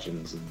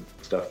questions and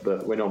stuff,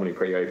 but we're normally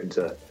pretty open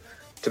to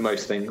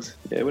most things.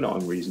 Yeah, we're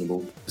not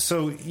unreasonable.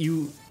 So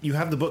you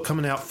have the book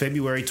coming out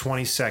February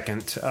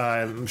 22nd.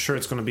 I'm sure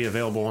it's going to be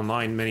available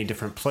online many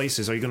different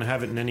places. Are you going to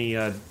have it in any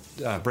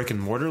brick and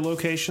mortar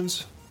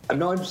locations? I'm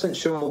not 100%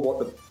 sure what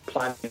the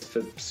plan is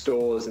for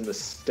stores in the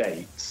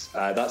States.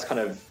 That's kind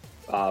of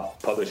our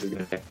publishers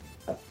going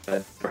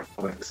to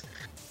comics.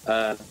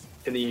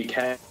 In the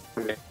UK,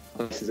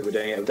 places that we're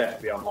doing it will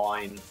definitely be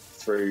online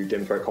through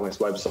Dim Throat Comics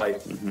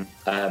website.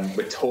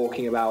 We're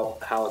talking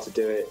about how to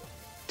do it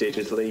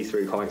digitally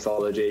through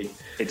Comixology.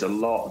 It's a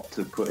lot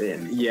to put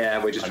in.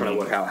 Yeah, we're just trying to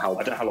work out how.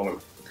 I don't know how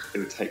long it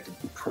would take to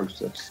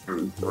process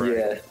through. Right?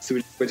 Yeah, so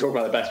we're talking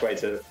about the best way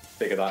to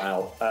figure that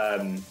out.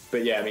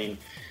 But yeah, I mean,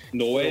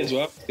 Norway as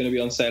well. It's going to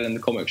be on sale in the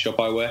comic shop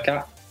I work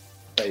at.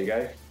 There you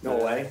go,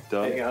 Norway.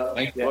 Done.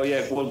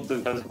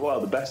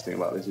 The best thing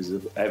about this is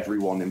that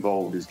everyone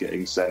involved is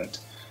getting sent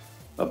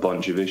a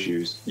bunch of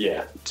issues.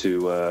 Yeah.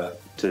 To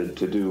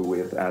do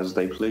with as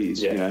they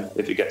please. Yeah.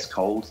 If it gets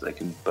cold, they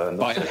can burn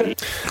the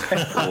heat.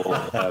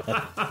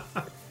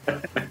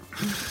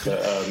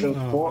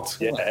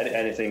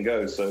 Anything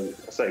goes. So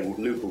I say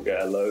Luke will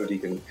get a load. He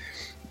can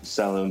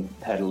sell them,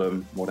 peddle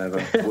them,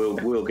 whatever.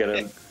 We'll get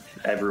them.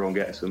 Everyone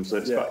gets them. So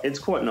it's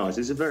quite nice.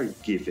 It's a very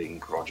giving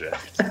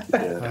project.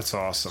 That's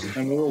awesome.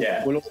 And we'll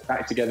all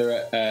back together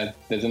at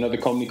there's another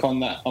Comic-Con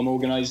that I'm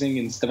organising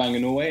in Stavanger,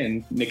 Norway,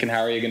 and Nick and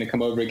Harry are going to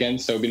come over again.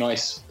 So it'll be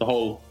nice.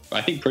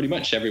 I think pretty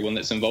much everyone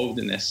that's involved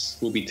in this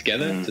will be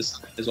together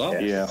as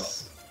well. Yeah.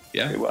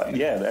 Yeah.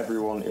 Yeah,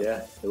 everyone.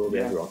 Yeah, it will be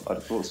everyone. I'd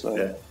have thought so.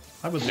 Yeah.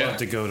 I would love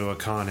to go to a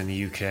con in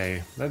the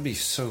UK. That'd be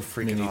so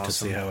freaking awesome. To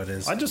see how it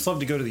is. I'd just love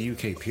to go to the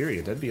UK,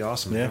 period. That'd be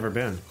awesome. Yeah. Never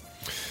been.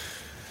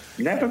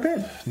 Never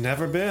been.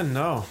 Never been,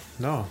 no.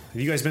 Have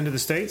you guys been to the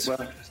States?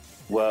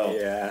 Well,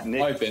 Yeah.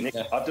 Nick, I've been,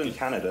 yeah. I've done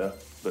Canada,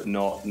 but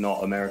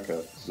not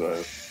America.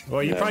 So,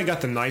 Well, you probably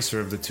got the nicer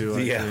of the two,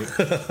 I think.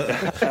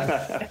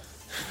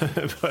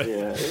 But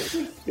yeah,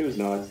 it was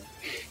nice.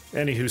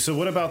 anywho, so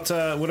what about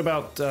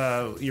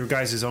your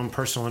guys' own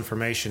personal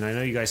information? I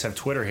know you guys have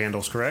Twitter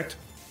handles, correct?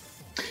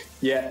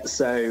 Yeah,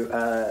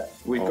 so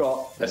we've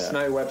got a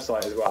Snow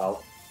website as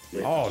well.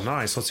 Oh,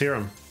 nice. Let's hear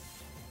them.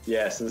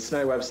 Yeah, so the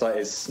Snow website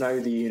is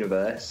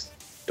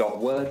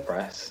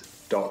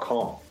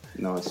snowtheuniverse.wordpress.com.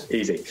 Nice.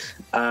 Easy.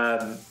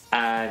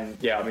 And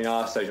yeah, I mean,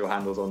 our social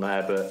handle's on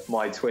there, but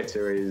my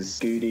Twitter is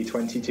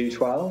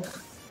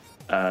Goody2212.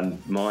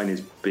 And mine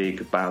is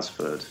Big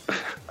Basford,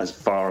 as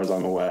far as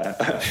I'm aware.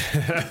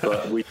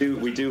 But we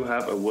do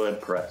have a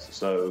WordPress.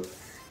 So,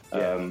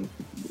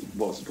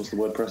 what's the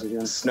WordPress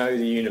again?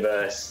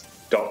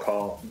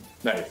 snowtheuniverse.com.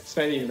 No,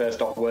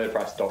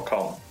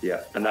 snowtheuniverse.wordpress.com.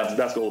 Yeah, and that's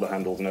got all the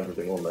handles and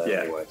everything on there.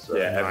 Yeah, anyway. So.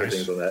 yeah,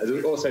 everything's on there.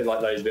 There's also like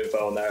loads of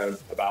info on there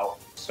about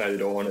Snow the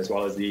Dawn as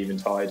well as the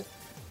Eventide.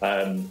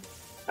 And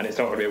it's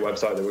not going to be a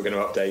website that we're going to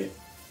update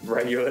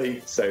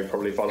regularly, so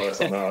probably follow us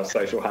on our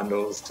social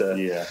handles to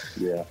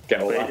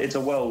get all that. It's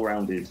a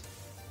well-rounded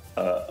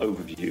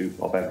overview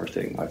of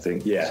everything, I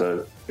think. Yeah.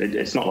 So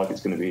it's not like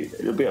it'll be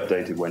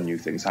updated when new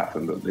things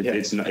happen, but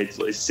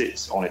it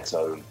sits on its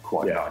own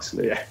quite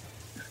nicely. Yeah.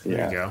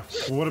 There you go.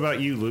 Well, what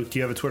about you, Luke? Do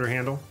you have a Twitter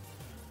handle?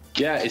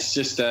 Yeah, it's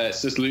just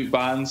Luke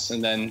Barnes,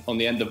 and then on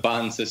the end of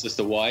Barnes there's just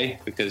a Y,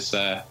 because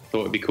I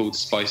thought it'd be cool to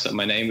spice up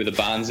my name with a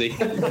Barnsey.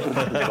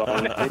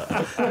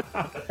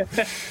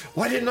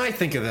 Why didn't I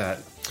think of that?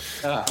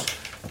 Oh,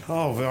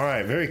 all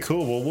right. Very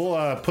cool. Well,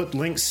 we'll put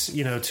links, to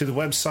the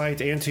website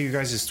and to you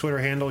guys' Twitter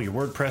handle, your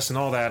WordPress and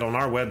all that on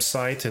our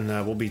website, and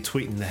we'll be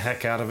tweeting the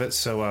heck out of it.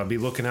 So be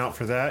looking out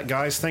for that.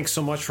 Guys, thanks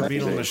so much for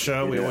being on the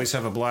show. We always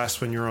have a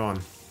blast when you're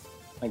on.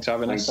 Thanks for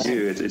having us. Thank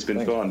you. It's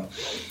been fun.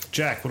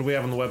 Jack, what do we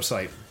have on the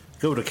website?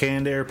 Go to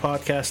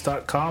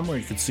cannedairpodcast.com where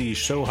you can see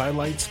show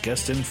highlights,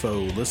 guest info,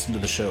 listen to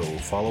the show,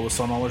 follow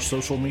us on all our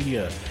social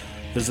media,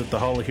 visit the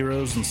Hall of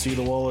Heroes and see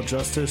the Wall of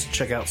Justice,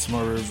 check out some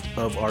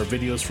of our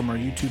videos from our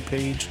YouTube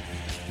page,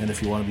 and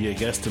if you want to be a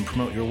guest and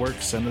promote your work,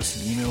 send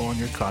us an email on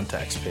your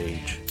contacts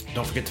page.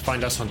 Don't forget to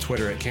find us on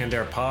Twitter at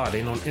CannedAirPod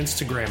and on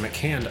Instagram at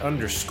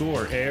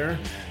canned_air.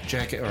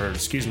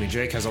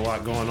 Jake has a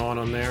lot going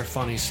on there.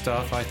 Funny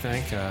stuff, I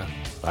think.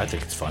 I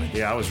think it's funny.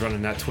 Yeah, I was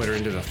running that Twitter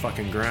into the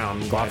fucking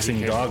ground.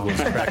 Boxing dog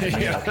was cracking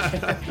me up.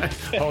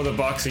 Oh, the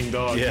boxing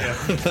dog. Yeah.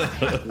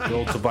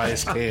 Old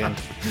Tobias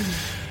Canned.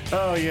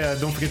 Oh, yeah.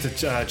 Don't forget to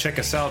check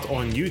us out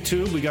on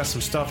YouTube. We got some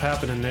stuff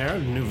happening there.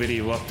 New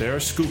video up there.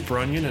 Scoop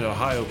Runyon at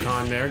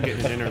OhioCon there,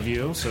 getting an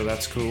interview. So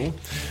that's cool.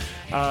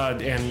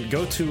 And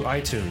go to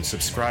iTunes.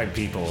 Subscribe,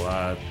 people.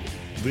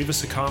 Leave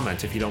us a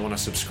comment if you don't want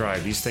to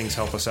subscribe. These things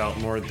help us out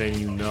more than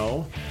you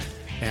know.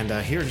 And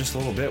here in just a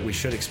little bit, we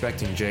should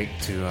expecting Jake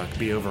to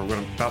be over. We're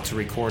about to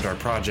record our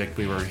project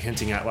we were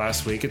hinting at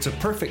last week. It's a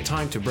perfect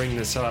time to bring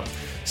this up,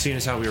 seeing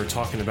as how we were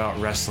talking about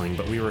wrestling.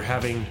 But we're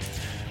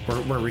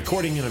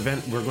recording an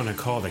event we're going to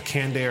call the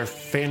Canned Air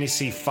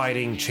Fantasy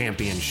Fighting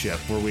Championship,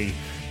 where we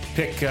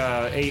pick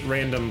 8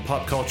 random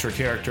pop culture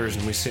characters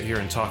and we sit here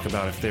and talk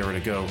about if they were to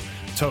go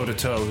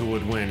toe-to-toe who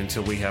would win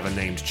until we have a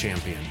named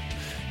champion.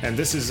 And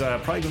this is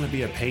probably going to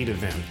be a paid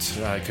event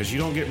because you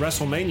don't get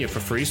WrestleMania for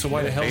free. So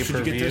why the hell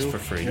should you get this for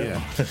free?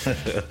 Yeah.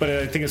 But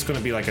I think it's going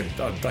to be like $1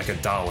 or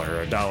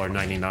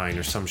 $1.99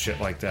 or some shit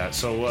like that.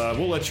 So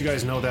we'll let you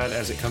guys know that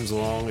as it comes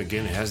along.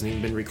 Again, it hasn't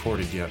even been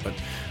recorded yet, but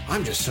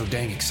I'm just so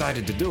dang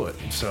excited to do it.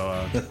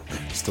 So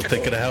still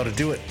thinking of how to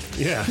do it.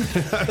 Yeah.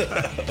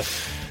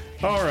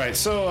 All right,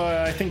 so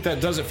I think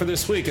that does it for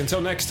this week. Until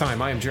next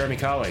time, I am Jeremy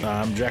Colley.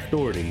 I'm Jack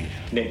Doherty.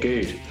 Nick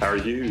Good.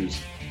 Harry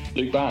Hughes.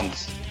 Luke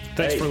Barnes.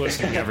 Thanks for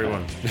listening,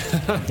 everyone.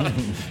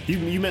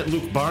 You meant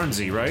Luke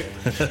Barnesy, right?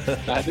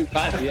 Luke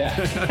Barnes, yeah.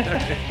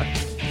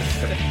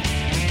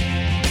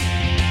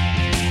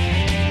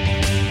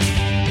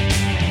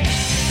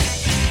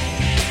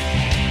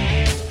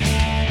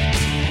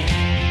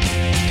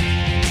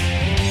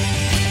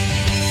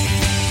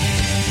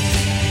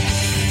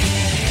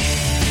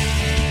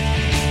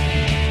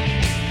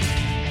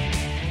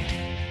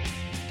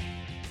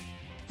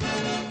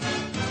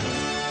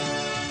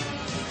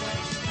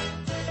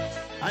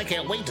 I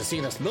can't wait to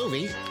see this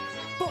movie.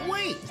 But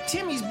wait,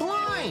 Timmy's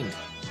blind.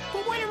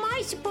 But what am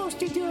I supposed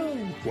to do?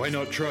 Why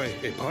not try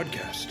a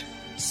podcast?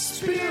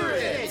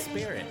 Spirit!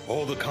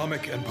 All the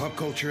comic and pop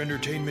culture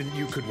entertainment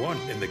you could want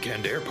in the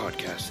Canned Air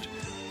podcast.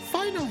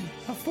 Finally,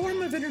 a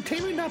form of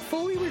entertainment not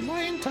fully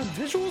reliant on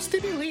visual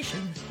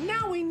stimulation.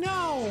 Now we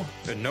know.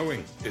 And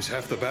knowing is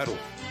half the battle.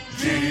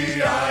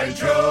 G.I.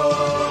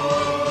 Joe!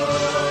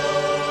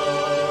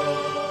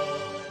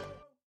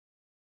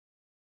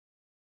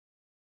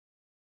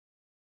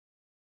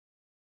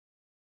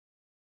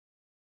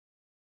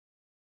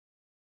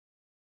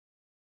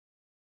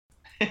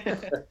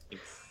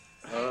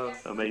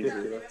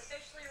 Amazing.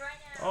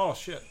 Oh,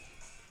 shit.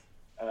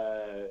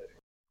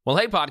 Well,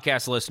 hey,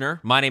 podcast listener.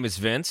 My name is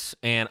Vince,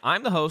 and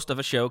I'm the host of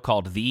a show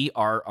called The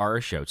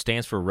RR Show. It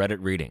stands for Reddit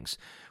Readings.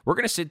 We're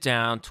going to sit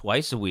down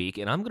twice a week,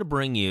 and I'm going to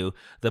bring you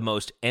the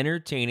most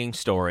entertaining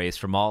stories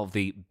from all of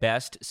the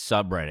best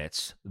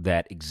subreddits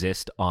that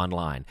exist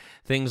online.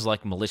 Things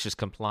like malicious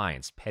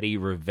compliance, petty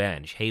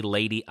revenge, hey,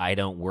 lady, I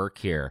don't work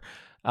here.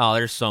 Oh,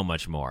 there's so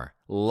much more.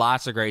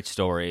 Lots of great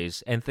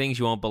stories and things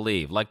you won't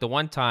believe. Like the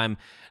one time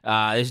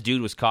this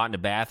dude was caught in a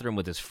bathroom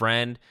with his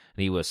friend,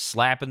 and he was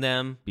slapping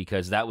them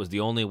because that was the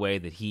only way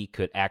that he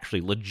could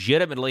actually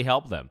legitimately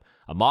help them.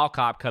 A mall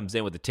cop comes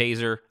in with a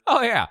taser.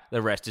 Oh, yeah,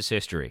 the rest is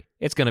history.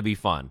 It's going to be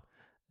fun.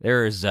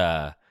 There's,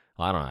 I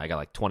don't know, I got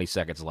like 20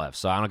 seconds left,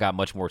 so I don't got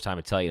much more time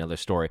to tell you another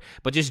story.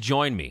 But just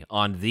join me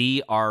on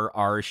The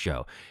RR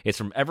Show. It's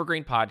from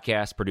Evergreen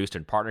Podcast, produced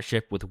in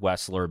partnership with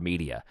Wessler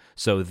Media.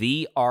 So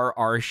The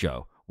RR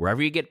Show,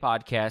 wherever you get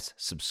podcasts,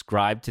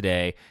 subscribe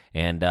today.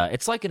 And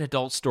it's like an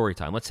adult story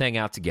time. Let's hang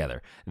out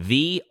together.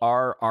 The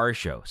RR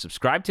Show.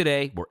 Subscribe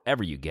today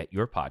wherever you get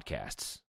your podcasts.